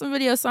this awesome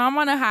video, so I'm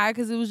on a high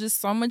because it was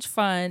just so much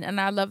fun, and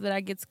I love that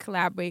I get to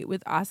collaborate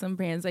with awesome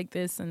brands like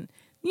this, and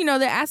you know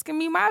they're asking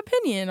me my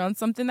opinion on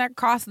something that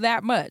costs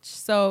that much.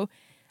 So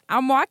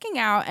I'm walking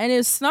out, and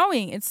it's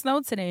snowing. It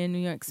snowed today in New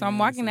York, so I'm Yes,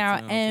 walking it out,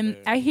 snowed and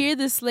today. I hear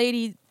this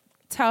lady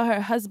tell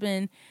her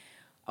husband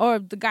or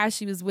the guy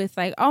she was with,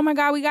 like, "Oh my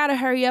God, we gotta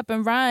hurry up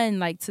and run,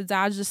 like to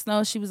dodge the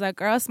snow." She was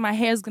like, "Or else my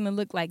hair's gonna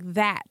look like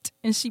that,"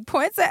 and she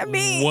points at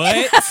me.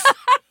 What?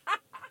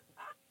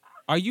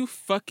 Are you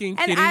fucking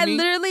And kidding I me?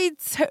 literally,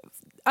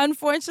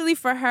 unfortunately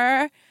for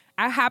her,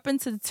 I happened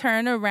to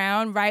turn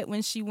around right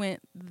when she went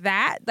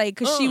that, like,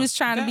 because she was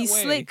trying to be that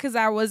way. slick because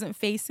I wasn't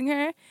facing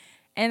her.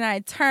 And I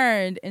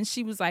turned and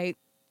she was like,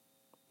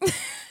 and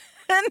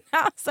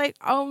I was like,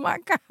 oh my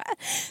God.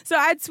 So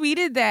I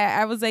tweeted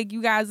that. I was like,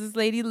 you guys, this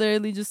lady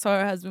literally just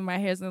told her husband my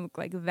hair's going to look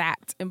like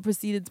that and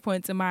proceeded to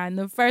point to mine.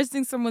 The first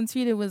thing someone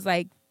tweeted was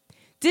like,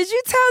 did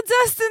you tell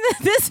Dustin that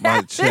this My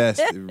happened?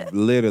 chest,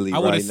 literally, I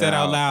would've right said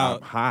now, out loud.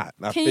 I'm hot.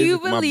 Can you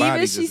my believe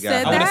body it? She just got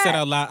said I would have that? said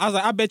out loud. I was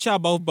like, I bet y'all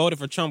both voted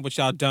for Trump with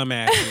y'all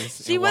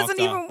dumbasses. She and wasn't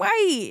walked even off.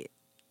 white.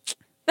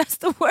 That's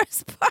the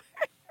worst part.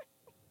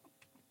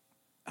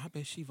 I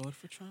bet she voted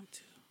for Trump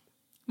too.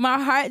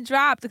 My heart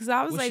dropped because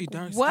I was Was she like,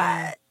 dark-skinned?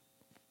 what?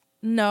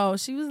 No,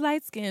 she was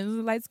light skinned. It was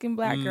a light skinned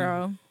black Mm.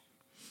 girl.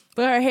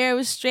 But her hair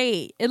was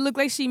straight. It looked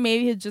like she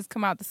maybe had just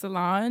come out the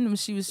salon and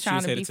she was She trying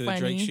was to be headed to the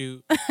Drake funny.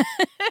 shoot,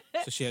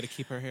 so she had to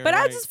keep her hair. But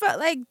I right. just felt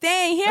like,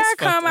 dang, here That's I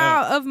come fucked up.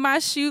 out of my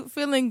shoot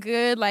feeling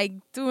good, like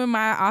doing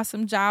my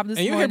awesome job this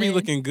and your morning. hair be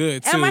looking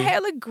good too. And my hair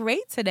looked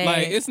great today.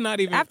 like it's not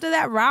even. After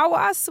that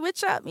Rawa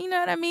switch up, you know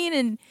what I mean?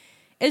 And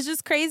it's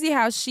just crazy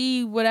how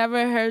she,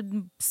 whatever her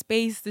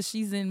space that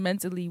she's in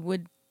mentally,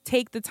 would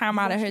take the time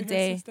out of her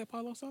day. That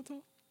Palo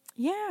Santo?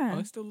 Yeah. Oh,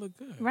 it still look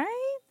good.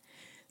 Right?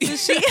 So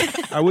she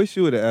I wish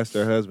you would have asked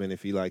her husband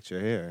if he liked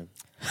your hair.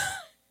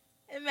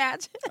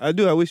 imagine. I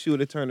do. I wish you would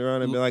have turned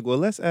around and be like, well,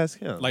 let's ask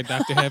him. Like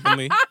Dr.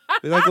 Heavenly.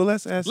 Be like, well,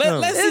 let's ask him.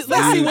 let's see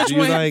Do you- which do you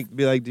one. like?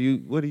 Be like,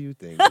 what do you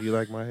think? Do you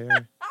like my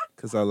hair?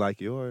 Because I like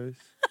yours.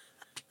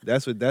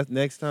 That's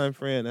next time,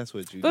 friend. That's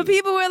what you But do.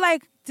 people were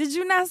like, did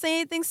you not say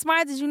anything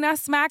smart? Did you not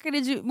smack her?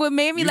 What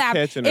made me You laugh?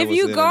 catching her If was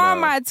you in go and on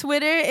out. my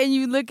Twitter and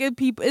you look at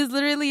people, it's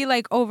literally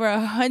like over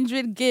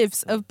 100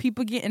 GIFs of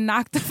people getting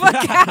knocked the fuck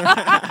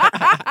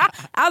out.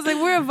 I was like,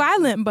 we're a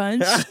violent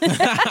bunch.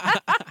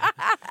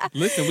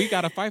 Listen, we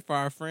got to fight for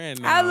our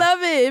friend now. I love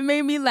it. It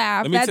made me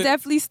laugh. Let me That tell-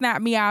 definitely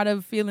snapped me out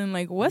of feeling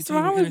like, what's Let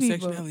me tell wrong you, with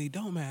people? intersectionality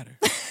don't matter.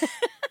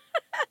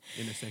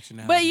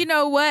 Intersectionality. But you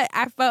know what?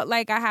 I felt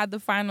like I had the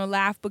final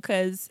laugh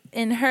because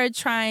in her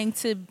trying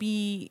to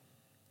be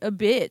a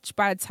bitch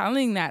by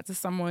telling that to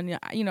someone,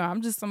 you know,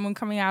 I'm just someone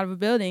coming out of a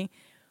building.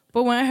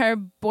 But when her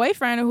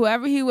boyfriend or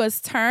whoever he was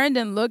turned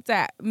and looked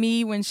at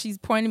me when she's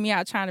pointing me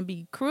out trying to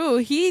be cruel,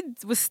 he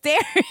was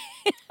staring.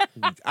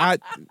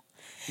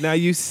 Now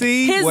you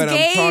see His what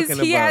gaze, I'm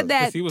talking he about. had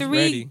that 'Cause he was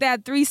ready.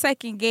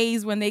 3-second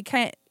gaze when they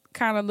can't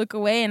kind of look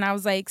away. And I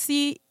was like,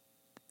 see,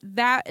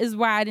 that is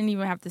why I didn't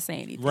even have to say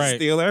anything. right.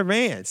 Steal her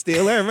man.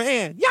 Steal her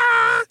man.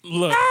 Yeah.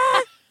 Look,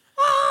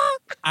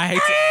 I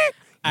hate to.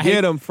 I Get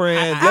hate, him,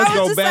 friend. I Let's was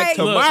go just back like-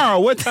 tomorrow.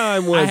 What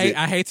time was it?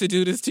 I hate to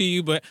do this to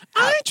you, but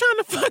I ain't trying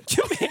to fuck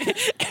you, man.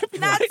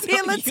 Not Everybody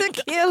Tila know you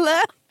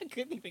Tequila. I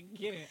couldn't even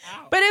get it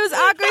out. But it was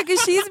awkward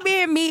because she's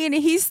being mean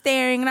and he's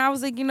staring. And I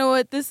was like, you know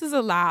what? This is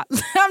a lot.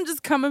 I'm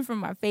just coming from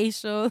my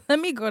facial.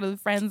 Let me go to the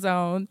friend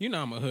zone. You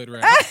know I'm a hood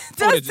rat.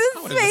 Dustin's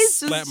face just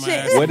slapped my shit.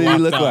 ass. What did he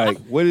and look walked like?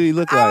 off. What did he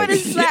look I would like?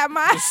 have slapped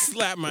my Just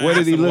slapped my What ass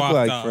did he and look walked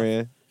like, off.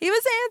 friend? He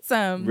was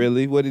handsome.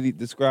 Really? What did he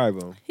describe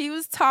him? He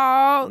was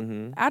tall.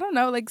 Mhm. I don't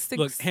know, like 6'3".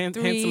 Look,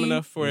 handsome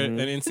enough for Mhm.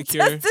 an insecure,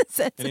 Dustin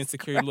said an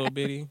insecure little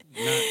bitty.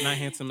 Not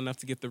handsome enough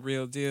to get the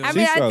real deal. I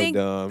mean, She's I so think-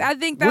 dumb. I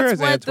think that's Where's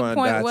what the Antoine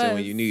point Dotson was.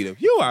 when you need him?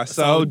 You are so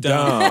So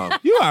dumb. dumb.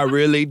 You are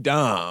really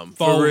dumb.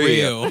 For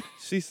real.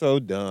 She's so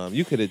dumb.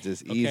 You could have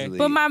just Okay. easily.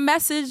 But my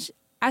message,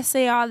 I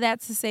say all that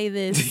to say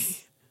this.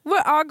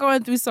 We're all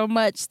going through so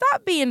much.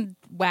 Stop being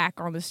whack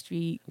on the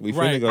street. we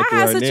Right. finna go I through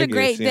had our such a niggas.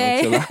 great She don't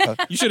day. chill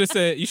out. You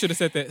should have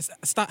said that.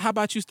 Stop. How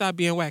about you stop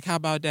being whack? How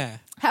about that?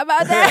 How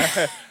about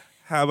that?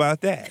 How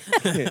about that?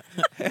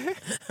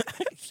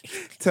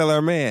 Tell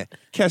her man,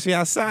 catch me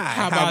outside.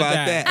 How about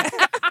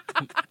that?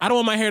 I don't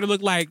want my hair to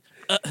look like.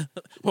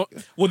 Well,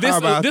 How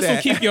about this will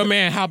that? keep your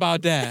man. How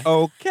about that?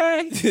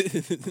 Okay.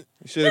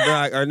 Should have been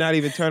like, or not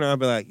even turn around and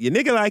be like, your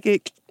nigga like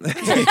it.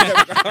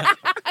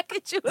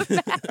 Could you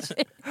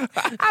imagine?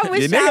 I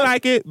wish You didn't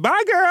like it.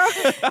 Bye, girl.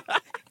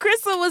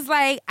 Crystal was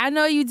like, I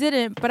know you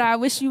didn't, but I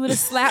wish you would have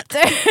slapped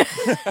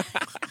her.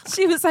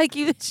 She was like,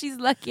 she's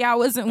lucky I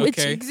wasn't with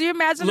you. Could you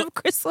imagine if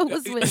Crystal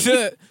was with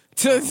you?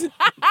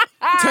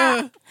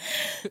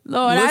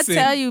 Lord, Listen.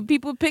 I tell you,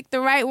 people pick the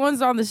right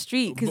ones on the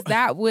street because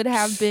that would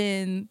have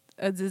been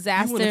a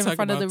disaster in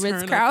front of the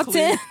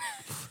Ritz-Carlton.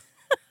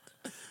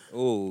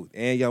 Oh,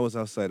 and y'all was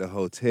outside the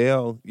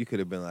hotel. You could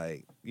have been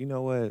like, you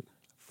know what?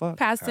 Fuck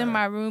Passed her. in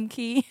my room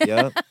key.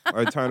 Yep.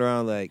 Or turn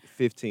around like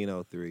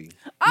 1503.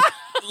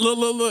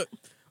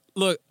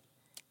 Look.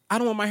 I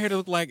don't want my hair to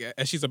look like,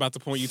 as she's about to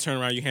point, you turn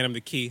around, you hand him the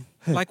key.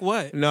 Like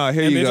what? No,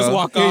 here and you then go. Just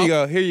walk here off. you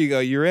go. Here you go.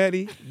 You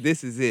ready?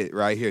 This is it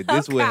right here.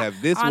 This would have.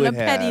 On a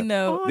petty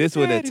note. This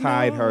would have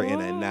tied her in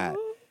a knot.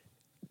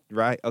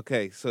 Right?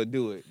 Okay. So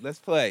do it. Let's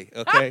play.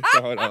 Okay.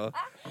 So hold on.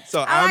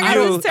 So I'm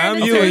you.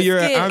 I'm you. And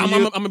you're. I'm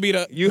you. I'm gonna be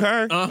the. You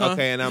her? Uh-huh.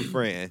 Okay. And I'm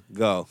Fran.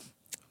 Go.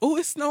 Oh,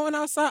 it's snowing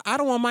outside. I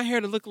don't want my hair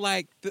to look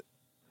like.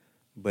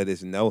 But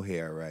it's no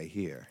hair right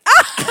here.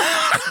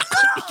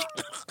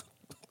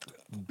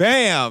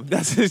 Bam!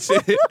 That's the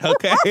shit.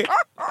 Okay.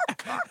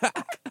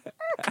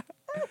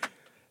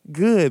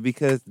 Good,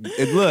 because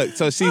look,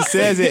 so she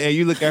says it, and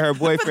you look at her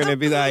boyfriend and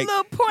be like,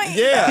 little point.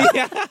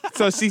 yeah.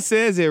 So she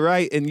says it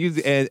right, and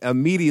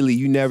immediately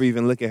you never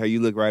even look at her.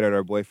 You look right at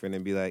her boyfriend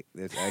and be like,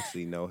 "There's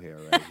actually no hair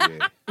right here."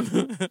 That's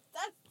it.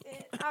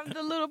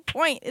 The little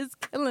point is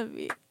killing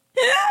me.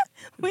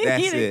 We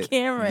That's need it. a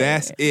camera.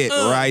 That's it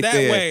right that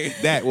there. way.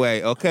 That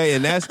way, okay?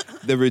 And that's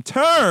the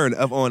return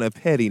of On a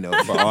Petty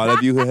Note for all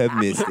of you who have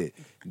missed it.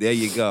 There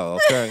you go,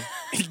 okay?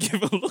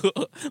 Give a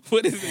little.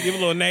 What is it? Give a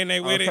little nay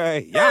with it.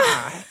 Okay,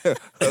 yeah.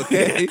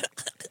 Okay.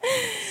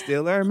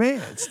 Still her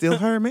man. Still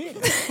her man.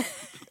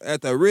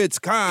 At the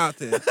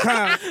Ritz-Carlton.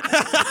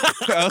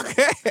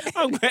 Okay.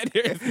 I'm glad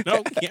there's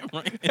no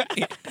camera.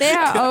 They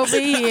are over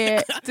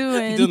here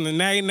doing the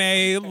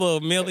nay, little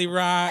Millie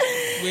Rock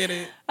with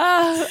it.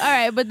 all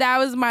right, but that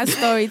was my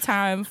story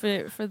time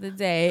for the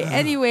day.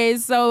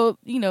 Anyways, so,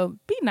 be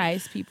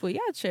nice, people.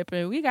 Y'all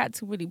tripping. We got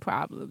too many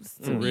problems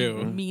to be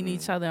real. meeting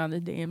each other on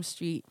the damn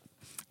street.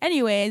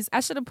 Anyways,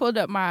 I should have pulled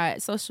up my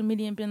social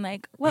media and been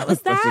like, what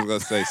was I was that? going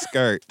to say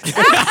skirt. To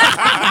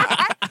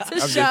I'm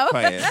show. just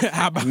playing.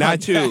 How about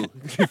Not you,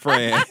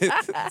 friend.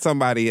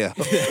 Somebody else.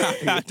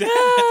 Oh,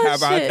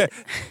 shit.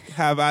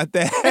 How about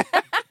that?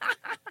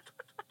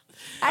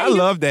 I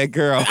love that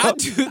girl. I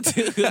do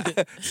too.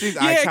 She's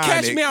Yeah, iconic.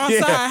 catch me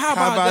outside. How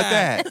about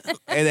that?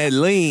 And that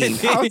lean.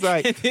 I was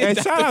like, and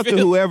shout out to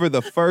whoever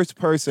the first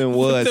person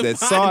was To that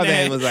find saw that that,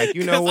 and was like,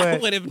 you know 'cause I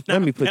what? would have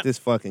Let me not put this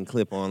fucking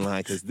clip online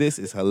because this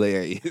is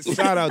hilarious.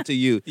 Shout out to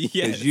you because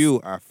Yes.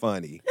 you are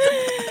funny.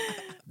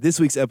 This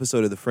week's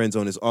episode of The Friend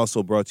Zone is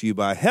also brought to you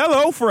by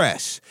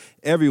HelloFresh.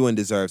 Everyone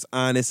deserves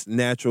honest,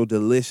 natural,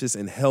 delicious,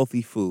 and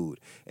healthy food.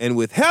 And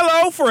with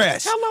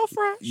HelloFresh,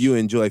 you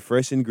enjoy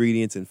fresh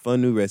ingredients and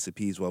fun new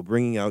recipes while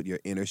bringing out your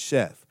inner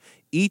chef.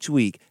 Each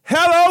week,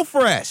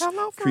 HelloFresh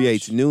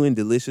creates new and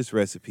delicious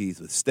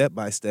recipes with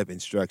step-by-step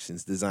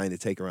instructions designed to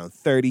take around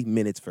 30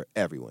 minutes for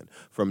everyone,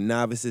 from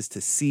novices to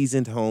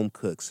seasoned home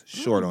cooks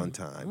short on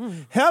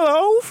time.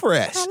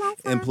 HelloFresh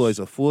employs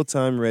a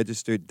full-time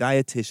registered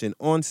dietitian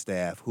on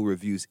staff who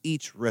reviews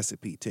each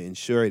recipe to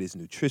ensure it is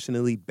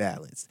nutritionally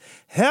balanced.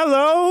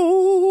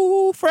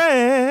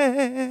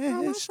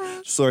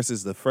 HelloFresh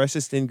sources the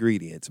freshest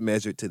ingredients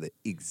measured to the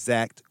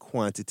exact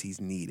quantities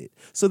needed,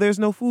 so there's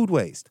no food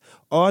waste.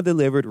 All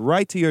delivered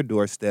right to your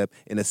doorstep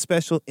in a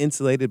special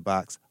insulated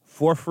box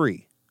for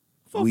free.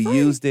 We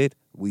used it,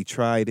 we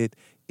tried it,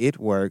 it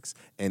works,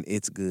 and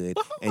it's good,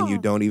 and you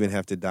don't even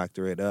have to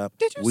doctor it up.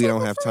 We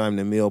don't have time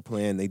to meal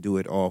plan, they do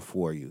it all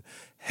for you.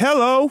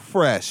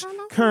 HelloFresh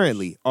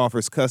currently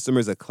offers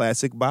customers a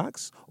classic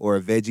box or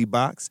a veggie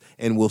box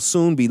and will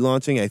soon be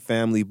launching a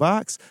family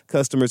box.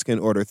 Customers can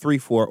order 3,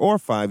 4, or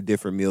 5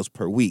 different meals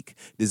per week,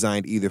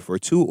 designed either for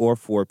 2 or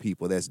 4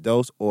 people. That's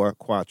dos or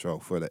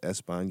cuatro for the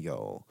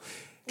Espanol.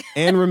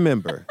 And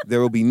remember, there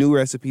will be new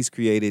recipes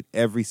created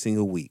every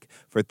single week.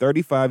 For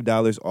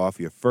 $35 off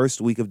your first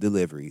week of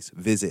deliveries,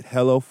 visit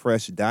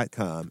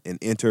HelloFresh.com and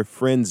enter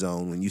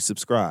FriendZone when you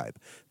subscribe.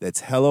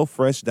 That's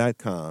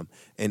HelloFresh.com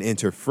and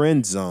enter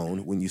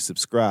FriendZone when you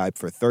subscribe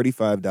for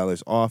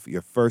 $35 off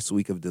your first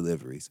week of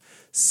deliveries.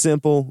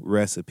 Simple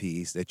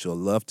recipes that you'll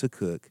love to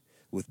cook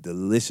with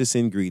delicious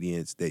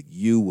ingredients that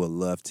you will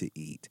love to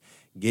eat.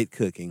 Get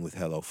cooking with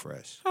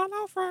HelloFresh.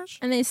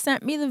 And they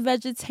sent me the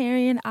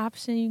vegetarian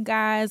option, you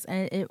guys,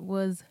 and it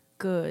was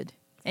good.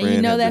 And Fran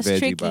you know had the that's veggie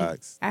tricky.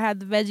 box. I had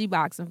the veggie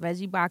box, and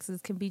veggie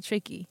boxes can be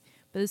tricky.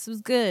 But this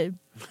was good.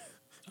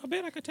 I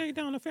bet I could take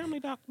down the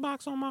family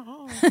box on my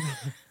own.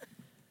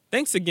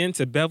 Thanks again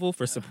to Bevel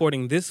for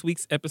supporting this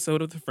week's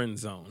episode of The Friend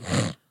Zone.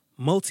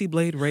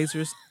 Multi-blade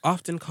razors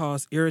often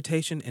cause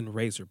irritation and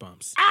razor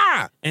bumps.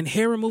 And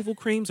hair removal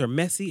creams are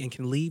messy and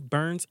can leave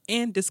burns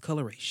and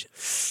discoloration.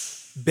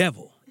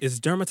 Bevel is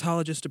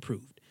dermatologist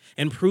approved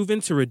and proven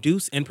to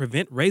reduce and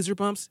prevent razor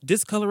bumps,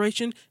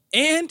 discoloration,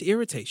 and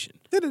irritation.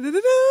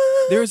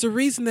 There is a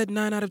reason that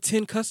 9 out of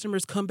 10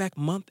 customers come back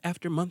month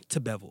after month to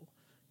Bevel.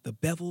 The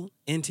Bevel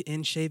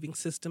end-to-end shaving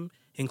system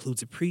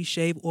includes a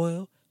pre-shave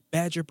oil,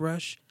 badger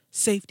brush,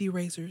 safety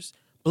razors,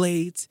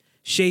 blades,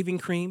 shaving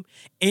cream,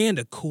 and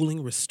a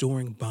cooling,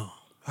 restoring balm.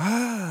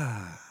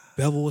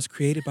 Bevel was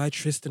created by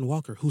Tristan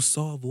Walker, who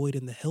saw a void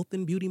in the health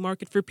and beauty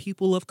market for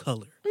people of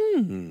color.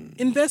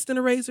 Invest in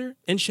a razor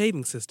and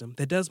shaving system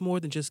that does more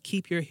than just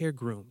keep your hair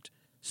groomed.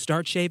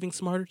 Start shaving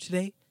smarter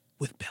today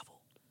with Bevel.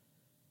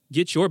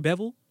 Get your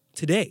Bevel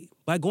today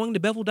by going to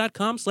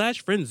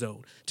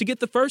bevel.com/friendzone to get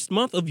the first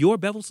month of your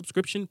Bevel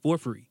subscription for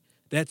free.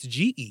 That's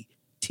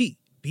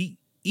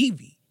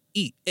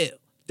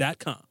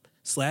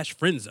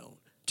GETBEVEL.com/friendzone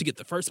to get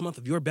the first month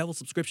of your Bevel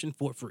subscription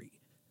for free.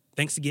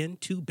 Thanks again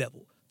to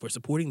Bevel for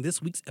supporting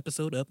this week's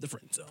episode of The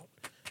Friend Zone.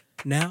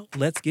 Now,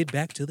 let's get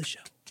back to the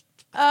show.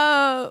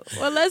 Oh,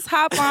 well, let's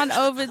hop on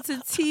over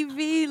to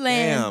TV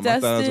land. Damn, I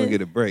Dustin. thought I was going to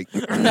get a break.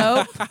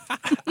 Nope.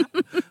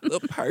 Little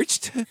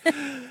perched.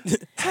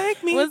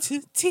 Take me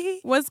to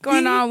tea. What's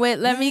going on with,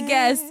 let me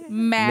guess,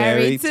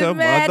 Married to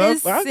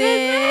Medicine.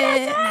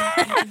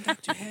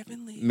 Dr.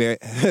 Heavenly. Mary,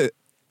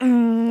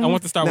 I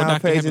want to start with Now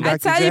Dr. paging Heavenly. I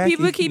Dr. tell you, Jackie?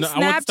 people keep No, I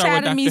want to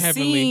start with Snapchatting me Dr.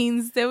 Heavenly.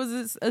 scenes. There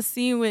was a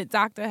scene with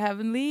Dr.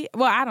 Heavenly.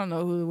 Well, I don't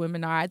know who the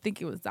women are. I think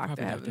it was Dr.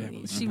 Probably Dr. Heavenly.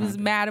 Heavenly. She was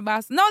mad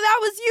about. No, that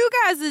was you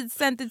guys that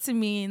sent it to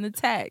me in the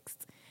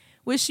text.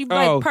 Where she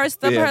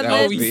pursed up her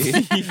that was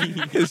lips. me.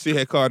 Because she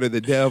had called her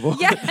the devil.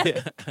 Yeah.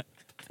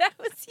 That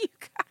was you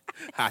guys.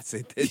 I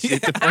said that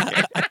shit to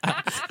Frank.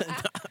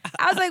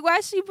 I was like,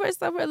 why she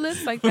pursed up her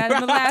lips like that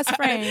in the last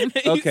frame?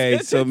 Okay,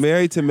 so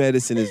Married to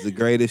Medicine is the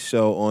greatest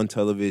show on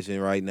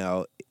television right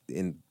now,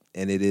 and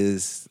it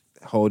is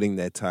holding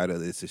that title.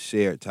 It's a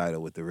shared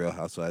title with The Real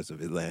Housewives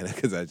of Atlanta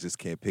because I just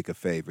can't pick a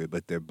favorite,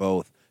 but they're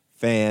both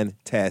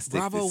fantastic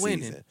Bravo this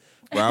winning. season.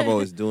 Bravo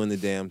is doing the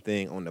damn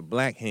thing on the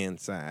black hand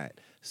side.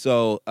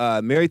 So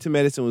Married to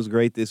Medicine was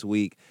great this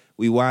week.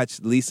 We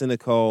watched Lisa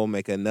Nicole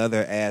make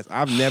another ass.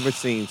 I've never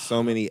seen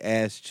so many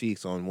ass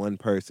cheeks on one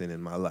person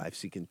in my life.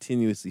 She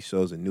continuously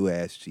shows a new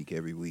ass cheek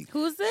every week.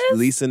 Who's this?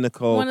 Lisa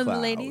Nicole One of the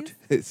Cloud. ladies?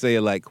 Say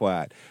it like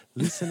quiet.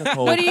 Lisa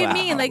Nicole What do you Cloud.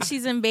 mean? Like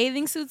she's in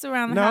bathing suits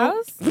around the No.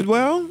 house?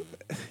 Well,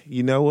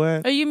 you know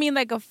what? Or you mean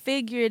like a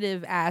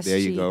figurative ass There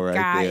you cheek? go, right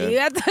Got there. you.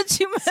 I thought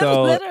you meant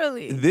So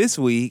literally. this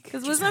week,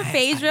 Because wasn't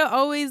Phaedra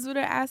always with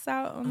her ass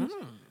out? On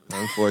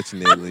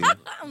unfortunately,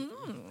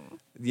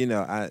 you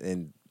know,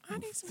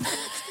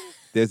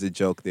 there's a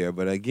joke there,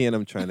 but again,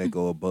 I'm trying to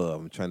go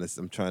above. I'm trying to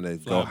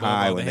go above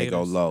high all when the they go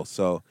haters. low.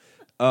 So,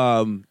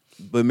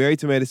 but Married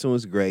to Medicine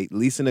was great.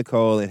 Lisa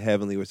Nicole and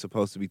Heavenly were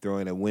supposed to be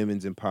throwing a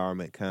women's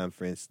empowerment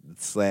conference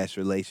 /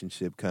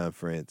 relationship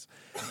conference,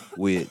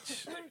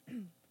 which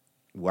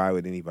why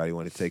would anybody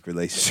want to take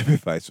relationship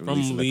advice from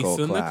Lisa Nicole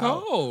Cloud,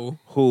 Nicole.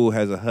 who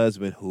has a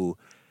husband who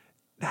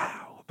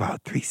now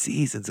about 3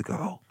 seasons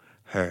ago,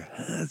 her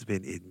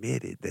husband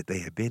admitted that they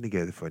had been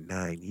together for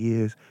 9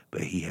 years,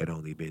 but he had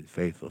only been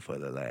faithful for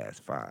the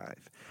last 5.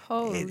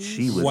 Holy And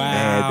she was Wow.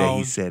 mad that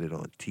he said it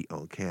on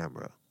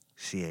camera.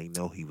 She ain't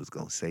know he was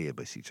going to say it,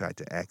 but she tried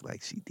to act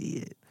like she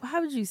did.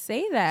 How would you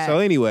say that? So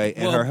anyway,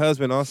 and Well, her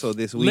husband also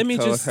this week Let me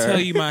told just her. tell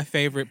you my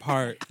favorite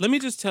part. Let me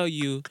just tell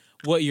you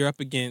what you're up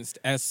against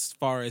as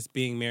far as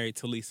being married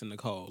to Lisa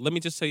Nicole. Let me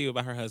just tell you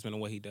about her husband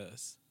and what he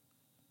does.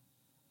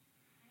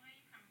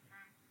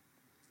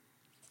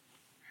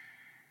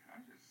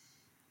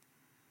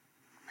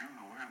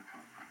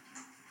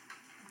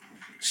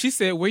 She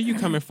said, "Where you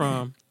coming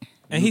from?"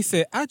 And he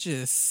said, "I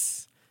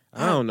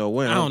don't know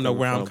where I I'm don't know coming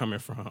where I'm from." coming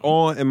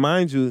from." And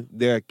mind you,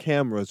 there are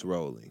cameras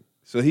rolling.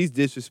 So he's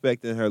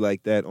disrespecting her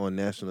like that on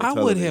national I would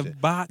television.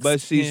 have boxed But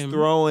she's him.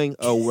 throwing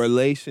a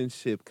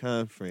relationship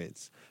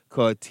conference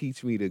called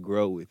Teach Me to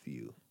Grow With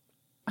You.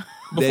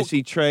 That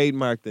she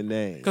trademarked the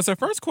name. Because her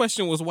first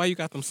question was, "Why you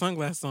got them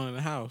sunglasses on in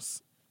the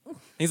house?"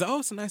 He's like, "Oh,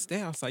 it's a nice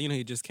day outside." You know,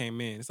 he just came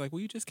in. It's like, "Well,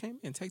 you just came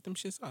in. Take them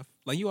shits off.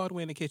 Like, you all the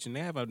way in the kitchen.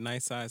 They have a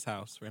nice size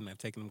house for him to have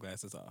taken them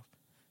glasses off."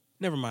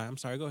 Never mind. I'm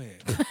sorry. Go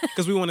ahead.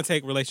 Because we want to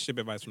take relationship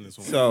advice from this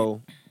woman.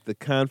 So the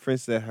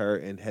conference that her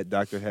and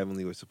Dr.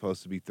 Heavenly were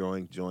supposed to be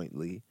throwing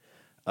jointly,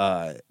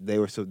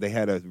 they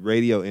had a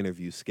radio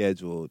interview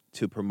scheduled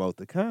to promote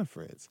the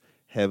conference.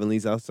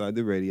 Heavenly's outside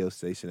the radio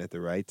station at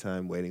the right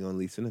time waiting on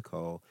Lisa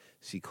Nicole.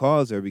 She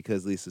calls her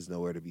because Lisa's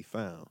nowhere to be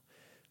found.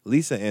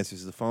 Lisa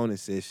answers the phone and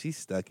says she's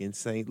stuck in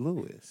St.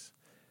 Louis.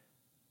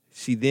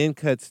 She then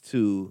cuts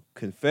to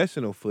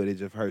confessional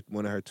footage of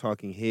one of her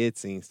talking head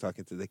scenes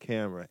talking to the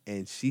camera.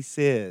 And she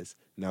says,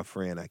 now,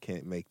 friend, I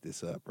can't make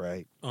this up,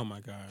 right? Oh,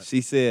 my God. She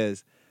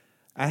says,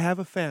 I have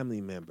a family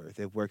member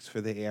that works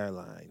for the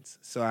airlines,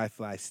 so I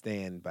fly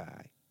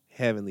standby.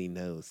 Heavenly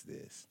knows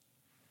this.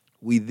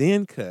 We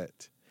then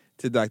cut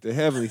to Dr.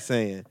 Heavenly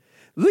saying,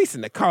 Lisa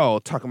Nicole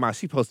talking about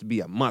she's supposed to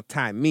be a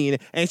multi-millionaire,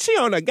 and she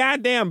on a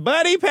goddamn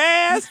buddy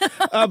pass?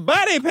 A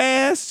buddy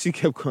pass? She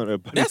kept calling her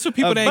buddy. That's for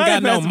people A that ain't buddy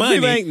got no pass for money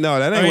people that ain't- No,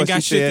 that or ain't ain't what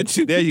got she shit said. to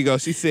do. There you go.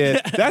 She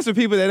said, that's for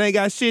people that ain't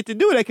got shit to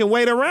do. They can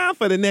wait around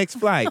for the next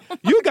flight.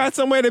 You got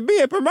somewhere to be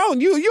at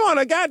promoting. You on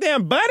a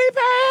goddamn buddy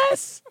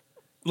pass?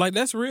 Like,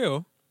 that's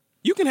real.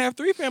 You can have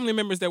 3 family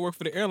members that work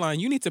for the airline.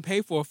 You need to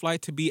pay for a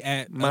flight to be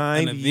at an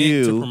Mind event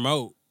you, to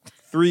promote.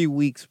 3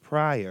 weeks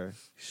prior,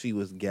 she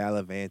was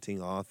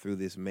gallivanting all through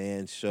this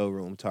man's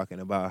showroom talking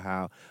about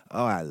how,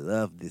 oh, I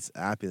love this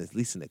opulence.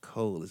 Lisa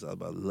Nicole is all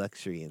about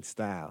luxury and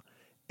style.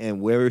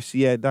 And where is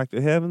she at, Dr.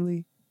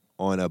 Heavenly?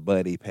 On a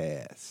buddy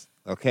pass.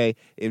 Okay?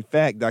 In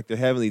fact, Dr.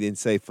 Heavenly didn't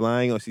say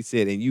flying on. She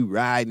said, and you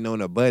riding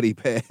on a buddy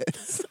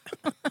pass.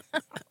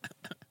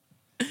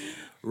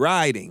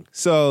 Riding.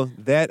 So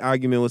that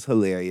argument was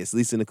hilarious.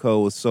 Lisa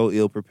Nicole was so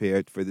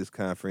ill-prepared for this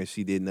conference.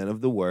 She did none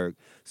of the work.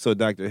 So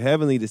Dr.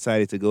 Heavenly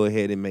decided to go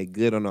ahead and make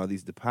good on all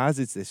these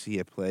deposits that she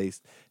had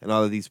placed and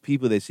all of these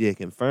people that she had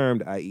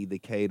confirmed, i.e. the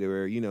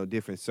caterer,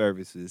 different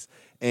services.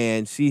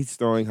 And she's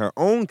throwing her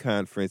own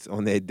conference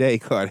on that day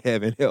called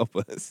Heaven Help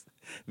Us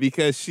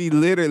because she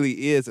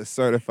literally is a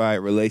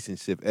certified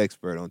relationship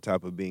expert on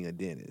top of being a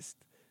dentist,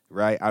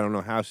 right? I don't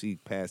know how she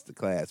passed the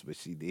class, but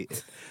she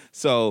did.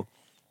 So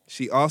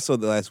she also,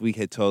 the last week,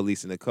 had told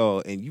Lisa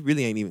Nicole, and you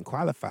really ain't even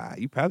qualified.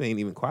 You probably ain't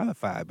even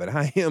qualified, but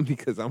I am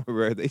because I'm a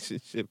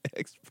relationship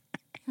expert.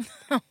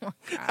 Oh my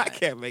God. I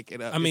can't make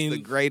it up. I mean, it's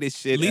the greatest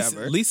shit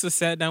ever. Lisa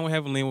sat down with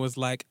Heavenly and was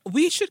like,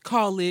 we should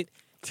call it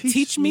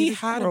Teach Me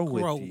How to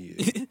Grow.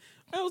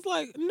 I was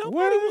like,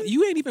 nobody,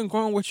 you ain't even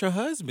growing with your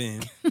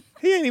husband.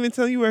 He ain't even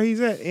telling you where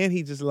he's at. And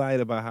he just lied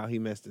about how he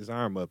messed his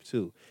arm up,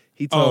 too.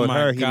 He told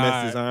her he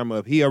messed his arm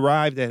up. He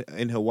arrived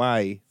in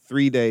Hawaii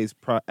 3 days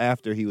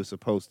after he was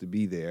supposed to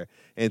be there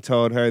and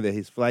told her that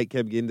his flight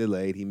kept getting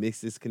delayed. He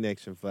missed his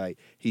connection flight.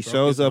 He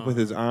shows up with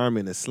his arm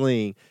in a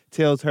sling,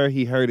 tells her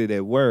he heard it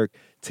at work,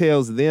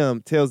 tells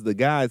the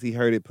guys he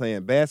heard it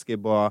playing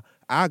basketball.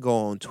 I go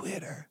on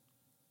Twitter,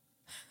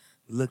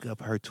 look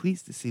up her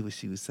tweets to see what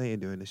she was saying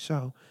during the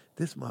show.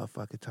 This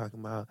motherfucker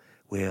talking about,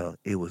 well,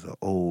 it was an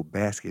old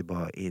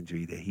basketball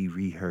injury that he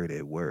reheard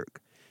at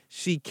work.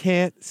 She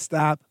can't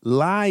stop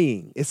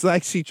lying. It's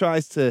like she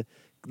tries to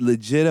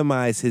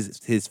legitimize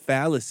his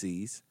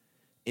fallacies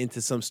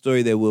into some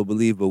story that we'll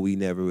believe, but we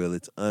never will.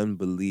 It's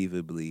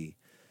unbelievably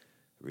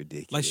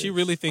ridiculous. Like, she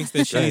really thinks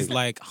that she's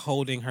like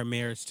holding her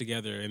marriage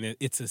together and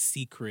it's a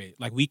secret.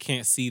 Like, we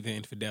can't see the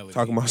infidelity.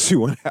 Talking about she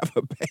want to have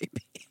a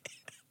baby.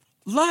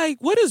 Like,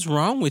 what is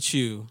wrong with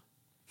you?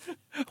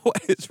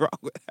 What is wrong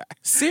with her?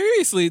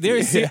 Seriously,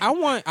 I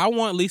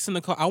want Lisa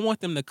Nicole. I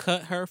want them to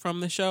cut her from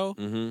the show.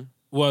 Mm-hmm.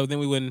 Well, then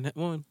we wouldn't.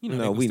 Well,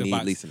 no, we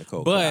need Lisa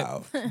Nicole.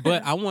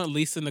 But I want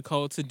Lisa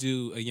Nicole to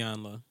do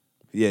Iyanla.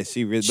 Yeah,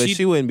 she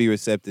wouldn't be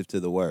receptive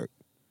to the work,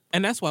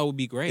 and that's why it would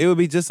be great. It would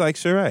be just like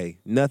Sheree.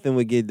 Nothing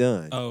would get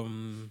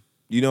done.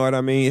 You know what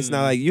I mean? It's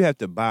not like you have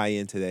to buy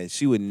into that.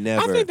 She would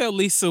never. I think that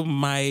Lisa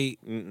might.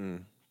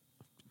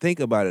 Think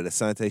about it,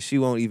 Asante. She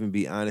won't even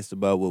be honest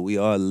about what we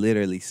all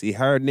literally see.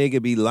 Her nigga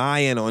be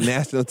lying on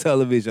national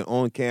television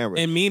on camera.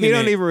 And he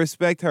don't even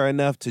respect her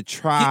enough to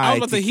try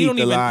to keep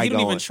the lie going. He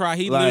don't even try.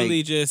 He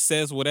literally just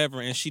says whatever,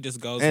 and she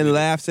just goes and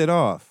laughs it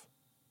off.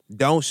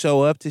 Don't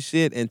show up to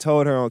shit and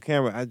told her on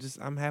camera,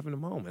 I'm having a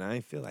moment. I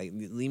ain't feel like,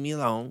 leave me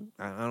alone.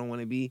 I don't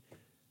want to be.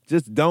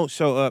 Just don't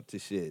show up to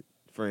shit,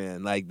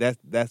 friend. Like,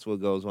 that's what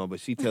goes on.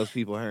 But she tells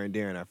people her and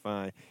Darren are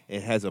fine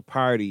and has a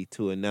party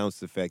to announce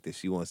the fact that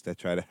she wants to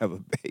try to have a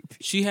baby.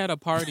 She had a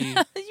party.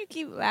 You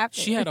keep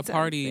laughing. She had a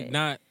party,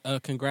 not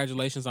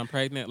congratulations, I'm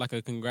pregnant, like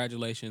a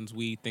congratulations,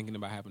 we thinking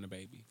about having a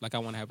baby. Like, I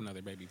want to have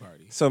another baby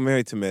party. So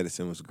Married to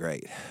Medicine was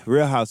great.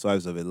 Real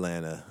Housewives of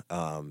Atlanta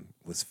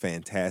was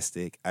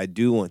fantastic. I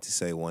do want to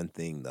say one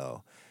thing,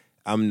 though.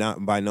 I'm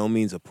not by no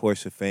means a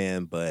Portia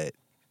fan, but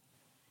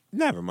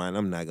never mind,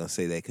 I'm not going to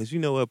say that because you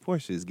know what?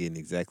 Portia is getting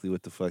exactly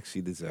what the fuck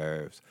she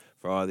deserves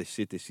for all the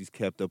shit that she's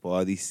kept up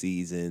all these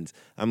seasons.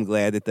 I'm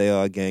glad that they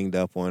all ganged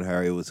up on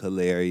her. It was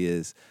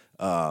hilarious.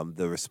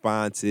 The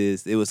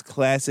responses, it was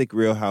classic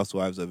Real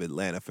Housewives of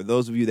Atlanta. For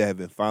those of you that have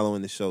been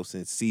following the show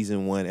since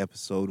season 1,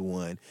 episode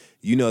 1,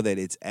 you know that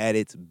it's at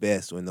its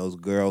best when those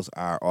girls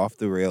are off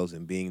the rails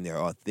and being their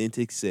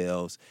authentic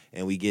selves,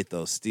 and we get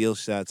those still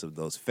shots of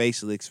those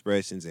facial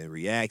expressions and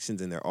reactions,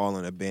 and they're all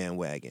on a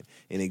bandwagon.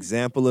 An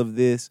example of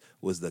this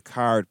was the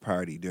card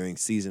party during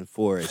season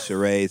 4 at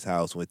Sheree's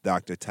house with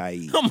Dr.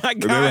 Taib. Oh my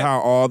God. Remember how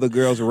all the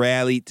girls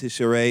rallied to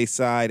Sheree's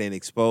side and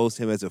exposed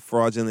him as a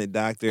fraudulent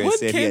doctor and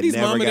said Candy's he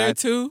had never mama got there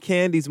too?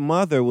 Candy's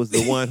mother was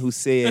the one who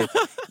said,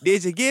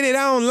 did you get it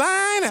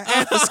online or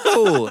after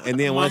school? And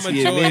then once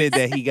he admitted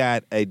that he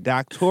got a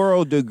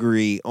doctoral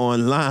degree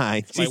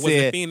online, she like, said, was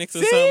it Phoenix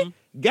or something?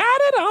 Got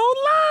it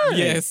online.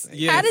 Yes.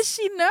 How did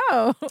she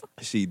know?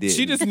 She did.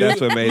 She just knew.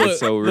 That's what made it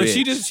so rich.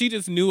 She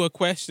just knew a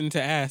question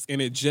to ask, and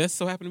it just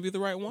so happened to be the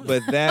right one.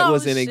 But that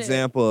was an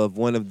example of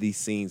one of these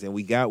scenes, and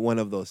we got one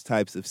of those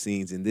types of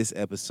scenes in this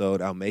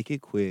episode. I'll make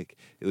it quick.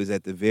 It was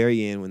at the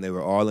very end when they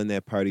were all in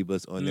that party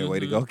bus on their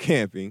way to go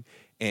camping,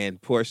 and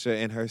Portia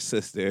and her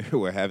sister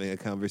were having a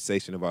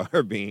conversation about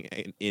her being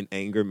in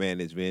anger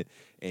management,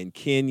 and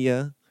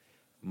Kenya,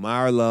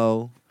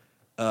 Marlo,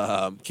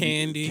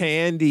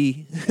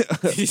 Candy,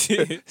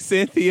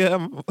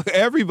 Cynthia,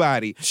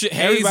 everybody.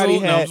 Everybody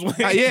had.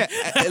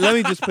 Let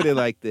me just put it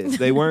like this: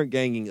 they weren't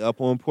ganging up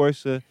on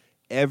Portia.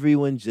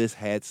 Everyone just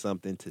had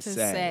something to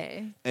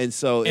say. And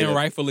so, and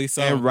rightfully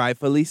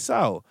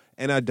so.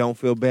 and I don't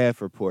feel bad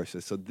for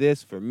Portia. So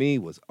this, for me,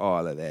 was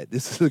all of that.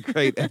 This is a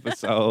great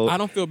episode. I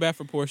don't feel bad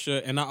for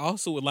Portia, and I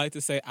also would like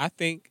to say I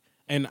think,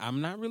 and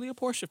I'm not really a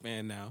Portia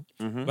fan now,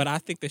 but I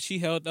think that she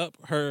held up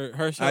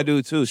her show. I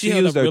do too. She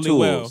held used up her really tools.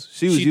 well.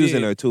 She was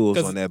using did. her tools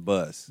 'Cause- on that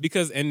bus.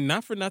 Because, and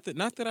not for nothing,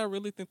 not that I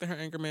really think that her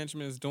anger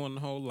management is doing a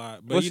whole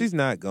lot. But Well, she's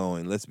not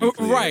going. Let's be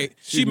clear. Right.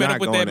 She's She met not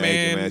up with going that to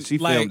Anger man, She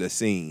like- filmed a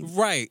scene.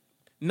 Right.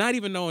 Not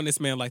even knowing this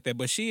man like that,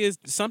 but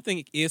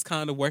something is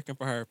kind of working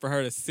for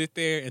her to sit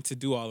there and to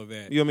do all of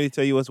that. You want me to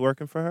tell you what's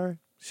working for her?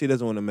 She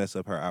doesn't want to mess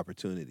up her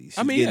opportunities. She's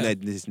I mean,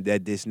 getting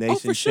that Dish Nation Oh,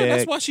 for sure.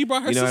 That's check. why she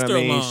brought her You know sister what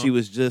I mean? along. She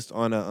was just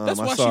on a. That's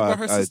I why she saw brought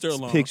her sister a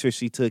along. picture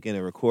she took in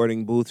a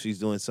recording booth. She's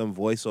doing some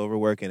voiceover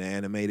work in an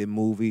animated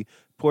movie.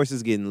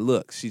 Portia's getting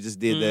looks. She just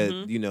did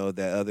that.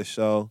 That other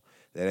show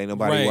that ain't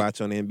nobody Right.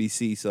 watch on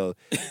NBC. So,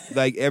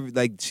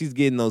 she's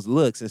getting those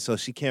looks, and so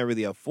she can't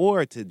really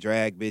afford to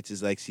drag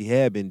bitches like she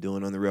had been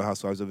doing on the Real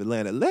Housewives of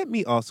Atlanta. Let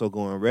me also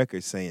go on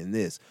record saying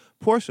this: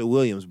 Portia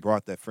Williams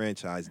brought that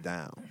franchise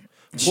down.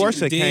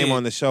 Portia did. came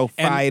on the show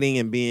And- fighting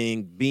and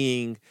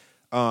being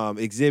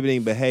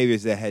exhibiting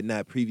behaviors that had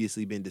not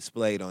previously been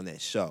displayed on that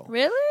show.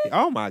 Really?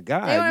 Oh my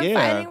God! They weren't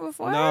yeah. fighting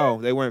before?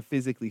 No, they weren't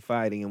physically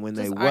fighting, and when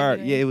Just they were,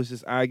 arguing. yeah, it was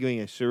just arguing.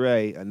 And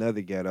Sheree,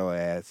 another ghetto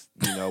ass,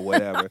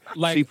 whatever.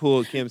 Like- she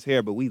pulled Kim's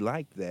hair, but we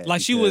liked that.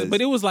 Like she was, because-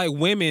 but it was like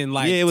women,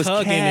 like yeah, it was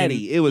tugging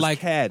catty. and, It was like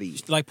catty.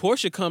 Like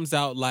Portia comes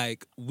out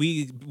like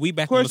we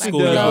back Of on course the she school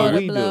does blow what yard. to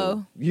we blow.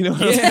 do. You know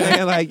what I'm Yeah.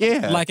 saying? Like,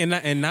 yeah. Like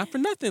and not for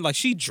nothing. Like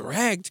she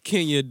dragged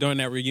Kenya during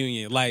that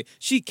reunion. Like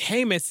she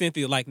came at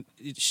Cynthia. Like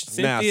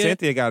now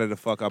Cynthia got her the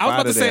fuck up I was out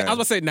about to of say. there. I was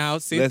about to say. Now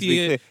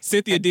be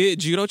Cynthia did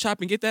judo chop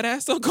and get that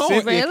ass still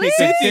going. Cynthia Really?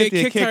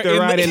 kicked her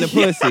right in the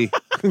pussy.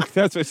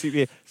 That's what she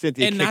did.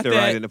 Cynthia And kicked not her that,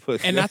 right in the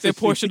pussy. and not That's that what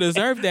she Portia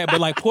deserved that, but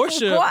like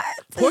Portia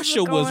What is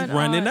was going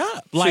running on?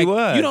 up. Like she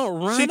was. you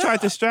don't run. She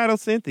tried to up. straddle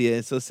Cynthia,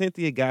 and so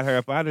Cynthia got her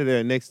up out of there.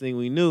 And next thing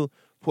we knew,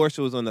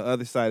 Portia was on the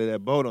other side of that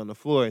boat on the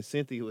floor, and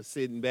Cynthia was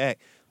sitting back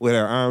with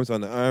her arms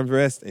on the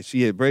armrest, and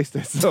she had braced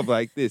herself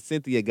like this.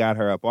 Cynthia got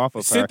her up off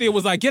of her. Cynthia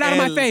was like, "Get out of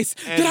my And- face!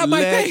 and Get out of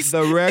my let face!"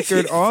 The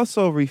record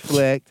also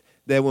reflect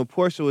that when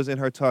Portia was in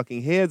her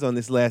talking heads on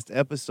this last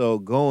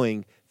episode,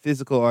 going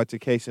physical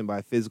altercation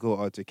by physical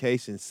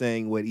altercation,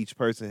 saying what each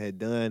person had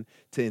done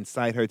to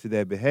incite her to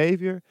that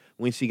behavior,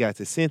 when she got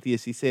to Cynthia,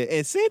 she said,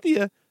 and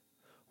Cynthia,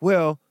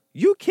 well,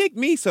 you kicked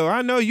me, so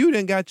I know you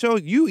didn't got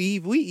we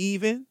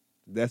even.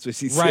 That's what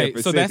she said. Right,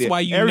 For so that's Cynthia.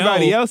 why you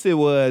Everybody know- else it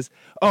was,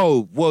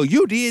 oh, well,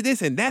 you did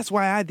this, and that's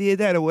why I did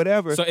that, or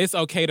whatever. So it's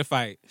okay to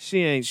fight.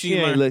 she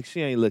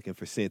ain't looking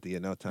for Cynthia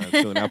no time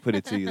soon. I'll put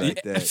it to you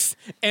like that. Yes,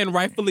 and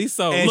rightfully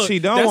so. And Look, she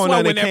don't that's want why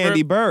none of whenever-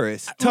 Candy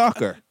Burris.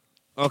 Tucker.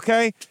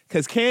 Okay?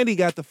 Because Candy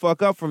got the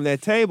fuck up from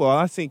that table.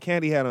 I seen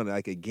Candy had on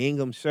like a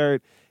gingham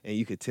shirt, and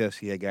you could tell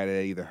she had got it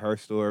at either her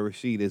store or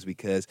Rashida's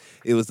because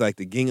it was like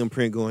the gingham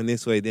print going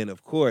this way. Then,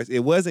 of course, it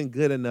wasn't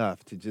good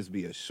enough to just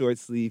be a short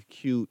sleeve,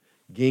 cute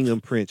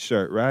gingham print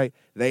shirt, right?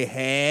 They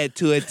had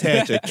to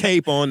attach a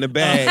cape on the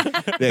back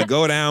that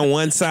go down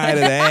one side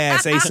of the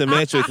ass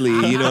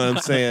asymmetrically. You know what I'm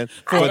saying?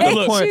 But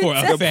Look, for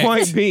effect. The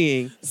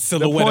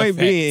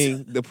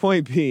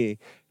point being,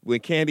 when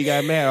Candy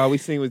got mad, all we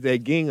seen was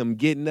that gingham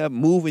getting up,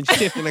 moving,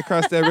 shifting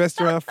across that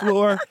restaurant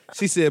floor.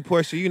 She said,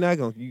 Portia,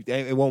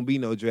 it won't be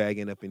no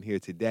dragging up in here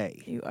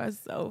today. You are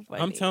so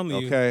funny. I'm telling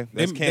you, Okay,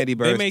 that's Candy They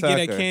Burris may get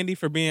at Tucker. Candy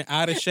for being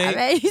out of I shape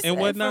bet you said and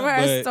whatnot, from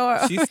her store.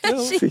 but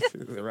she's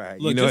still Right.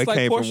 Look, you know just it like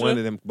came Portia. from one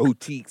of them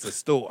boutiques, a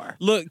store.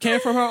 came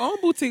from her own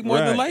boutique more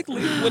than Right.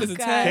 likely. What is it?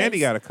 God. Tag? Candy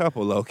got a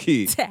couple low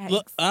key. Tags.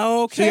 Look,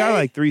 okay. She got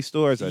like 3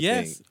 stores, I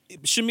yes.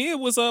 think. Shamia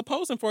was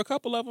posing for a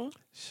couple of them.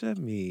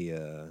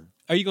 Shamia.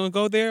 Are you gonna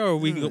go there, or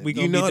we gonna be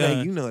they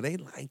done? they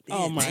like this.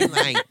 Oh, my they God.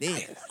 like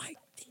this.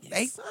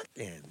 They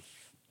something.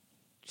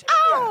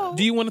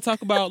 Do you want to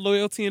talk about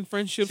loyalty and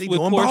friendships She with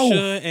doing Portia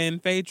both.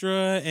 and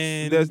Phaedra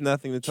and There's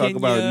nothing to talk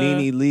about. Kenya.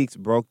 Nene Leakes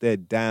broke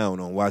that down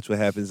on Watch What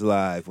Happens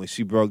Live when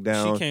she broke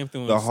down came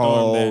through and the stormed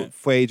whole that.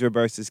 Phaedra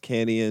versus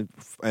Candy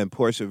and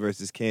Portia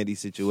versus Candy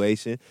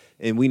situation.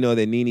 And we know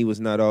that Nene was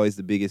not always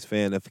the biggest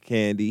fan of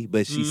Candy,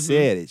 but she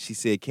said it. She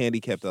said Candy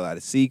kept a lot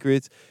of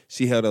secrets.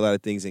 She held a lot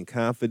of things in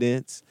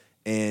confidence.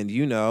 And,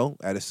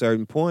 at a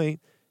certain point,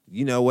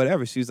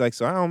 whatever. She was like,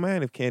 so I don't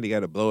mind if Candy got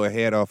to blow her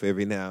head off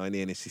every now and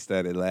then. And she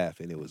started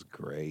laughing. It was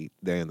great.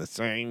 They're on the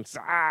same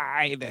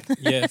side.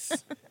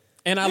 yes.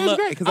 And I It was love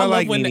great, 'cause I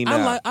like when Nene they,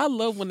 now. I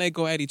love when they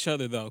go at each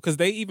other though, because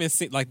they even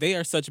seem like they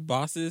are such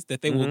bosses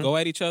that they will go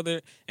at each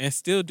other and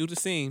still do the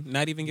scene,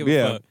 not even give a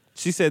Yeah. fuck.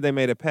 She said they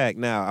made a pact.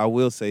 Now, I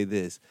will say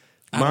this.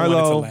 I don't want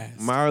it to last.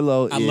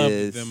 Marlo I is...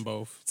 love them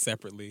both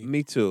separately.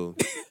 Me too.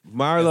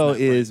 Marlo not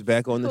is friends.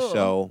 back on the Cool.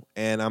 show,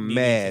 and I'm Nene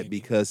mad Candy.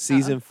 because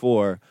season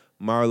 4,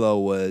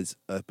 Marlo was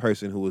a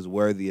person who was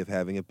worthy of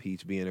having a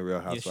peach being a Real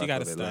Yeah, Housewife she got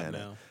to of stop Atlanta.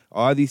 now.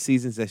 All these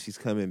seasons that she's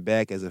coming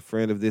back as a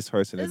friend of this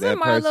person or Isn't that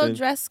Marlo person,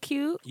 dress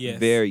cute? Yes.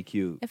 very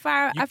cute. I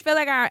feel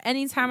like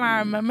anytime I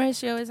remember her,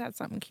 she always had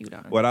something cute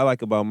on. What I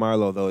like about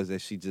Marlo though is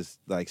that she just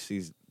like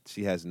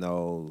she has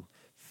no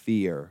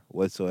fear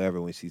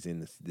whatsoever when she's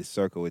in this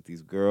circle with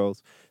these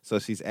girls. So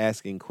she's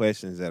asking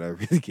questions that are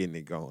really getting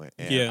it going.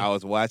 And I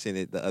was watching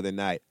it the other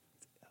night,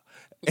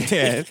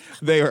 and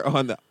they were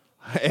on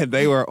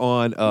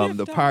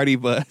the party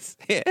bus.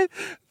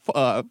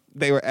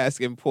 They were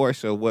asking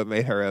Portia what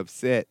made her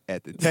upset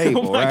at the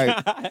table,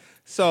 right? God.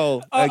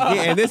 So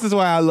again, and this is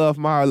why I love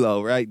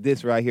Marlo, right?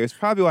 This right here is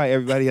probably why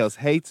everybody else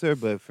hates her,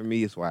 but for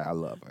me, it's why I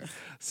love her.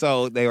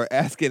 So they were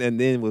asking, and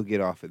then we'll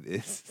get off of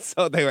this.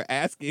 So they were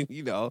asking,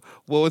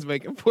 what was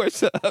making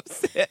Portia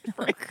upset?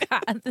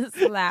 God,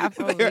 this laugh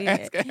over They were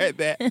asking her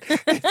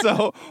that. And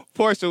so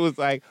Portia was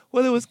like,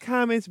 well, there was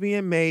comments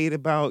being made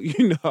about,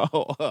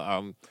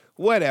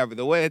 whatever,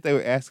 the way that they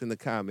were asking the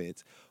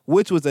comments,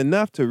 which was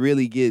enough to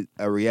really get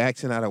a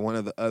reaction out of one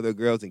of the other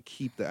girls and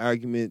keep the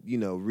argument,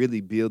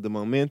 really build the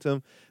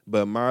momentum.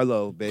 But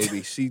Marlo,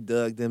 baby, she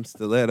dug them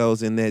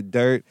stilettos in that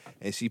dirt,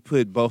 and she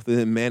put both of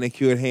them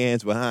manicured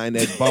hands behind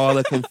that ball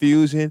of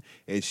confusion,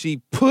 and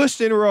she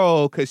pushed and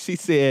rolled because she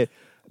said,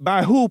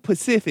 by who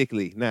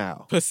specifically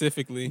now?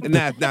 Specifically.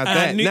 Now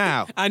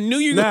now. I knew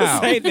you were going to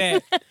say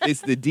that.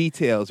 It's the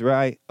details,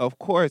 right? Of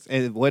course.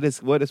 And what does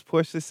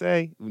Portia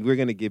say? We're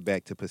going to get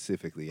back to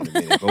specifically in a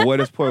minute. But what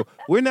does Portia...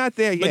 We're not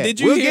there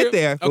yet. We'll get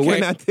there, but we're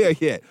not there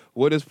yet.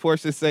 What does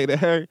Portia say to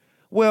her?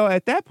 Well,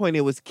 at that point,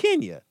 it was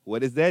Kenya.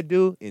 What does that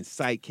do?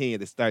 Incite Kenya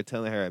to start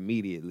telling her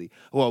immediately,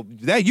 well,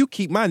 that you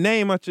keep my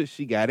name out your...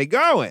 She got it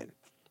going,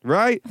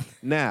 right?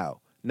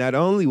 Now... Not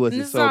only was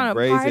it so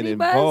brazen and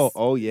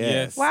bold,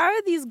 yes. Why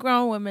are these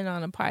grown women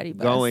on a party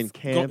bus? Going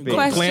camping.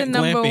 Question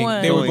number glamping.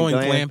 one. They were going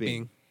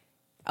glamping.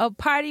 A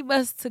party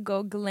bus to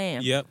go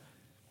glam. Yep.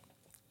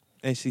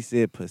 And she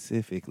said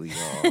specifically,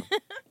 y'all.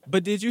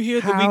 But did you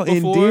hear the How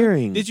week before?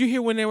 endearing. Did you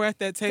hear when they were at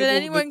that table? Did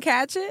anyone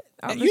catch it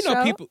on the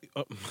show? People.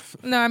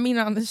 No, I mean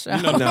on the show.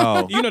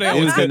 No. They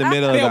always in the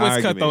middle of the They always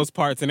argument. cut those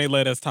parts, and they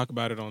let us talk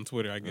about it on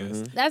Twitter, I guess.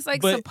 Mm-hmm. That's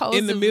like But supposedly.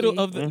 in the middle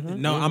of the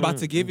I'm about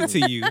to give it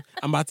to you.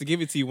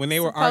 When they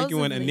were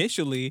arguing Supposedly.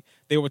 initially,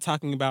 they were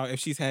talking about if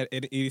she's had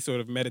any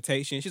sort of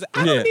meditation. She's like,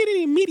 I don't need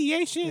any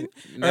mediation.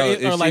 No, if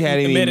she had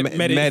any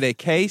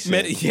medication.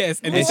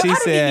 Yes, and she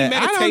said,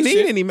 I don't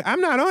need any.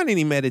 I'm not on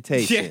any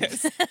medication.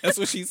 Yes, that's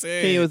what she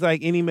said. Kenya was like,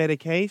 any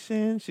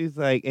medication? She's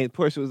like, and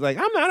Portia was like,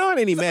 I'm not on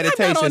any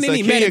medication. on so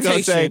any Kenya gonna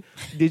medication. say,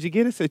 did you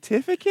get a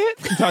certificate?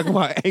 Talking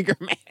about anger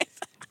management.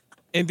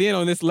 And then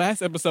on this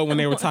last episode, when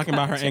they were talking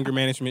about her anger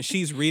management,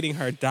 she's reading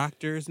her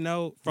doctor's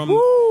note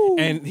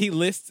and he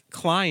lists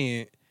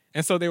client.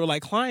 And so they were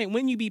like, client,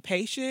 wouldn't you be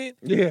patient?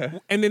 Yeah.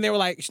 And then they were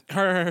like,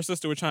 her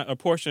sister were trying,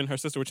 Portia and her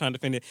sister were trying to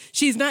defend it.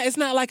 It's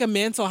not like a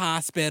mental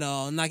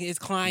hospital. Like, it's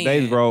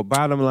client.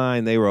 Bottom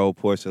line, they rolled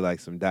Portia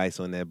like some dice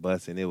on that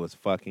bus, and it was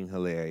fucking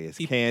hilarious.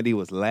 Candy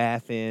was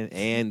laughing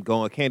and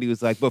going. Candy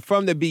was like, but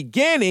from the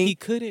beginning. He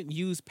couldn't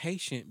use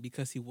patient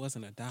because he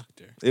wasn't a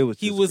doctor. It was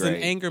He was great.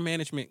 an anger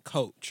management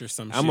coach or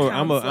some shit. I'm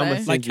gonna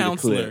send like you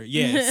counselor, the clip.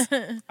 yes.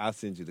 I'll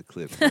send you the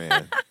clip,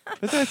 man.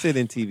 But that's it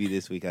in TV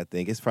this week, I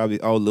think. It's probably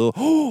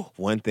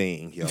one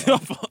thing,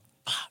 y'all.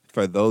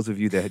 For those of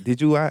you that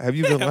have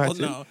you been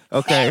watching? No.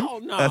 Okay,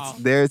 Hell no.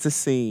 There's a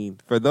scene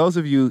for those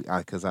of you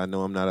because I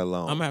know I'm not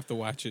alone. I'm gonna have to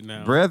watch it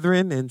now.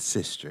 Brethren and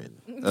sistren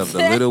of the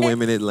Little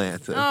Women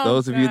Atlanta.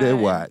 Those of you that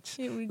watch,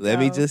 let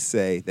me just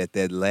say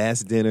that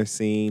last dinner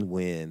scene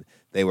when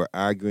they were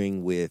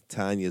arguing with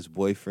Tanya's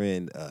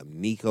boyfriend,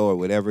 Nico or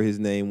whatever his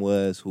name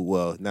was,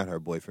 not her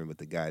boyfriend, but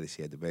the guy that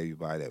she had the baby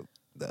by that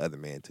the other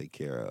man took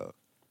care of.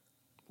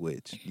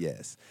 Which,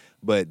 yes.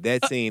 But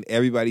that scene,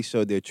 everybody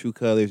showed their true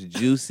colors.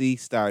 Juicy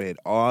started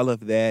all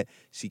of that.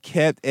 She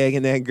kept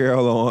egging that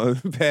girl on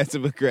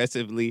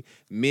passive-aggressively.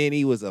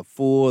 Minnie was a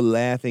fool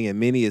laughing, and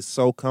Minnie is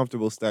so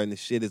comfortable starting the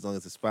shit as long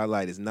as the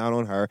spotlight is not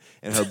on her.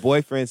 And her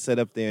boyfriend sat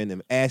up there in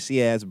them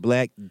ashy-ass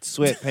black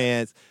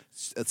sweatpants,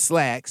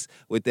 slacks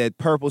with that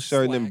purple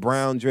shirt and them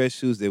brown dress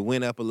shoes that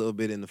went up a little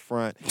bit in the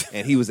front.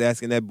 And he was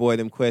asking that boy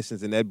them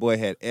questions, and that boy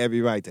had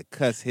every right to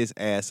cuss his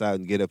ass out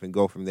and get up and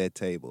go from that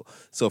table.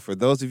 So for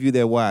those of you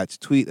that watch,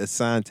 tweet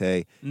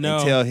Asante and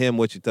tell him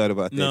what you thought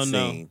about that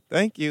scene.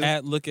 Thank you.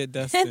 Look at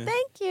Dustin.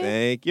 Thank you.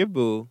 Thank you,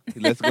 boo.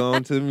 Let's go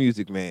on to the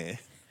music man.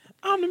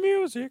 I'm the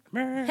music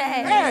man.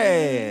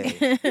 Hey.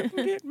 You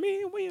can get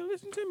me when you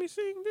listen to me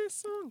sing this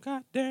song.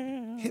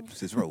 Goddamn.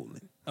 Hips is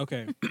rolling.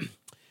 Okay.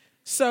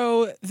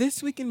 So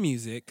this week in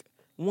music,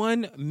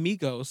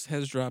 Migos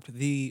has dropped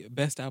the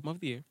best album of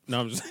the year.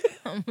 No, I'm just.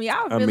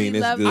 Y'all really it's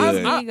love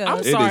good. Migos. I'm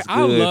It sorry. is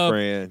I good, love.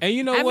 friend. And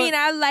you know I what? mean,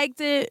 I liked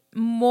it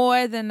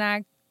more than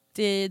I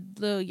did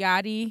Lil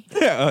Yachty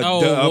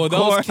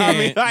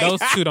Those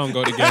two don't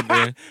go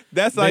together.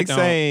 That's like don't.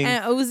 saying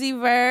and Uzi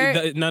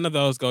Vert. None of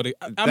those go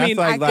together. I that's mean,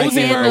 like I can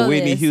liking handle a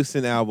Whitney this.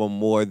 Houston album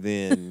more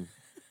than.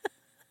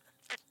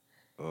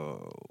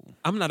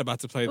 I'm not about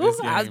to play Ooh, this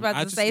game. I was about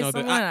to just say know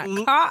someone.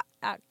 that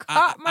I caught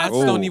I myself.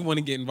 just don't even want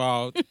to get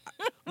involved.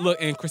 Look,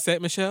 and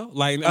Chrisette Michelle,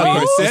 like A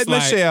Chrisette it's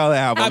like- Michelle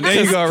album.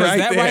 There you go, right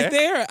that there. right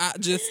there. I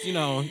just,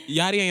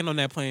 Yachty ain't on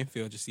that playing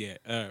field just yet.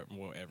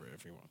 Whatever,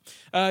 if you want.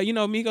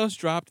 Migos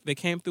dropped. They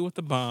came through with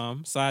the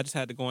bomb, so I just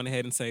had to go on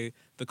ahead and say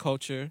the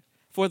culture.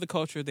 For the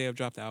culture, they have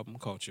dropped the album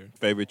Culture.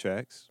 Favorite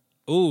tracks?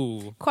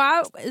 Ooh.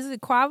 Is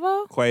it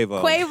Quavo?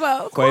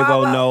 Quavo.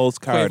 Quavo. knows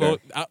Carter.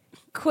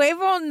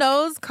 Quavo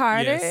knows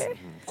Carter. Yes.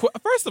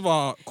 First of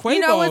all, Quavo. You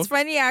know what's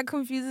funny? I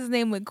confused his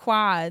name with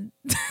Quad.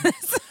 So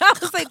I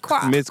was like,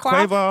 Miss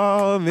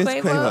Quavo. Miss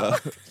Quavo.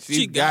 Quavo.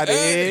 She got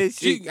it.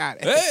 She got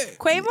it.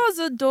 Quavo's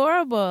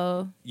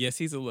adorable. Yes,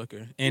 he's a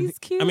looker, and He's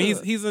cute. I mean,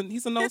 he's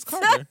a nose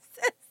Carter.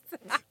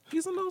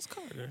 He's a nose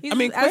Carter. I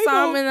mean, I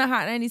saw him Quavo. in the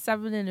Hot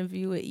 97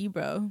 interview with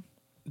Ebro.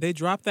 They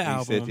dropped the You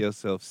album. said to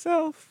yourself,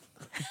 self.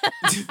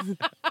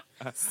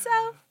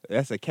 So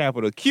That's a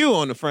capital Q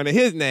on the front of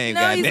his name,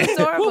 no, he's goddamn.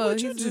 adorable. What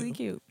would you He's do? really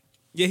cute.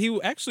 Yeah,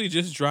 he actually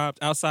just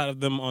dropped outside of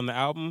them on the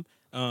album.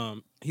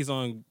 He's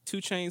on 2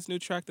 Chainz's new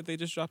track that they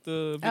just dropped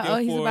the video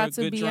He's for. about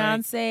to Good Drink.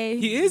 Beyonce.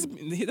 He is.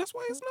 That's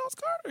why his nose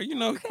Carter. You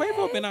know,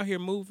 Quavo been out here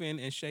moving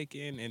and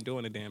shaking and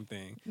doing a damn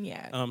thing.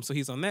 Yeah. So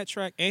he's on that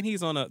track, and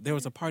he's on there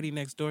was a Party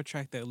Next Door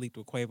track that leaked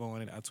with Quavo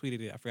on it. I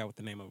tweeted it. I forgot what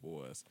the name of it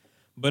was.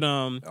 But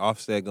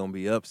Offset gonna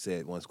be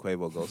upset once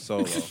Quavo goes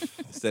solo.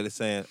 Instead of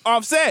saying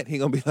Offset, he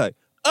gonna be like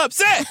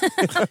upset.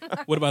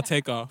 what about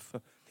Takeoff?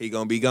 He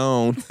gonna be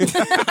gone.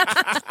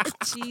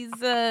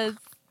 Jesus.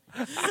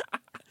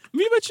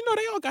 Me, but you know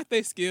they all got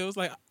their skills.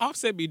 Like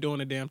Offset be doing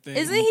a damn thing.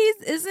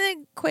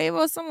 Isn't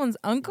Quavo someone's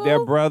uncle?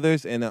 They're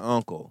brothers and an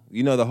uncle.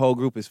 You know the whole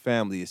group is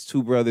family. It's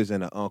 2 brothers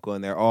and an uncle,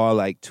 and they're all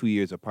like 2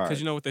 years apart.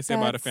 Because you know what they say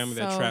about a That's family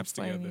that so traps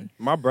funny. together.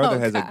 My brother Oh,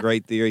 has a God.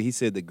 great theory. He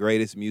said the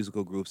greatest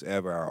musical groups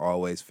ever are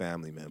always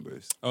family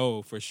members.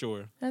 Oh, for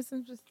sure. That's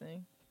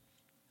interesting.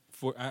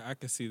 I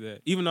could see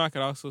that. Even though I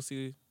could also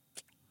see.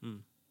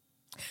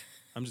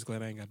 I'm just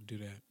glad I ain't got to do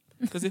that.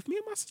 Because if me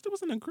and my sister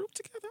was in a group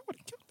together, I would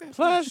have killed that.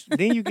 Plus,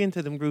 then you get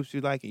into them groups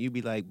you like, and you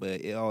be like, but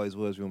it always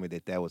was rumored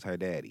that was her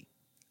daddy.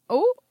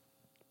 Oh,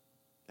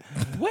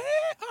 What?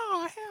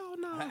 Oh, hell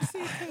no. See,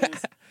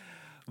 'cause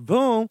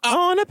Boom.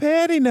 On a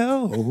petty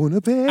note. On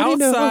a petty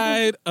note.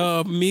 outside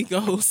of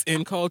Migos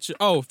and Culture.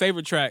 Oh,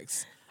 favorite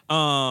tracks.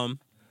 I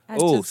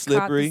Oh, just caught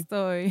Slippery. the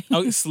story.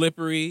 Oh,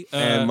 Slippery.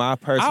 And my I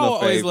personal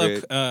always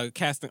favorite. love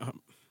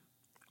casting.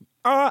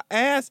 All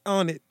ass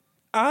on it.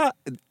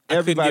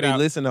 Everybody out.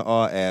 listen to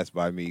All Ass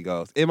by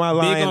Migos. Am I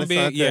lying? Big on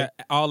Big. Asante? Yeah,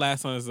 All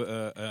Last One is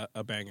a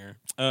banger.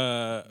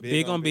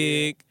 Big on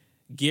Big.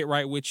 Get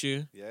Right With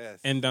You. Yes.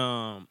 And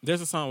there's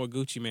a song with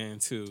Gucci Mane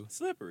too.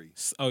 Slippery.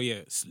 Oh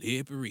yeah,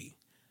 Slippery.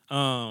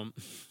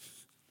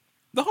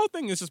 The whole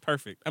thing is just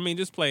perfect. I mean,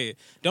 just play it.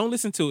 Don't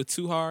listen to it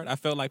too hard. I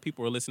felt like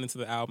people were listening to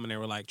the album and they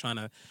were like trying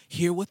to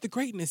hear what the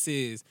greatness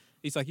is.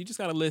 It's like you just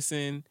gotta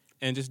listen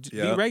and just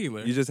be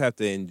regular. You just have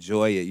to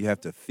enjoy it. You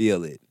have to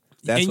feel it.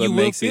 That's and what you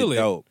will makes feel it it.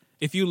 dope.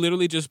 If you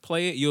literally just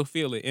play it, you'll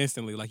feel it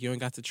instantly. Like you ain't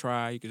got to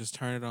try. You can just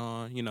turn it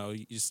on. You know,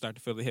 you just start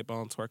to feel the hip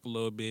bone twerk a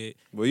little bit.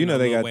 Well, you know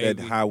they a got little that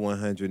wavy. High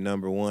 100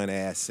 #1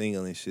 ass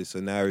single and shit.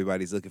 So now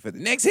everybody's looking for the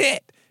next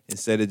hit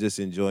instead of just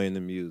enjoying the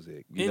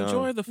music. You know?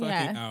 Enjoy the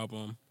fucking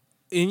album.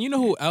 And you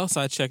know who else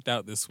I checked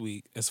out this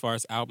week as far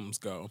as albums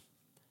go?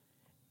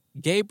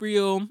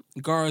 Gabriel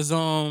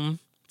Garzon.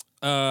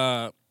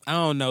 I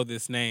don't know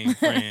this name,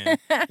 friend.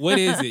 What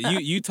is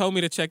it? You told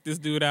me to check this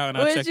dude out, and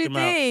I What checked did you him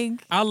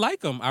think? out. I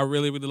like him. I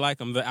really, really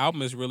like him. The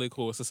album is really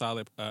cool. It's a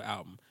solid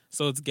album.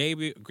 So it's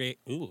Gabriel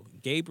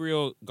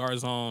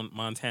Garzon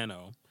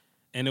Montano,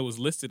 and it was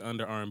listed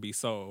under R&B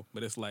Soul,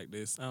 but it's like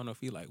this. I don't know if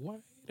he like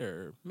white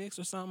or mixed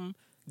or something.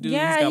 Dude,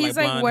 yeah, got, he's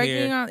like blonde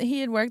working hair. on. He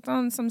had worked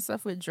on some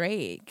stuff with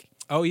Drake.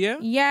 Oh yeah.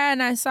 Yeah,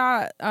 and I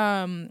saw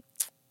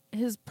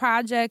his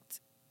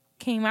project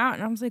came out,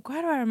 and I was like, why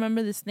do I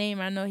remember this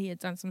name? I know he had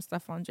done some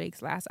stuff on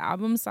Drake's last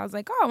album, so I was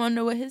like, oh, I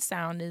wonder what his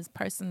sound is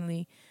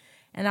personally.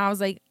 And I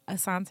was like,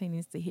 Asante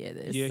needs to hear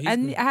this. Yeah,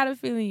 I had a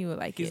feeling you would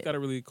like He's it. got a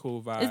really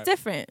cool vibe. It's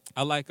different.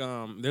 I like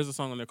there's a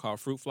song on there called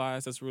Fruit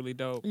Flies that's really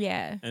dope.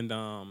 Yeah. And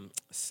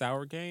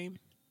Sour Game.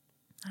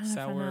 I don't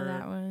know if I know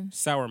that one.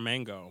 Sour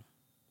Mango.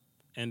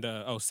 And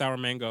Sour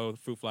Mango,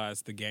 Fruit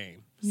Flies, the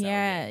game. Sour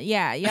Yeah, Game.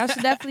 yeah. Y'all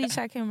should definitely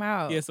check him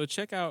out. Yeah, so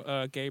check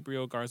out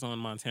Gabriel Garzon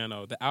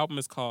Montano. The album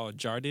is called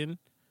Jardin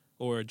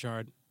or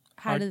Jard.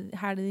 How did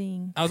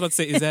he I was about to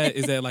say,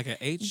 is that like an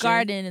H?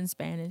 garden in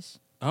Spanish?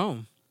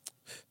 Oh.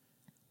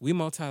 We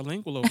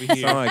multilingual over Sound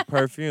here. like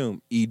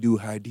perfume. Edu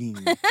Hardin.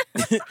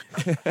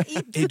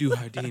 Edu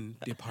Hardin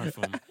de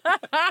Parfum.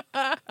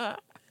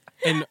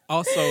 And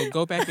also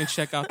go back and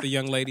check out the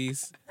young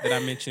ladies that I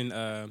mentioned,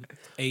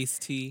 Ace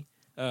T,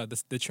 the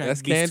track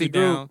That's Beats Candy Two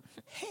Down. Group.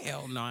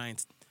 Hell no, I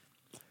ain't.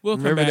 We'll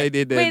come Remember back. they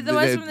did that. Wait, the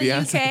ones that from the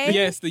Beyonce- UK?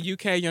 Yes, the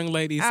UK young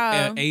ladies,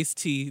 Oh. Ace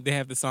T, they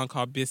have the song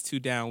called Bitch Two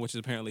Down, which is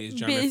apparently is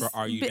German for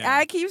Are You Down?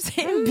 I keep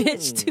saying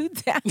bitch too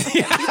down.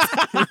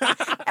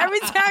 Every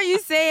time you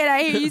say it,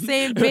 I hear you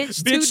saying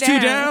bitch, Bitch too Two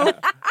down.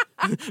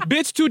 Down?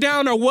 Bitch Two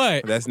Down or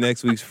what? That's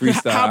next week's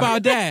freestyle. How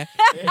about that?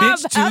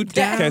 Bitch Two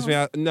Down. Catch me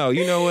out? No,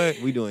 you know what?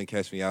 We doing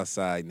Catch Me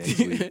Outside next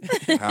week.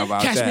 How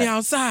about Catch that? me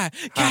outside.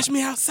 Catch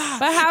me outside.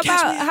 But how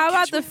Catch me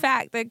about the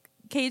fact that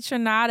Kate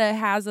Trinata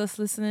has us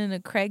listening to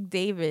Craig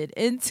David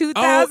in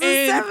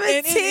 2017.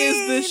 and it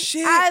is the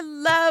shit. I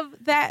love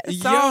that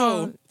song.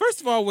 Yo,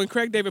 first of all, when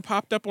Craig David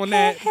popped up on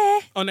that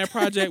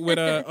project with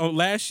on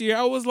last year,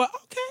 I was like,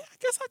 okay, I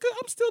guess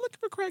I'm still looking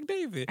for Craig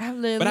David. I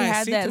literally But I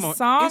had seen that him on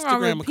song Instagram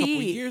on a couple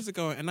repeat. years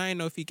ago, and I didn't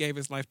know if he gave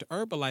his life to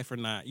Herbalife or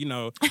not.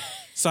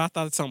 So I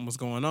thought something was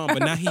going on. But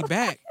now he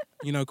back.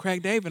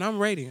 Craig David, I'm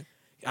rating.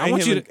 I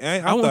want you to.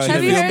 I want you Have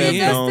to you know heard it,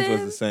 Steph Jones Justin?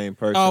 was the same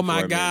person. Oh for my a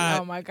minute.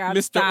 God. Oh my God,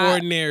 Mr. stop.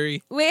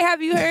 Ordinary. Wait, have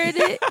you heard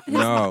it?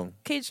 No,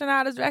 Kate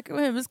Trinata's record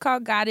with him is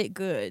called Got It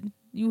Good.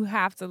 You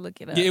have to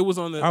look it up. Yeah, it was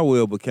on the. I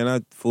will, but can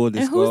I full and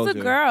disclosure? who's the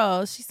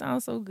girl? She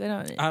sounds so good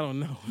on it. I don't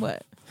know.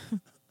 What?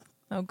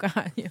 Oh God,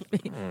 I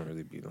don't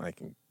really be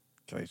liking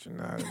Kate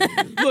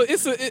Trinata. Look,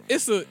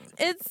 it's a.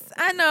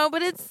 I know,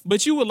 but it's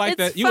But you would like It's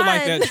that. You would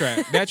like fun. that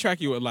track. That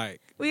track you would like.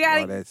 we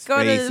gotta All that go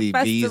to the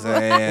spacey Visa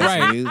festival. ass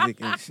Right. music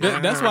and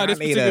shit. That's why this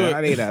I need particular-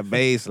 I need a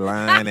bass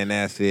line and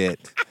that's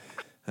it.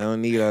 I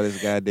don't need all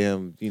this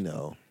goddamn,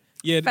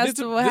 Yeah, this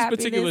Festival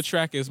particular happiness.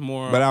 track is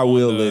more. But I on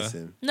will the-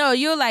 listen. No,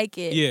 you'll like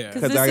it. Yeah.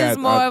 because 'Cause this I is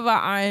got- more of an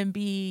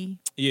R&B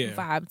Yeah.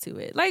 vibe to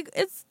it. Like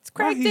it's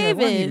Why Craig he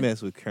David.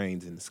 mess with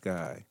cranes in the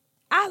sky?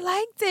 I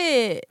liked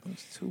it.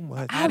 It's too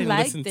much. I didn't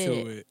liked listen it.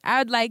 to it.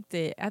 I liked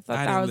it. I thought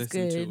I that didn't was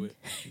listen good. to it.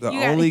 The You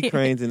gotta only hear-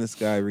 Cranes in the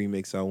Sky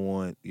remix I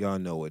want, y'all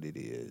know what it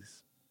is.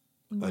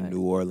 A What?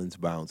 New Orleans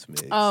bounce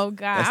mix. Oh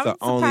God, That's I'm the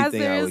only surprised thing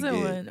there I would isn't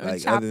get. one. Or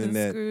Like, Chopped other than and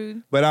that-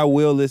 Screwed. But I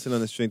will listen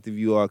on the strength of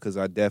you all because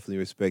I definitely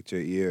respect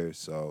your ears.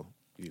 So,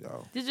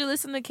 Did you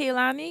listen to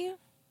Kehlani?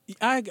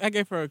 I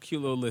gave her a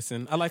cute little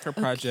listen. I like her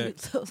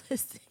project. So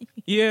listen.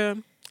 Yeah,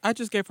 I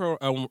just gave her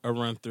a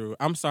run through.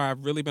 I'm sorry,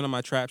 I've really been on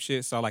my trap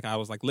shit, so I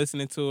was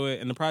listening to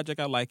it, and the project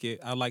I like it.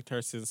 I liked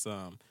her since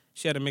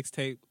she had a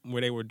mixtape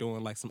where they were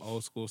doing like some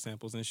old school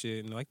samples and shit,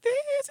 and they're like,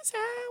 this is how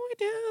we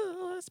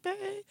do it,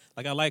 babe.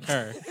 Like I like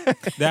her.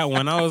 That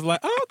one, I was like,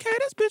 oh, okay,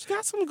 this bitch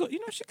got some good.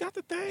 She got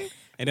the thing.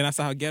 And then I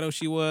saw how ghetto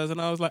she was,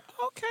 and I was like,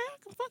 okay,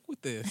 I can fuck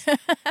with this.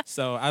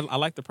 So I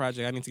like the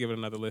project. I need to give it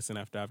another listen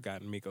after I've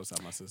gotten Migos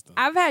out my system.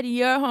 I've had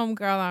your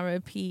homegirl on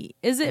repeat.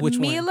 Is it Which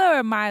one? Mila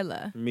or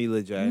Mila?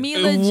 Mila J.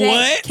 Mila J.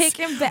 What?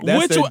 Kicking back.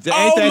 That's Which the one? j-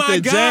 ain't Oh that my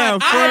the God! jam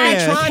I've been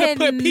friend? trying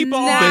to put people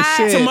on Cannot.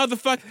 The to shit.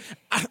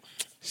 motherfucker.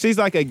 She's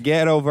like a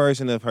ghetto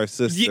version of her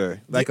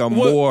sister. Like a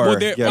well, more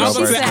there- ghetto I was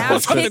She gonna version said, say, of I'm her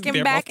sister. kicking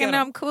They're back both and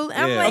ghetto. I'm cool.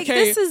 I'm Yeah. like,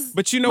 Okay, this is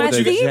but you know my what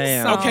you theme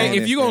jam. song. Okay,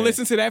 if you're gonna Yeah.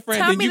 listen to that friend,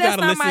 Tell then me you that's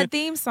gotta not listen. my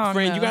theme song.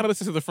 Friend, you though. gotta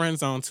listen to the Friend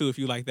Zone too if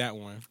you like that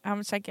one. I'm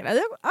gonna check it out.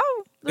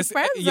 Oh, the It's-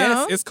 Friend Zone.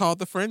 Yes, it's called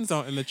the Friend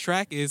Zone, and the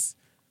track is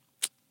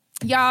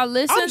Y'all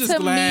listen I'm just to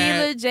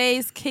glad- Mila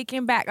J's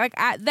kicking back. Like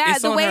that,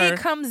 It's the on way her- it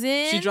comes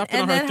in, she dropped it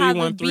and on her then how the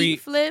 313.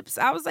 beat flips.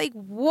 I was like,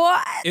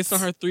 what? it's on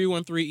her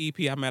 313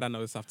 EP. I'm mad I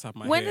know this off the top of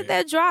my When head. did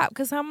that drop?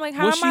 Because I'm like,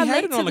 how well, am she I had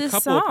late it to on a this couple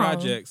song? of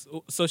projects.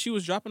 So she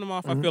was dropping them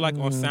off, I feel like,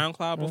 on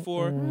SoundCloud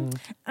before.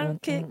 I'm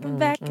kicking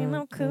back and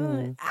I'm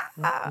cool.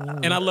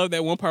 And I love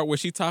that one part where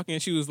she talking,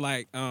 she was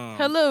like,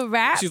 Her little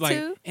rap she's too.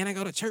 like, and I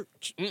go to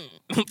church.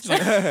 She's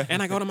like,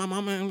 and I go to my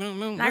mama.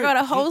 And I go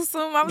to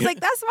Wholesome. I was like,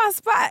 that's my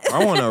spot.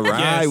 I want to ride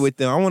Yes. with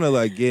them. I want to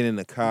like get in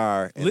the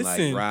car and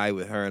Listen. like ride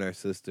with her and her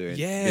sister. And Big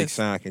Yes.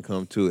 Sean can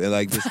come too and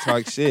like just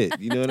talk shit.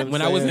 You know what I'm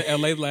When saying? I was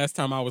in LA last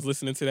time, I was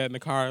listening to that in the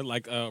car,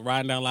 like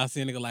riding down La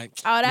Cienega, like,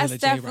 Oh, that's Mila J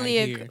definitely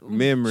right a here.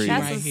 Memories.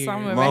 That's Right a here.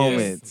 summer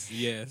Moments.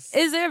 Yes.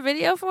 Is there a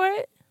video for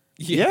it?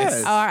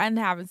 Yes. Oh, I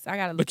haven't. I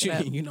gotta look But it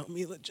up. you know,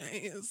 Mila J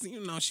is,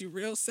 she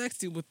real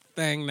sexy with the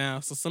thing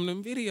now. So some of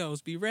them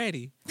videos, be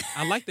ready.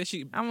 I like that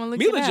she. I'm gonna look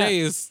Mila it up. J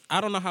is,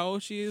 I don't know how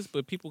old she is,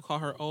 but people call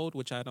her old,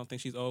 which I don't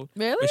think she's old.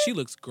 Really? But she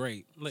looks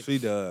great. Like, She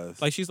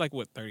does. like she's like,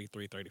 what,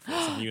 33, 34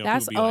 something. You know,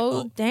 That's people be old.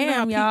 Like, oh,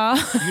 Damn, you know how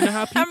y'all. You know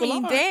how people I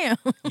mean, are. damn.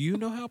 You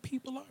know how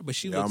people are. But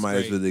she Y'all looks might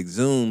great. as well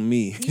exhume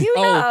me. You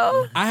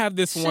know. I have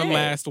this one Shit.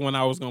 last one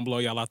I was going to blow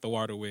y'all out the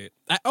water with.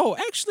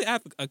 Actually, I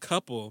have a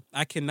couple.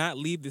 I cannot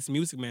leave this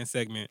Music Man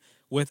segment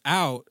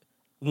without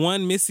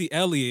one Missy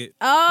Elliott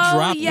Oh,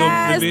 drop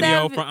yes, the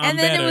video that- for I'm and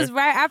then Better. it was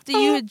right after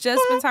you had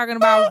just been talking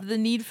about the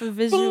need for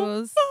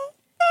visuals.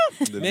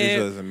 The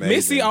visual is Man, amazing.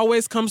 Missy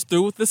always comes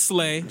through with the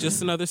sleigh,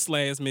 just another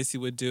sleigh as Missy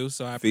would do.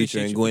 So I appreciate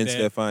featuring you Gwen for that.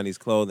 Stefani's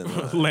clothing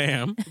line.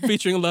 Lamb,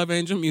 featuring Love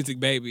Angel Music,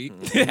 baby.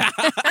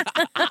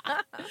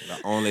 The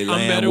only I'm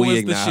lamb Better we was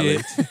acknowledge.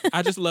 the shit.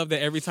 I just love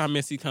that every time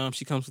Missy comes,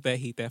 she comes with that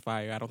heat, that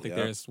fire. I don't think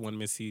Yep. there's one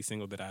Missy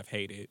single that I've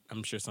hated.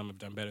 I'm sure some have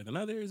done better than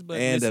others, but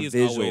And Missy a is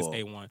visual.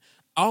 always A1.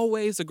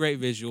 Always a great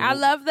visual. I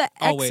love the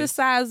Always.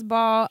 exercise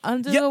ball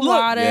under Yeah, the look.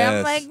 water. I'm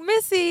Yes. like,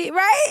 Missy,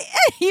 right?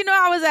 You know,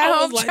 I was at I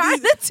home was like, trying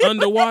these to do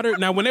underwater.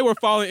 Now, when they were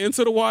falling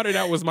into the water,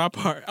 that was my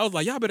part. I was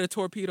like, y'all better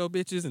torpedo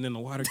bitches. And then the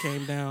water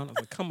came down. I was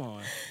like, come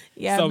on.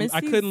 Yeah, so Missy's I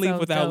couldn't leave so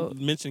without dope.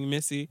 mentioning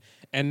Missy.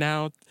 And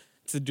now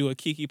to do a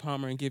Keke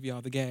Palmer and give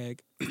y'all the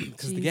gag.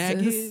 Because the gag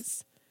Jesus.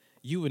 is,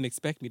 you wouldn't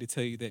expect me to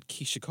tell you that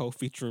Keisha Cole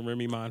featuring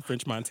Remy Ma and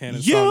French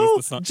Montana's You song is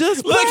the song.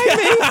 just play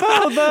me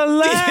for the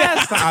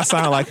last. I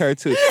sound like her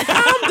too.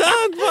 I'm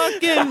done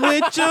fucking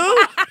with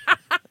you.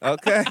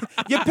 Okay,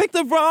 you picked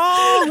the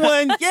wrong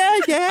one.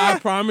 Yeah. I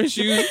promise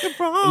you.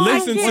 wrong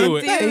Listen to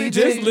one, it.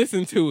 Just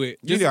listen to it.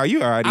 You Just,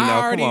 already know.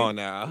 I Come on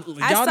now.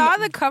 I y'all saw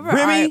know- the cover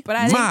Remy art, but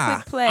I didn't Ma.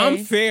 click play. I'm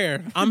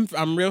fair.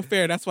 I'm real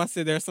fair. That's why I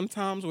said there's some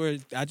times where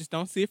I just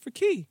don't see it for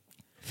Key.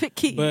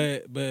 Key.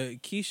 But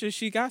Keisha,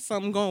 she got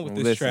something going with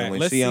this Listen, track. when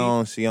Let's she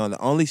see. on. The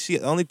only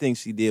thing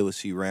she did was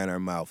she ran her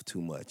mouth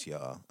too much,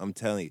 y'all. I'm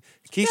telling you,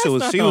 Keisha That's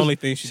was not she the was only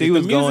thing she she did.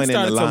 was The music going in the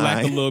started to lack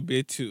a line. little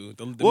bit too.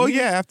 The Well,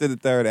 music- yeah, after the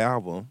third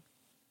album.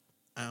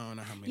 I don't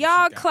know how many.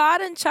 Y'all, she got.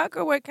 Claude and Chuck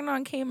are working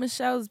on K.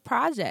 Michelle's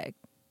project.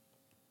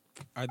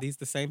 Are these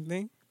the same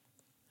thing?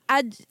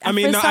 I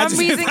mean, for no, I some just-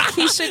 reason,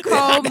 Keisha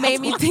Cole made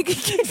me think of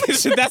K.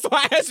 Michelle. That's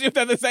why I asked you if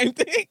they're the same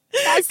thing.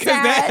 That's 'Cause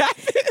that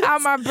sad. How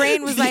my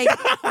brain was like,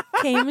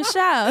 K.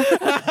 Michelle.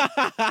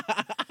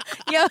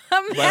 Yo,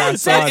 I'm But I mad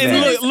saw that that.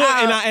 And this look,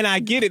 out. and I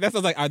get it. That's why I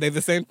was like, are they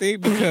the same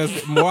thing?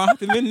 Because more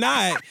often than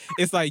not,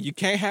 it's like you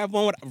can't have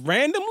one with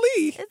randomly.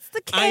 It's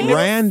the I K. know.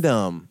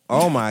 Random.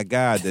 Oh my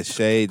God, the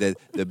shade,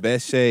 the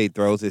best shade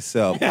throws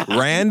itself.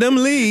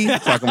 Randomly.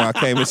 Talking about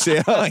K.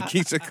 Michelle and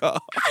Keisha Cole.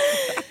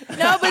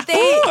 No, but they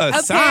Ooh,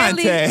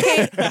 apparently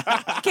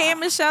Asante. K.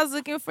 Michelle's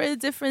looking for a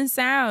different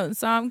sound.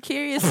 So I'm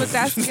curious what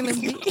that's gonna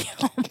be.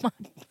 Oh my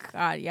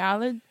God,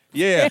 y'all are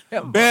Yeah,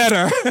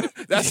 better.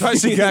 That's why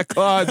she got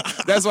called.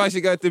 That's why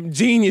she got them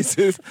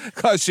geniuses,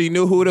 because she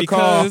knew who to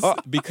call.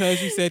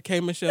 Because you said K.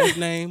 Michelle's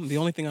name, the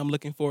only thing I'm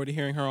looking forward to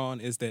hearing her on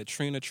is that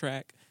Trina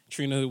track.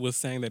 Trina was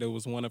saying that it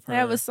was one of her. they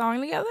have a song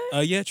together.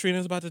 Yeah,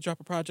 Trina's about to drop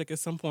a project at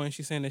some point.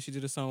 She's saying that she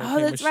did a song with Oh,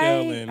 K. that's Michelle.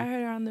 right. And I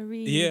heard her on the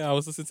read. yeah, I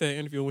was listening to that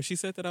interview. When she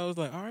said that, I was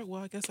like, all right,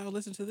 well, I guess I'll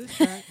listen to this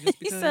track. Just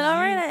He because said, "All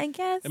you- right, I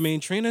guess." I mean,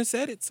 Trina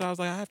said it, so I was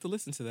like, I have to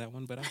listen to that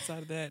one. But outside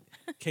of that,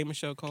 K.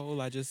 Michelle Cole,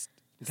 I just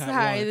got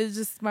sorry, one. it's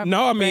just my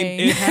No, I mean,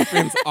 brain. it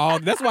happens all.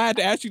 That's why I had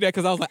to ask you that,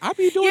 because I was like, I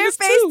be doing Your this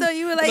face too. though,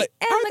 you were I was like,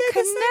 and are the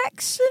they same?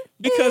 connection.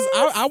 Because is...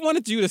 I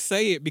wanted you to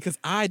say it because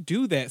I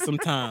do that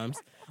sometimes.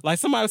 Like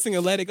somebody was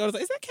singing "Let It Go." I was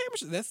like, is that K.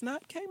 Michelle? That's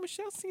not K.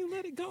 Michelle singing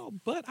 "Let It Go,"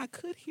 but I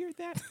could hear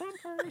that from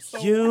her. So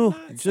You why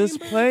not? just Same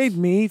bird. played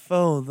me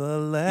for the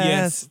last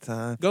Yes.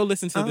 time. Go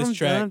listen to this I'm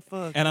track, done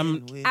fucking and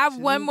I'm. with I have you.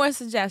 one more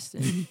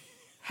suggestion.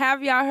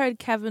 Have y'all heard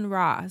Kevin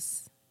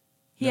Ross?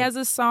 He No. has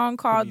a song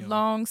called me on.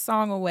 "Long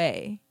Song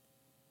Away."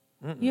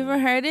 You ever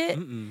heard it?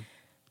 Mm-mm.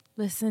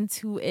 Listen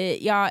to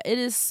it, y'all. It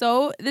is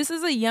so. This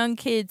is a young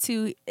kid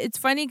too. It's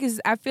funny because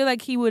I feel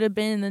like he would have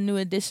been in the New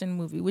Edition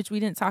movie, which we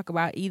didn't talk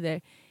about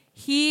either.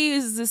 He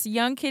is this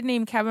young kid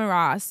named Kevin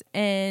Ross,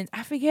 and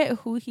I forget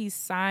who he's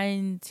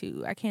signed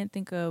to. I can't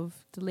think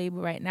of the label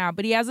right now,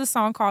 but he has a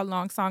song called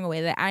 "Long Song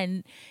Away"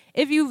 that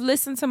if you've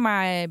listened to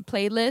my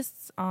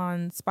playlists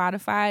on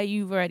Spotify,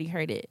 you've already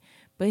heard it.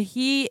 But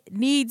he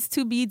needs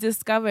to be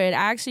discovered.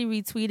 I actually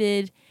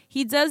retweeted.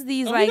 He does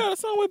these Oh, like. you got a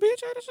song with BJ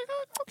the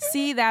Chicago? Okay.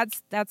 See,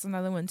 that's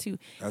another one too.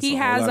 That's He a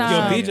whole has lot of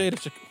Yo, singing. BJ the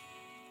Chicago.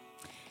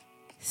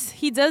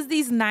 he does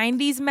these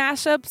 90s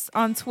mashups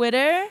on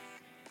Twitter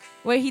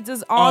where he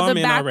does all I'm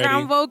the in background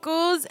already.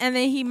 vocals and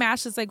then he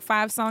mashes like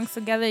 5 songs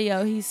together.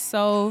 Yo, he's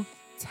so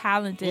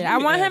talented. Let I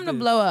me want add him to this.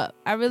 blow up.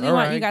 I really All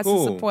want you right, guys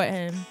cool. to support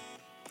him.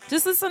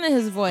 Just listen to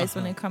his voice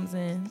when it comes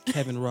in.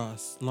 Kevin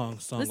Ross, "Long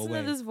Song Listen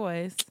Away." to this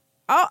voice.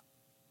 Oh,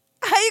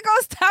 how you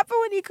gonna stop it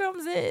when he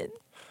comes in?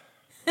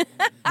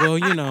 Well,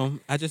 you know,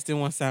 I just didn't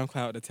want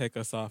SoundCloud to take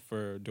us off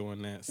for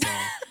doing that. So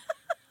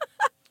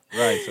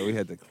Right, so we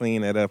had to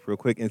clean that up real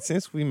quick. And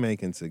since we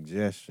making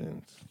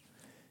suggestions,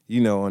 you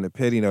know, on the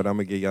petty note, I'm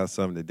gonna give y'all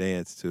something to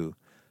dance to.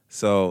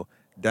 So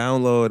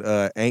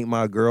download "Ain't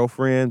My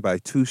Girlfriend" by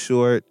Too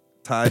Short,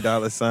 Ty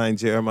Dolla $ign,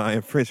 Jeremiah,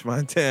 and French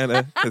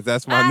Montana, because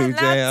that's my new Not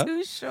jam.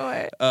 too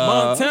short.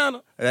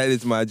 Montana. That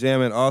is my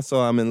jam. And also,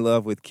 I'm in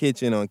love with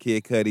Kitchen on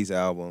Kid Cudi's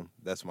album.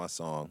 That's my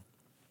song.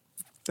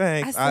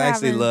 Thanks. still I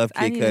actually haven't- love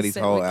I Kid need to Cudi's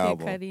sit whole with Kid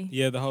album. Cudi.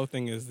 Yeah, the whole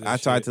thing is. This I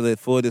tried shit. to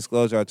full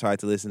disclosure, I tried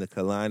to listen to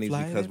Kalani's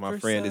Fly because at my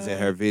first friend is in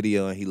sight. her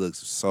video and he looks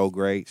so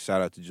great.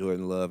 Shout out to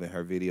Jordan Love and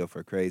her video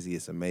for Crazy.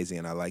 It's amazing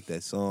and I like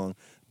that song.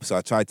 So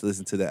I tried to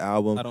listen to the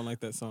album. I don't like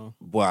that song.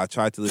 Boy, I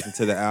tried to listen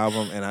to the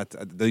album and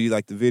do you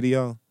like the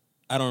video?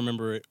 I don't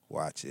remember it.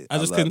 Watch it. I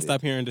just love couldn't it.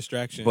 stop hearing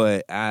Distraction.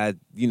 But I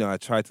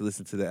tried to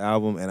listen to the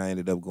album and I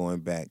ended up going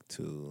back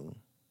to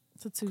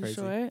So too Crazy.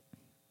 short.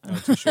 Oh,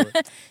 Too Short.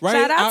 Right?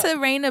 Shout out to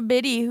Raina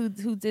Biddy who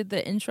did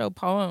the intro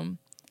poem.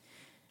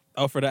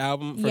 for the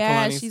album. For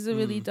Yeah, Kalani's? she's a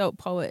really dope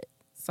poet.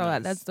 So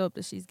Nice. that's dope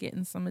that she's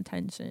getting some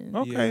attention.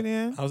 Okay Yeah.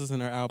 then. I was listening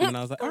to her album and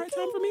I was like, all right,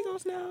 time for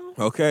Migos now.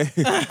 Okay.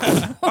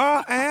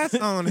 All ass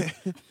on it.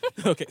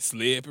 Okay,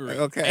 slippery.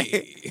 Okay.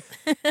 Hey.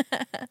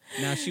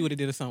 Now, if she would have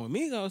did a song with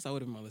Migos, I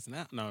would have been listening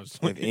out. No, I was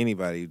just If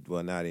anybody,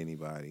 well, not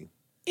anybody.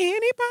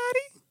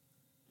 anybody?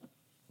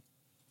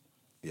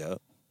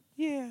 Yep.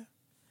 Yeah.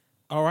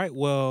 All right.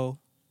 Well,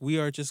 we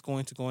are just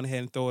going to go on ahead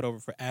and throw it over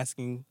for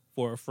asking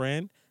for a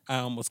friend. I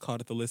almost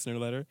called it the listener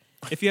letter.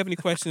 If you have any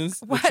questions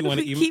Why that you do want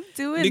to we email, keep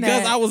doing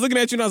because that? I was looking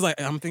at you and I was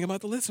like, I'm thinking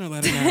about the listener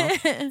letter now.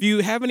 If you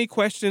have any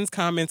questions,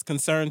 comments,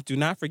 concerns, do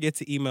not forget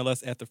to email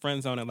us at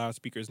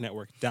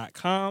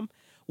thefriendzone@loudspeakersnetwork.com.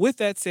 With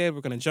that said,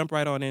 we're going to jump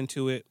right on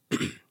into it.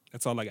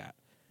 That's all I got.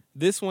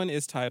 This one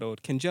is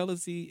titled, Can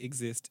Jealousy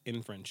Exist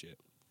in Friendship?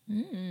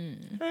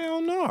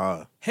 Hell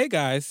no. Hey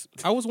guys,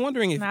 I was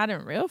wondering if Not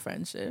in real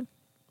friendship.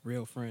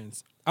 real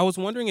friends. I was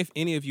wondering if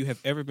any of you have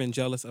ever been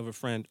jealous of a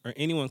friend or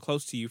anyone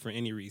close to you for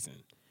any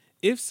reason.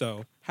 If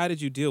so, how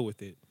did you deal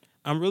with it?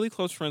 I'm really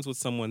close friends with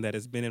someone that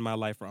has been in my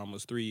life for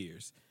almost 3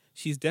 years.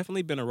 She's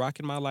definitely been a rock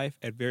in my life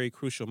at very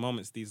crucial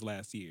moments these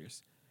last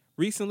years.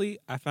 Recently,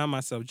 I found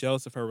myself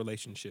jealous of her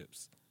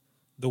relationships.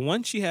 The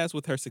one she has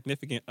with her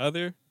significant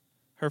other,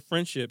 her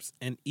friendships,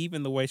 and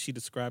even the way she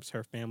describes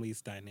her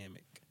family's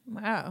dynamic.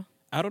 Wow.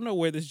 I don't know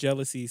where this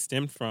jealousy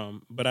stemmed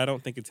from, but I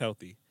don't think it's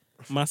healthy.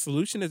 My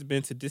solution has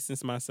been to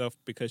distance myself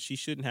because she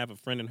shouldn't have a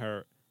friend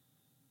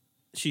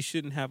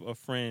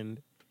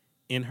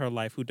in her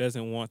life who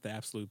doesn't want the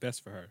absolute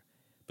best for her.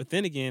 But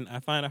then again, I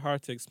find it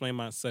hard to explain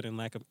my sudden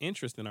lack of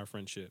interest in our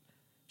friendship.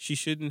 She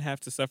shouldn't have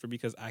to suffer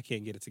because I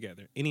can't get it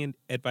together. Any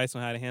advice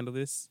on how to handle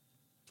this?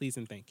 Please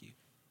and thank you.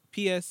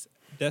 P.S.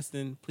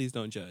 Dustin, please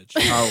don't judge.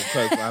 Oh,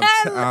 because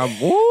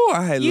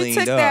I had You leaned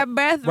took up. that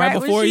breath right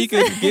Right before when she you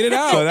could said get it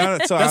out. So I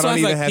That's why don't I was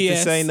even like, have to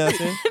P.S. say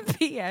nothing.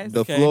 P.S. The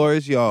Okay. floor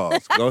is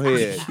yours. Go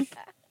ahead.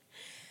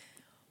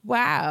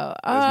 Wow.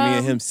 As me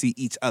and him see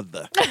each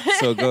other.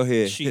 So go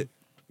ahead. She.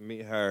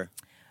 Meet her.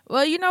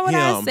 Well, you know what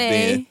I Him,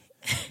 say?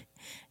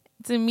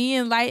 To me,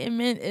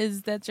 enlightenment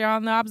is that you're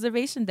on the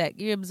observation deck.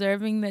 You're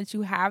observing that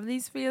you have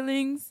these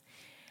feelings.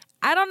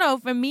 I don't know.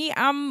 For me,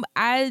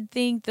 I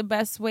think the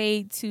best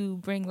way to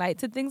bring light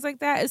to things like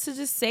that is to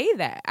just say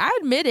that. I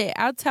admit it.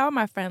 I'll tell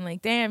my friend,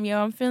 like, damn,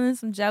 yo, I'm feeling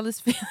some jealous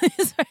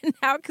feelings right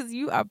now because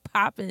you are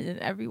popping in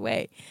every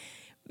way.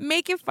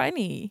 Make it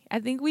funny. I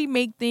think we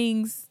make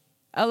things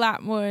a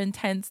lot more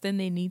intense than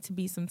they need to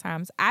be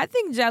sometimes. I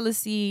think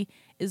jealousy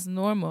is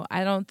normal.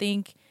 I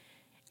think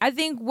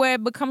where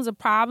it becomes a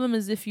problem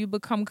is if you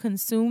become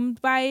consumed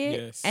by it,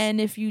 Yes.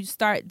 and if you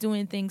start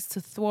doing things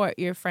to thwart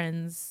your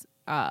friend's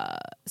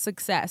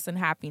success and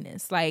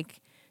happiness, like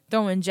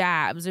throwing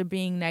jabs or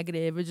being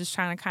negative or just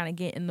trying to kind of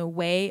get in the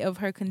way of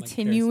her Like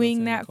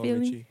continuing Paris that Hilton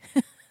and feeling.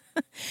 Nicole Richie.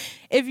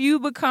 If you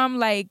become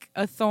like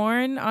a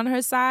thorn on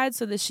her side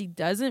so that she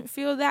doesn't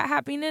feel that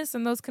happiness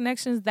and those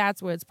connections, that's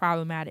where it's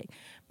problematic.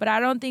 But I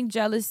don't think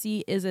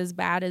jealousy is as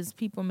bad as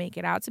people make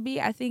it out to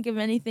be. I think if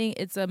anything,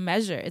 it's a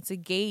measure. It's a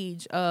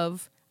gauge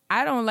of,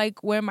 I don't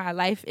like where my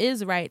life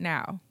is right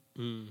now.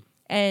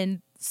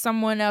 And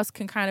someone else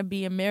can kind of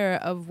be a mirror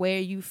of where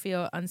you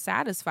feel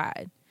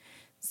unsatisfied.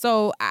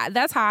 So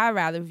that's how I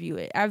rather view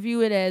it. I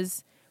view it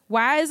as,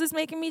 why is this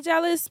making me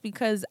jealous?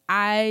 Because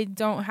I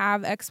don't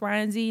have X, Y,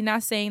 and Z.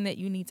 Not saying that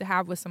you need to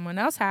have what someone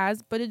else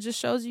has, but it just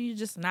shows you're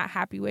just not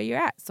happy where you're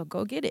at. So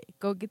go get it.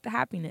 Go get the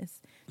happiness.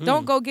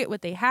 Don't go get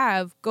what they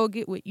have. Go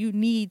get what you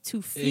need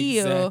to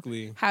feel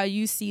Exactly. how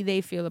you see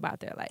they feel about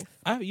their life.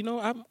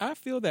 I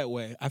feel that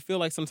way. I feel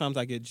like sometimes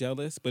I get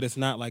jealous, but it's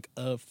not like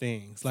of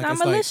things. Like It's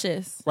not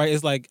malicious. Right?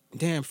 It's like,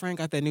 damn, Frank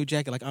got that new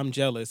jacket. Like, I'm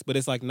jealous, but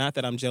it's like not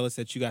that I'm jealous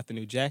that you got the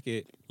new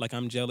jacket. Like,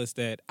 I'm jealous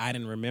that I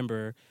didn't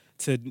remember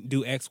to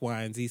do X,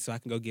 Y, and Z so I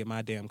can go get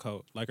my damn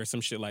coat, like, or some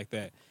shit like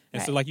that.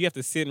 And so, Right. like, you have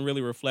to sit and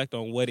really reflect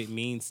on what it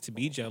means to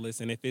be jealous,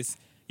 and if it's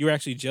you're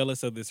actually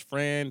jealous of this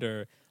friend,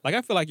 or like,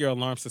 I feel like your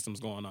alarm system's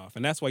going off,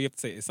 and that's why you have to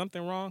say, is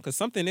something wrong? Because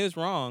something is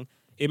wrong.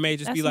 It may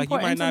just be That's like you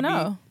might important to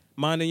not know. be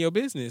minding your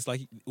business.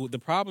 Like, the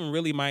problem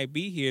really might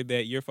be here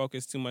that you're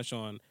focused too much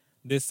on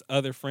this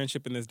other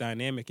friendship and this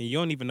dynamic, and you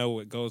don't even know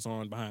what goes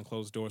on behind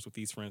closed doors with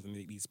these friends and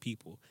these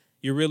people.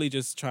 You're really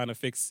just trying to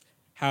fix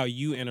how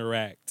you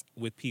interact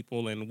with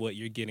people and what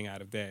you're getting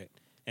out of that,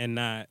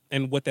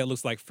 and what that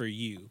looks like for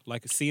you.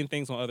 Like, seeing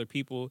things on other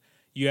people,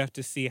 you have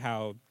to see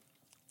how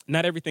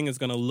not everything is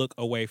going to look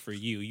away for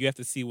you. You have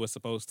to see what's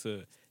supposed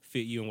to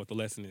fit you and what the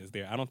lesson is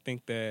there. I don't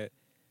think that,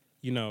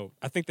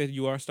 I think that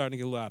you are starting to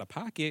get a little out of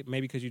pocket,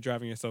 maybe because you're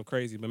driving yourself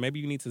crazy, but maybe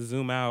you need to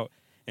zoom out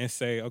and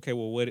say, okay,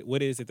 well,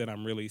 what is it that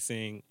I'm really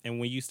seeing? And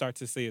when you start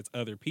to say it's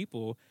other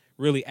people,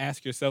 really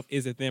ask yourself,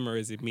 is it them or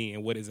is it me?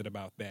 And what is it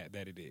about that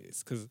it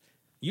is? Because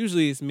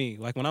usually it's me.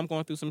 Like, when I'm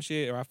going through some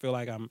shit or I feel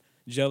like I'm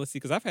jealousy,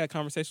 because I've had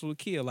conversations with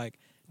Kia, like,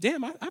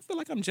 damn, I feel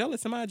like I'm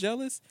jealous. Am I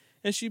jealous?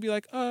 And she'd be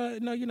like,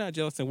 no, you're not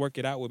jealous, and work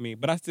it out with me.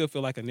 But I still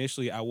feel like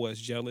initially I was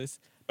jealous,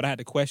 but I had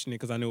to question it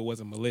because I knew it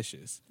wasn't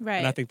malicious. Right.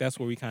 And I think that's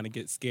where we kind of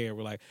get scared.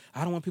 We're like,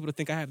 I don't want people to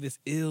think I have this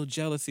ill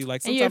jealousy.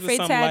 Like, And sometimes you're it's afraid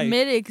to something like,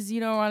 admit it because you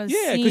don't want to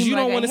yeah, seem because you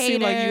like don't want a to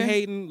seem like you hater.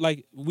 hating.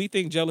 Like, we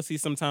think jealousy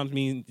sometimes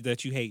means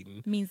that you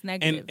hating. Means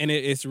negative. And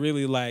it's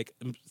really like,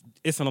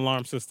 it's an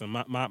alarm system.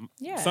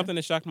 Yeah. Something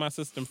that shocked my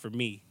system for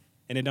me.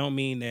 And it don't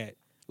mean that,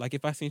 like,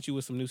 if I seen you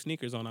with some new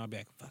sneakers on, I'll be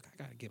like, fuck,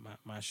 I got to get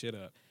my shit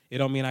up. It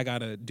don't mean I got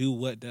to do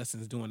what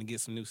Dustin's doing to get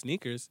some new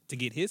sneakers. To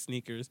get his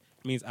sneakers,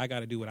 it means I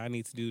got to do what I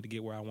need to do to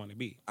get where I want to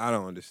be. I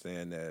don't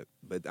understand that,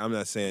 but I'm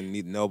not saying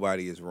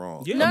nobody is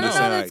wrong. Yeah, no, I'm no, just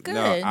no, saying, that's like, good.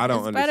 No, I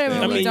don't It's better understand.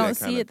 when we like, don't that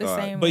see kind it of the thought.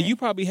 same But way. you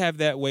probably have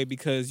that way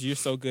because you're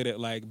so good at,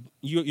 like,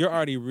 you're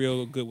already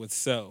real good with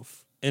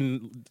self.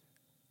 And,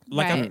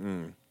 like,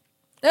 Right.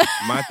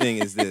 My thing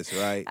is this,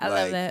 right? I like,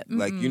 love that.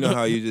 Like, you know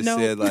how you just No.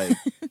 said, like,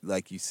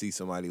 like you see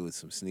somebody with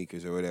some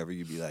sneakers or whatever,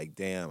 you be like,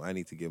 damn, I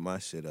need to get my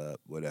shit up,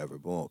 whatever,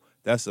 boom.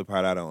 That's the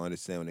part I don't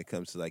understand when it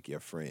comes to like your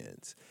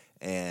friends.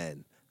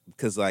 And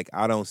because like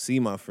I don't see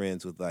my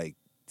friends with like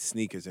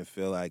sneakers and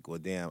feel like, well,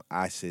 damn,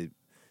 I should,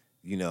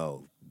 you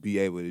know, be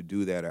able to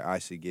do that, or I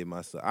should get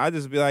myself. I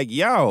just be like,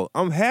 yo,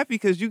 I'm happy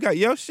because you got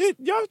your shit.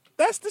 Yo,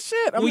 that's the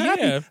shit. I'm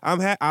happy.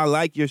 Yeah. I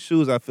like your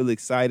shoes. I feel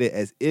excited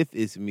as if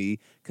it's me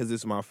because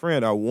it's my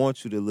friend. I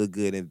want you to look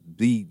good and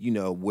be, you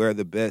know, wear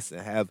the best and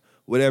have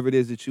whatever it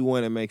is that you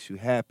want that makes you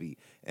happy.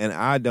 And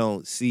I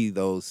don't see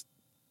those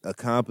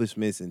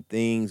accomplishments and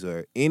things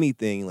or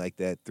anything like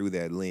that through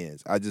that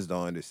lens. I just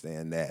don't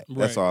understand that. Right.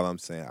 That's all I'm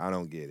saying. I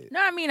don't get it.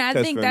 No, I mean, I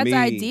 'Cause think for that's me-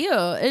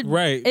 ideal.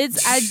 Right.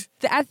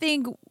 I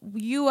think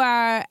you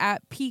are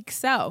at peak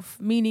self,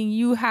 meaning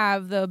you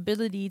have the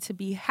ability to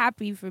be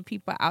happy for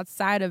people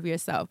outside of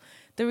yourself.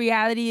 The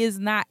reality is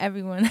not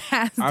everyone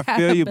has I that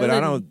feel you, but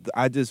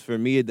ability. for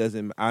me, it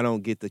doesn't, I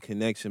don't get the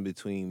connection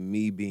between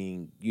me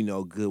being, you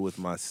know, good with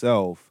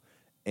myself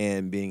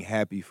and being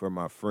happy for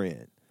my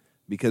friend.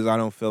 Because I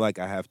don't feel like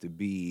I have to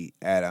be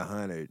at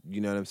 100, you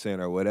know what I'm saying,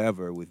 or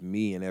whatever with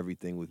me and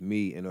everything with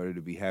me in order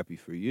to be happy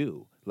for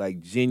you. Like,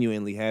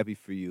 genuinely happy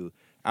for you.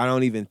 I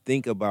don't even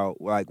think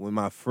about, like, when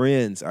my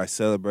friends are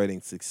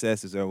celebrating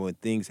successes or when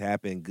things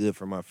happen good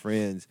for my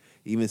friends,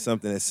 even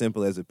something as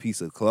simple as a piece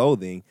of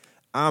clothing,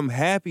 I'm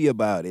happy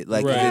about it.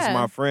 Like, if it's Yeah.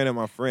 my friend and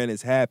my friend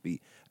is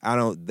happy,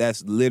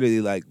 that's literally,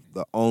 like,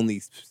 the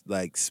only,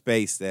 like,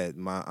 space that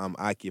I'm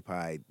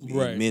occupied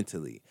Right.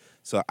 mentally.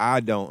 So I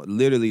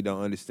literally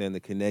don't understand the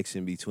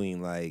connection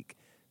between like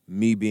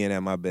me being at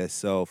my best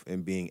self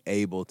and being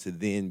able to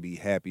then be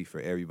happy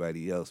for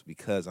everybody else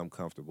because I'm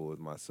comfortable with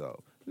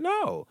myself.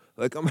 No,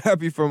 like I'm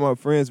happy for my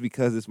friends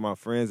because it's my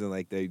friends and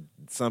like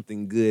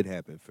something good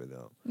happened for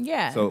them.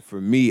 Yeah. So for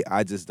me,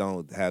 I just I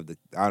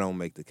don't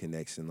make the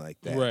connection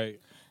like that. Right.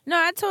 No,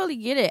 I totally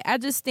get it. I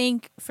just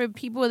think for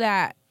people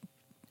that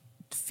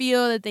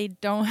feel that they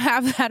don't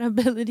have that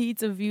ability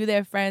to view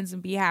their friends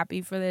and be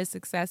happy for their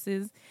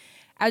successes,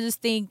 I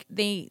just think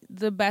the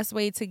best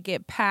way to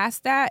get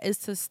past that is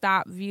to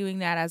stop viewing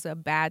that as a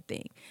bad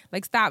thing.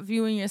 Like, stop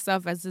viewing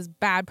yourself as this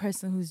bad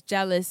person who's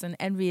jealous and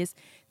envious.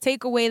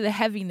 Take away the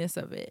heaviness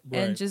of it.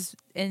 Right.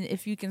 And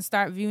if you can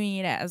start viewing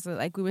it as,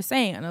 like we were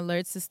saying, an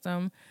alert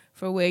system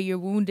for where you're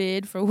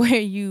wounded, for where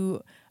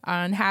you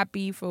are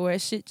unhappy, for where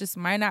shit just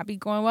might not be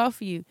going well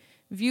for you.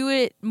 View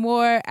it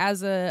more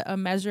as a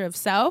measure of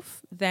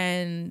self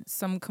than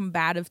some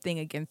combative thing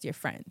against your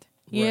friend.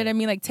 You know Right. what I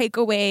mean? Like, take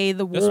away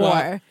the That's war.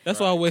 why I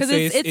always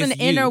say Because it's an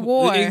you. inner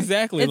war.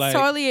 Exactly. It's like,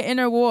 totally an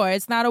inner war.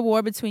 It's not a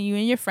war between you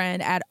and your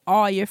friend at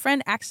all. Your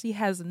friend actually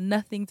has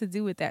nothing to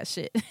do with that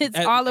shit. It's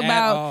all at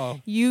about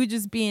all. you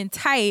just being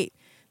tight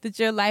that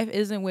your life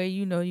isn't where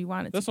you know you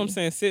want it That's to what be. I'm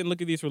saying. Sit and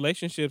look at these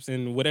relationships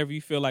and whatever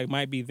you feel like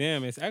might be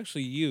them, it's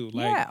actually you.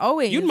 Like, Yeah,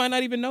 always. You might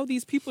not even know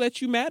these people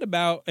that you mad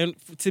about and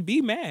to be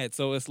mad.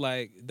 So it's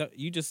like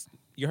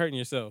you're hurting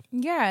yourself.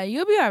 Yeah,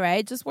 you'll be all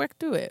right. Just work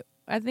through it.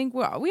 I think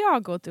we all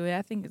go through it.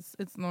 I think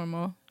it's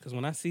normal. Because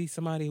when I see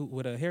somebody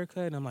with a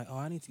haircut and I'm like, oh,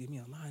 I need to get me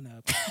a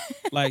lineup.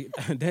 Like,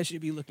 that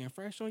should be looking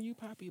fresh on you,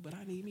 Poppy, but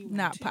I need me one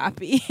Not too.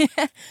 Poppy. You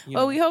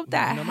Well, know, we hope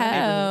that moving up my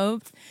neighborhood.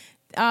 helped.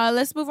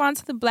 Let's move on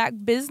to the Black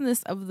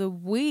Business of the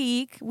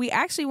Week. We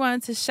actually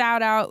wanted to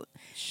shout out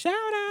Shout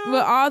out.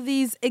 with all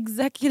these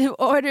executive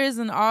orders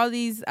and all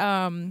these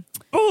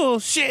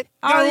Bullshit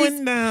All going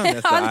these- down.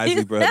 That's the all Isley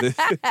these- brothers.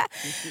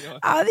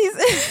 all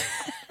these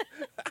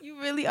you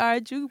really are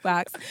a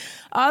jukebox.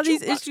 All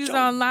these issues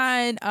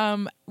online.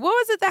 What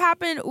was it that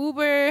happened?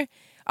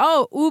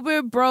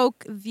 Uber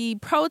broke the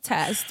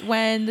protest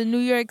when the New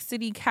York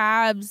City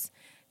cabs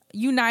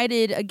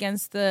united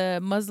against the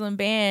Muslim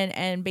ban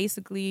and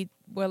basically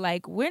were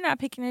like, we're not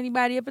picking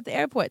anybody up at the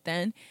airport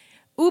then.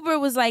 Uber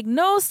was like,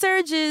 no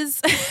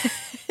surges.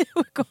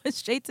 We're going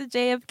straight to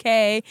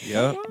JFK.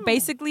 Yep.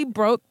 Basically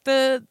broke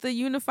the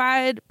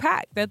unified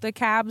pact that the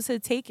cabs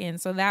had taken.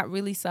 So that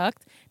really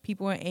sucked.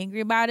 People were angry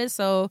about it.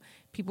 So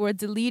people were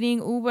deleting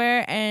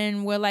Uber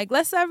and were like,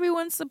 let's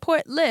everyone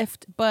support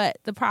Lyft. But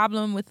the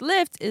problem with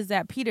Lyft is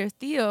that Peter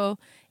Thiel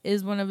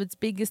is one of its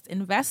biggest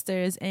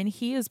investors, and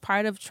he is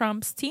part of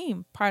Trump's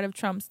team, part of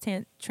Trump's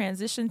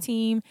transition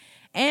team,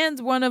 and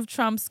one of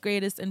Trump's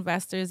greatest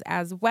investors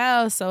as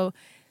well. So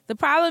the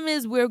problem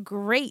is we're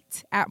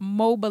great at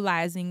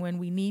mobilizing when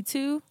we need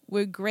to.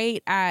 We're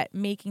great at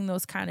making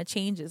those kind of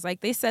changes.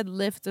 Like they said,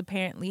 Lyft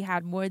apparently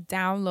had more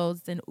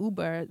downloads than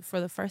Uber for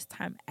the first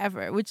time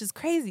ever, which is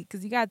crazy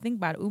because you got to think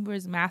about it. Uber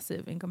is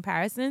massive in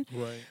comparison.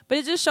 Right. But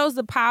it just shows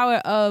the power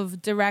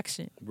of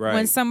direction. Right.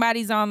 When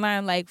somebody's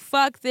online like,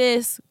 fuck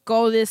this,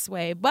 go this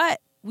way.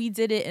 But we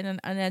did it in an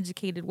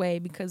uneducated way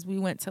because we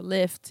went to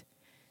Lyft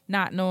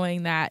not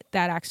knowing that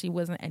that actually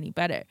wasn't any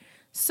better.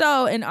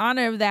 So in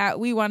honor of that,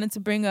 we wanted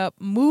to bring up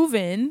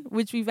Moovin,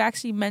 which we've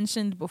actually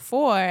mentioned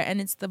before, and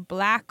it's the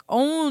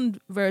Black-owned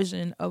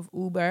version of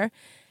Uber.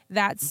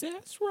 That's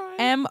right.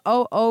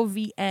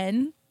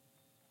 MOOVN.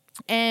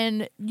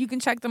 And you can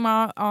check them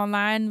out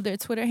online, their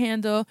Twitter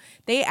handle.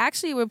 They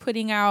actually were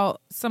putting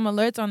out some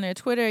alerts on their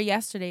Twitter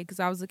yesterday because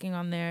I was looking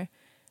on their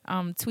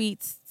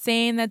tweets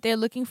saying that they're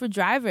looking for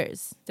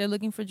drivers. They're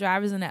looking for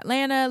drivers in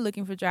Atlanta,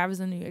 looking for drivers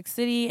in New York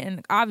City,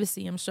 and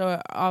obviously, I'm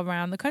sure all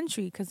around the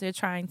country because they're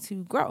trying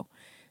to grow.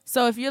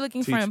 So if you're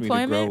looking for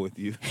employment,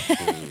 Teach me to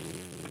grow with you.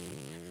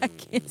 I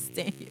can't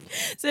stand you.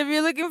 So if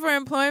you're looking for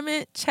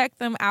employment, check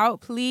them out,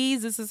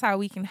 please. This is how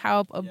we can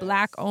help a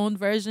Black-owned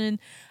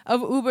version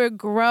of Uber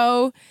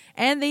grow.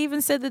 And they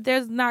even said that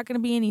there's not going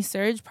to be any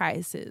surge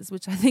prices,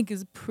 which I think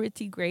is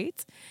pretty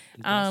great.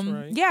 That's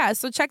right. Yeah,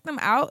 so check them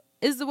out.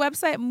 Is the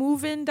website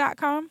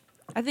movin.com?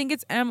 I think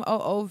it's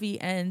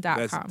MOOVN.com.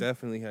 That's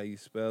definitely how you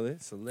spell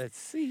it. So let's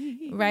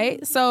see.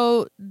 Right?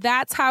 So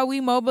that's how we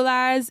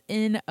mobilize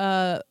in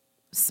a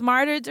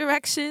smarter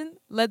direction.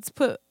 Let's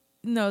put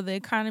the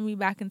economy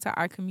back into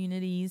our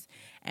communities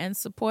and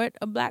support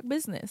a Black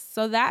business.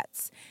 So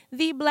that's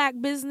the Black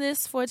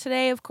business for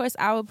today. Of course,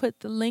 I will put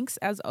the links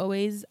as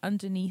always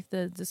underneath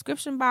the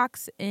description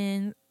box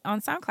on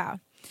SoundCloud.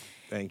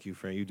 Thank you,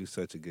 friend. You do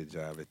such a good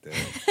job at that.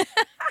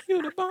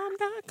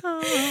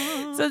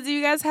 YouTheBomb.com. So do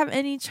you guys have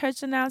any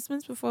church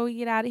announcements before we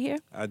get out of here?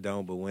 I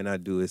don't, but when I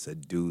do, it's a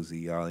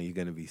doozy, y'all. And you're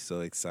going to be so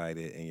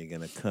excited and you're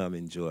going to come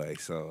enjoy.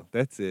 So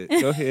that's it.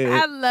 Go ahead.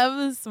 I love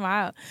the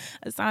smile.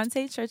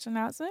 Asante, church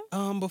announcement?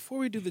 Before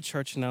we do the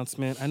church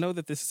announcement, I know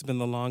that this has been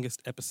the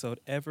longest episode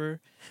ever.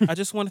 I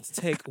just wanted to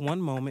take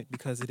one moment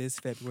because it is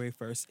February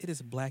 1st. It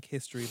is Black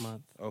History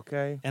Month.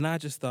 Okay. And I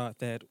just thought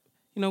that,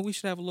 we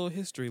should have a little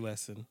history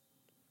lesson.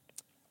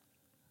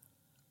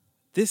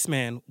 This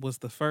man was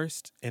the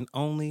first and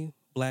only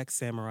Black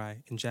samurai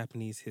in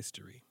Japanese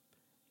history.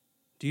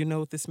 Do you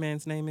know what this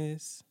man's name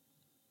is?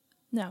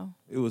 No.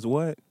 It was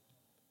what?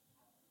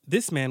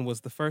 This man was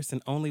the first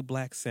and only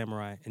Black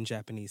samurai in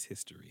Japanese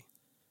history.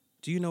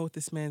 Do you know what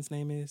this man's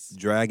name is?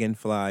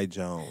 Dragonfly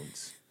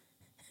Jones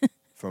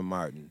from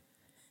Martin.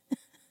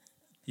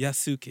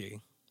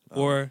 Yasuke,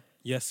 or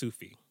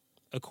Yasufi.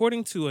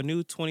 According to a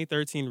new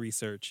 2013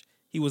 research,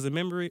 he was a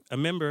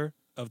member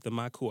of the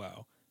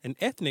Makuau, an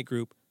ethnic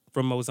group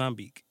from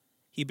Mozambique.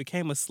 He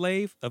became a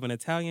slave of an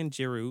Italian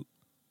Jesuit,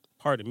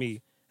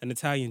 an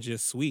Italian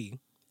Jesuit,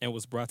 and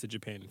was brought to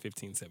Japan in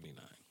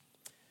 1579.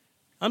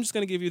 I'm just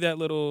gonna give you that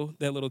little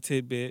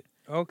tidbit.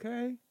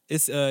 Okay.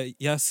 It's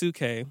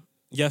Yasuke,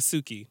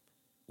 Yasuke,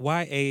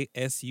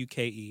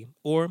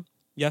 or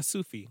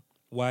Yasufi,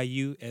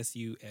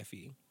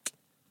 Yusufe.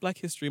 Black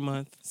History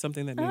Month,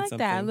 something that means I like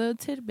something. that, a little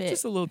tidbit.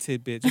 Just a little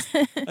tidbit. Just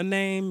a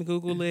name,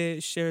 Google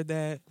it, share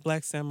that.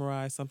 Black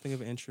samurai, something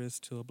of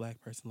interest to a Black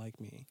person like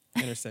me.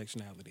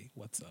 Intersectionality,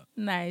 what's up?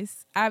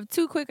 Nice. I have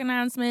two quick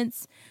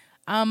announcements.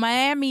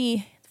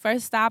 Miami,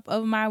 first stop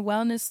of my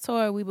wellness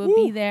tour. We will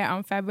be there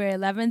on February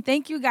 11th.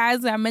 Thank you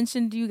guys. I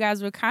mentioned you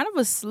guys were kind of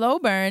a slow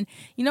burn.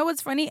 You know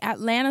what's funny?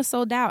 Atlanta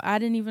sold out. I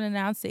didn't even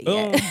announce it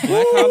yet.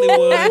 Black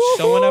Hollywood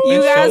showing up You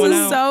and guys showing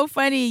are out. so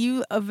funny.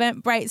 You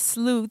Eventbrite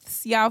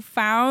sleuths. Y'all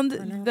found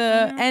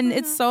and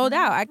it's sold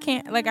out. I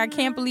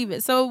can't believe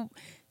it. So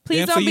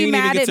please Damn, so don't you be didn't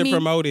even mad get at to me.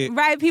 promote it.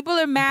 Right? People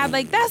are mad.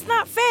 Like, that's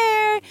not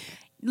fair.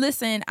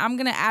 Listen, I'm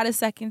gonna add a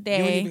second day.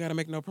 You don't even got to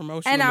make no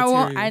promotion. And I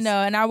won't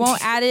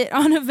add it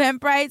on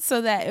Eventbrite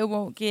so that it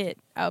won't get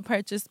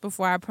purchased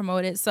before I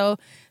promote it. So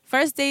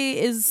first day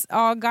is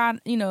all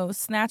gone,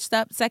 snatched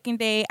up. Second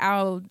day,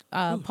 I'll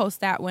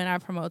post that when I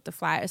promote the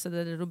flyer so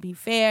that it'll be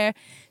fair.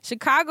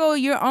 Chicago,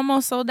 you're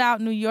almost sold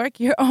out. New York,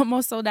 you're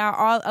almost sold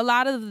out. A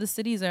lot of the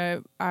cities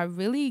are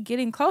really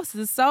getting close.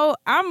 So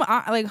I'm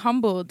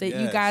humbled that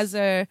you guys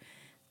are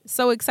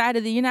so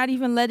excited that you're not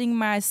even letting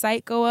my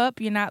site go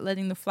up. You're not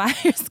letting the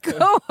flyers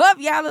go up.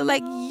 Y'all are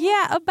like,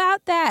 yeah,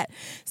 about that.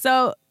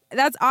 So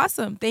that's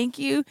awesome. Thank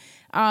you.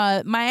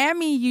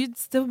 Miami, you've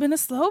still been a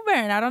slow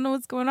burn. I don't know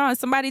what's going on.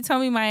 Somebody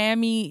told me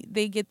Miami,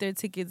 they get their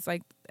tickets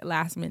like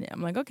last minute.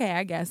 I'm like, okay,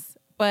 I guess.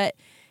 But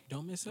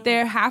don't miss out.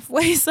 They're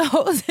halfway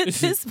sold at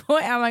this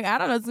point. I'm like, I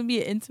don't know. It's going to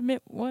be an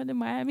intimate one in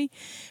Miami.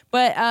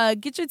 But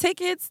get your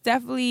tickets.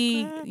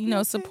 Definitely,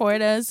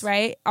 support us,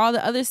 right? All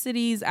the other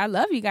cities, I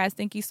love you guys.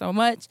 Thank you so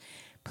much.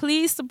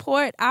 Please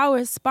support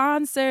our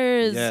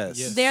sponsors.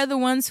 Yes. They're the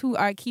ones who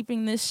are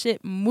keeping this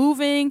shit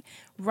moving.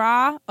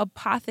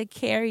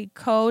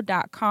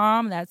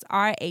 RAWApothecaryco.com. That's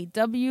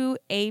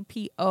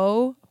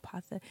RAWAPO.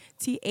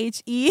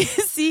 THECARY.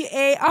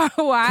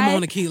 Come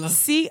on, Akila.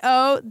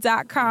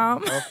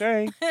 CO.com.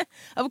 Okay.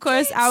 Of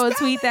course, I will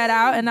tweet that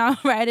out and I'll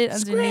write it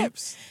underneath.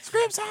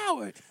 Scripps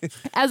Howard.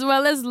 As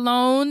well as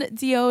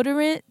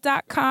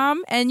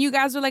loandeodorant.com. And you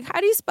guys were like, how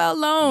do you spell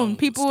loan?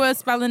 People were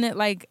spelling it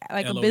like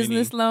a L-O-N-E.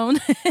 business loan.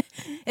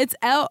 It's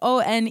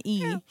LONE.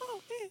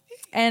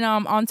 And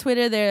on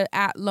Twitter, they're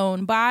at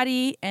Lone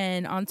Body.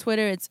 And on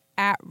Twitter, it's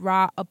at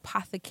Raw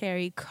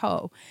Apothecary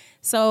Co.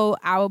 So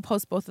I will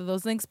post both of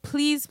those links.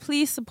 Please,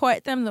 please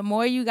support them. The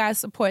more you guys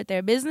support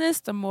their business,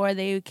 the more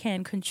they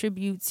can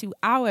contribute to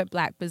our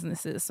Black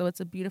businesses. So it's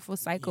a beautiful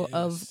cycle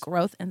of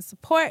growth and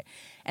support.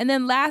 And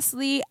then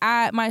lastly,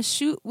 my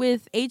shoot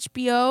with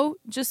HBO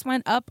just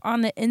went up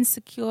on the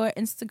Insecure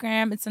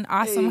Instagram. It's an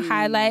awesome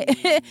highlight.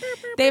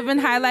 They've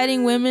been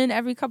highlighting women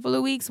every couple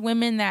of weeks,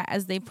 women that,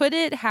 as they put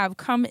it, have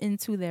come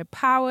into their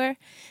power.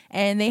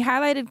 And they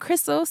highlighted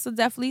Crystal, so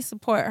definitely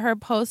support her her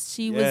post.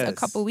 She was a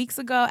couple weeks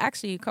ago,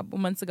 actually a couple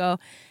months ago,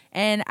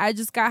 and I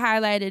just got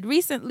highlighted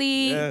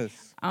recently.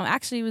 Yes.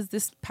 Actually, it was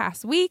this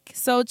past week.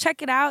 So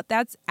check it out.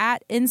 That's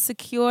at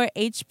Insecure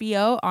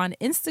HBO on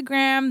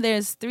Instagram.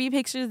 There's 3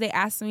 pictures. They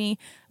asked me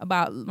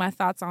about my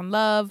thoughts on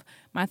love,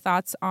 my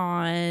thoughts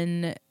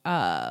on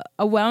a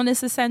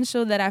wellness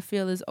essential that I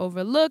feel is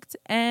overlooked,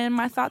 and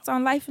my thoughts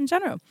on life in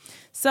general.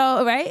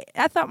 So, right,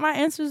 I thought my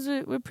answers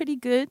were pretty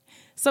good.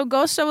 So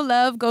go show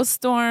love, go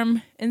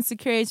storm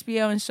Insecure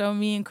HBO and show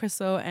me and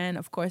Crystal and,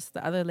 of course,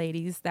 the other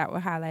ladies that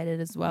were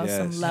highlighted as well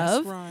some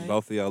love. Right.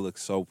 Both of y'all look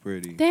so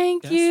pretty.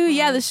 Thank you. Right.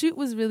 Yeah, the shoot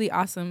was really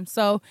awesome.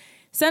 So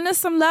send us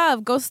some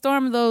love. Go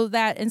storm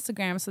that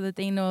Instagram so that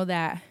they know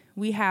that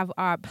we have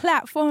our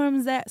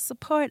platforms that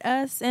support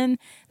us. And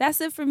that's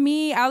it for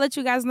me. I'll let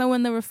you guys know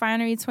when the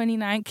Refinery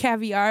 29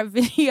 Caviar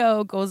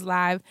video goes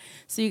live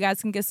so you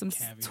guys can get some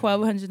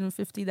 $1,250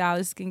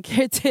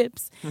 skincare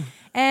tips.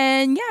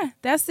 And yeah,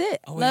 that's it.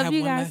 Oh, Love I have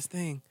you one guys. last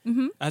thing.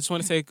 I just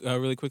want to say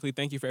really quickly,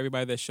 thank you for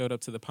everybody that showed up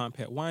to the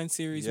Pompet Wine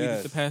Series we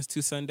did the past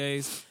 2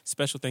 Sundays.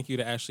 Special thank you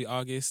to Ashley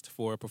August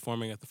for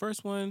performing at the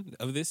first one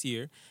of this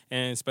year.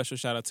 And special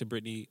shout out to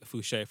Brittany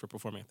Fouché for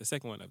performing at the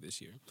second one of this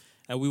year.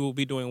 And we will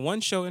be doing one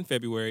show in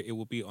February. It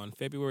will be on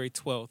February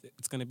 12th.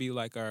 It's going to be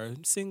like our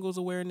singles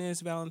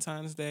awareness,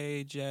 Valentine's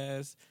Day,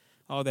 jazz,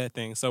 all that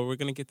thing. So we're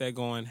going to get that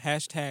going.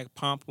 Hashtag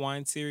Pomp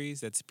Wine Series.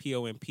 That's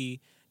POMPWINE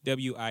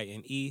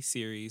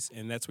series.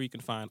 And that's where you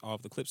can find all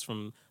of the clips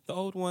from the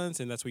old ones.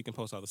 And that's where you can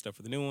post all the stuff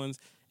for the new ones.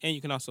 And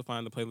you can also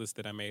find the playlist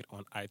that I made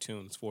on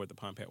iTunes for the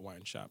Pompet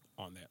Wine Shop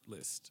on that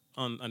list,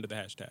 under the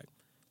hashtag.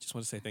 Just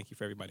want to say thank you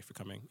for everybody for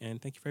coming,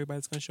 and thank you for everybody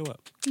that's going to show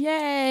up.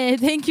 Yay.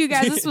 Thank you,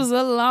 guys. This was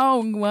a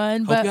long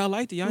one. Hope but y'all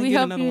liked it. Y'all ain't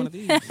get another one of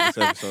these. This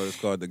episode is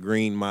called The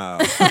Green Mile.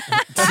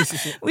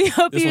 We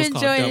hope This you one's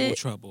called enjoyed Double it.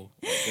 Trouble.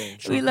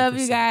 We love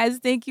you guys.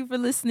 Thank you for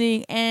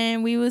listening,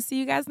 and we will see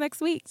you guys next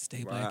week.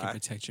 Stay black and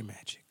protect your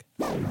magic.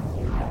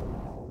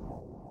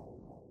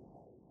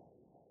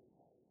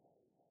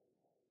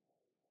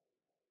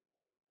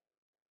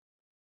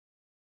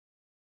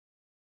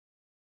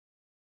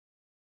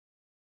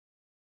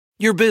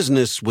 Your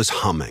business was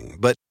humming,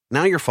 but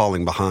now you're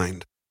falling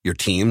behind. Your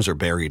teams are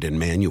buried in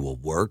manual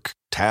work,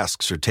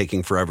 tasks are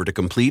taking forever to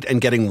complete,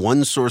 and getting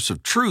one source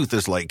of truth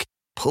is like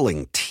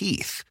pulling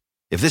teeth.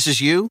 If this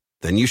is you,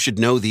 then you should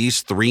know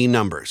these 3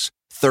 numbers.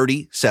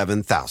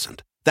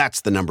 37,000.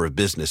 That's the number of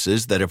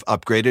businesses that have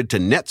upgraded to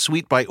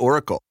NetSuite by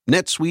Oracle.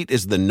 NetSuite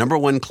is the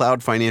 #1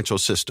 cloud financial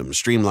system,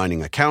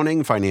 streamlining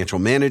accounting, financial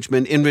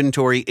management,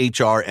 inventory,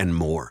 HR, and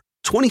more.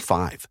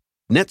 25.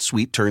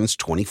 NetSuite turns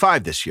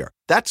 25 this year.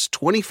 That's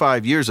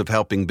 25 years of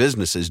helping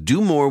businesses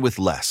do more with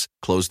less,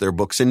 close their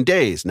books in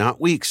days, not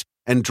weeks,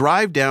 and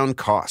drive down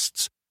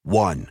costs.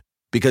 1.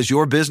 Because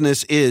your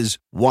business is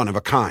one of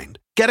a kind.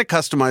 Get a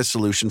customized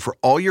solution for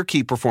all your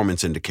key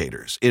performance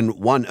indicators in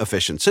one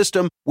efficient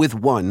system with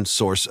one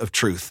source of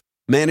truth.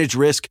 Manage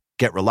risk,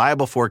 get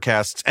reliable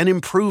forecasts, and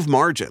improve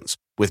margins.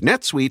 With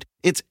NetSuite,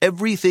 it's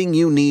everything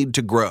you need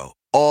to grow,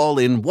 all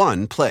in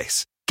one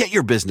place. Get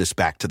your business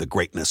back to the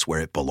greatness where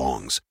it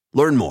belongs.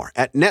 Learn more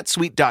at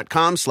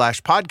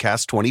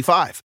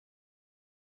netsuite.com/podcast25.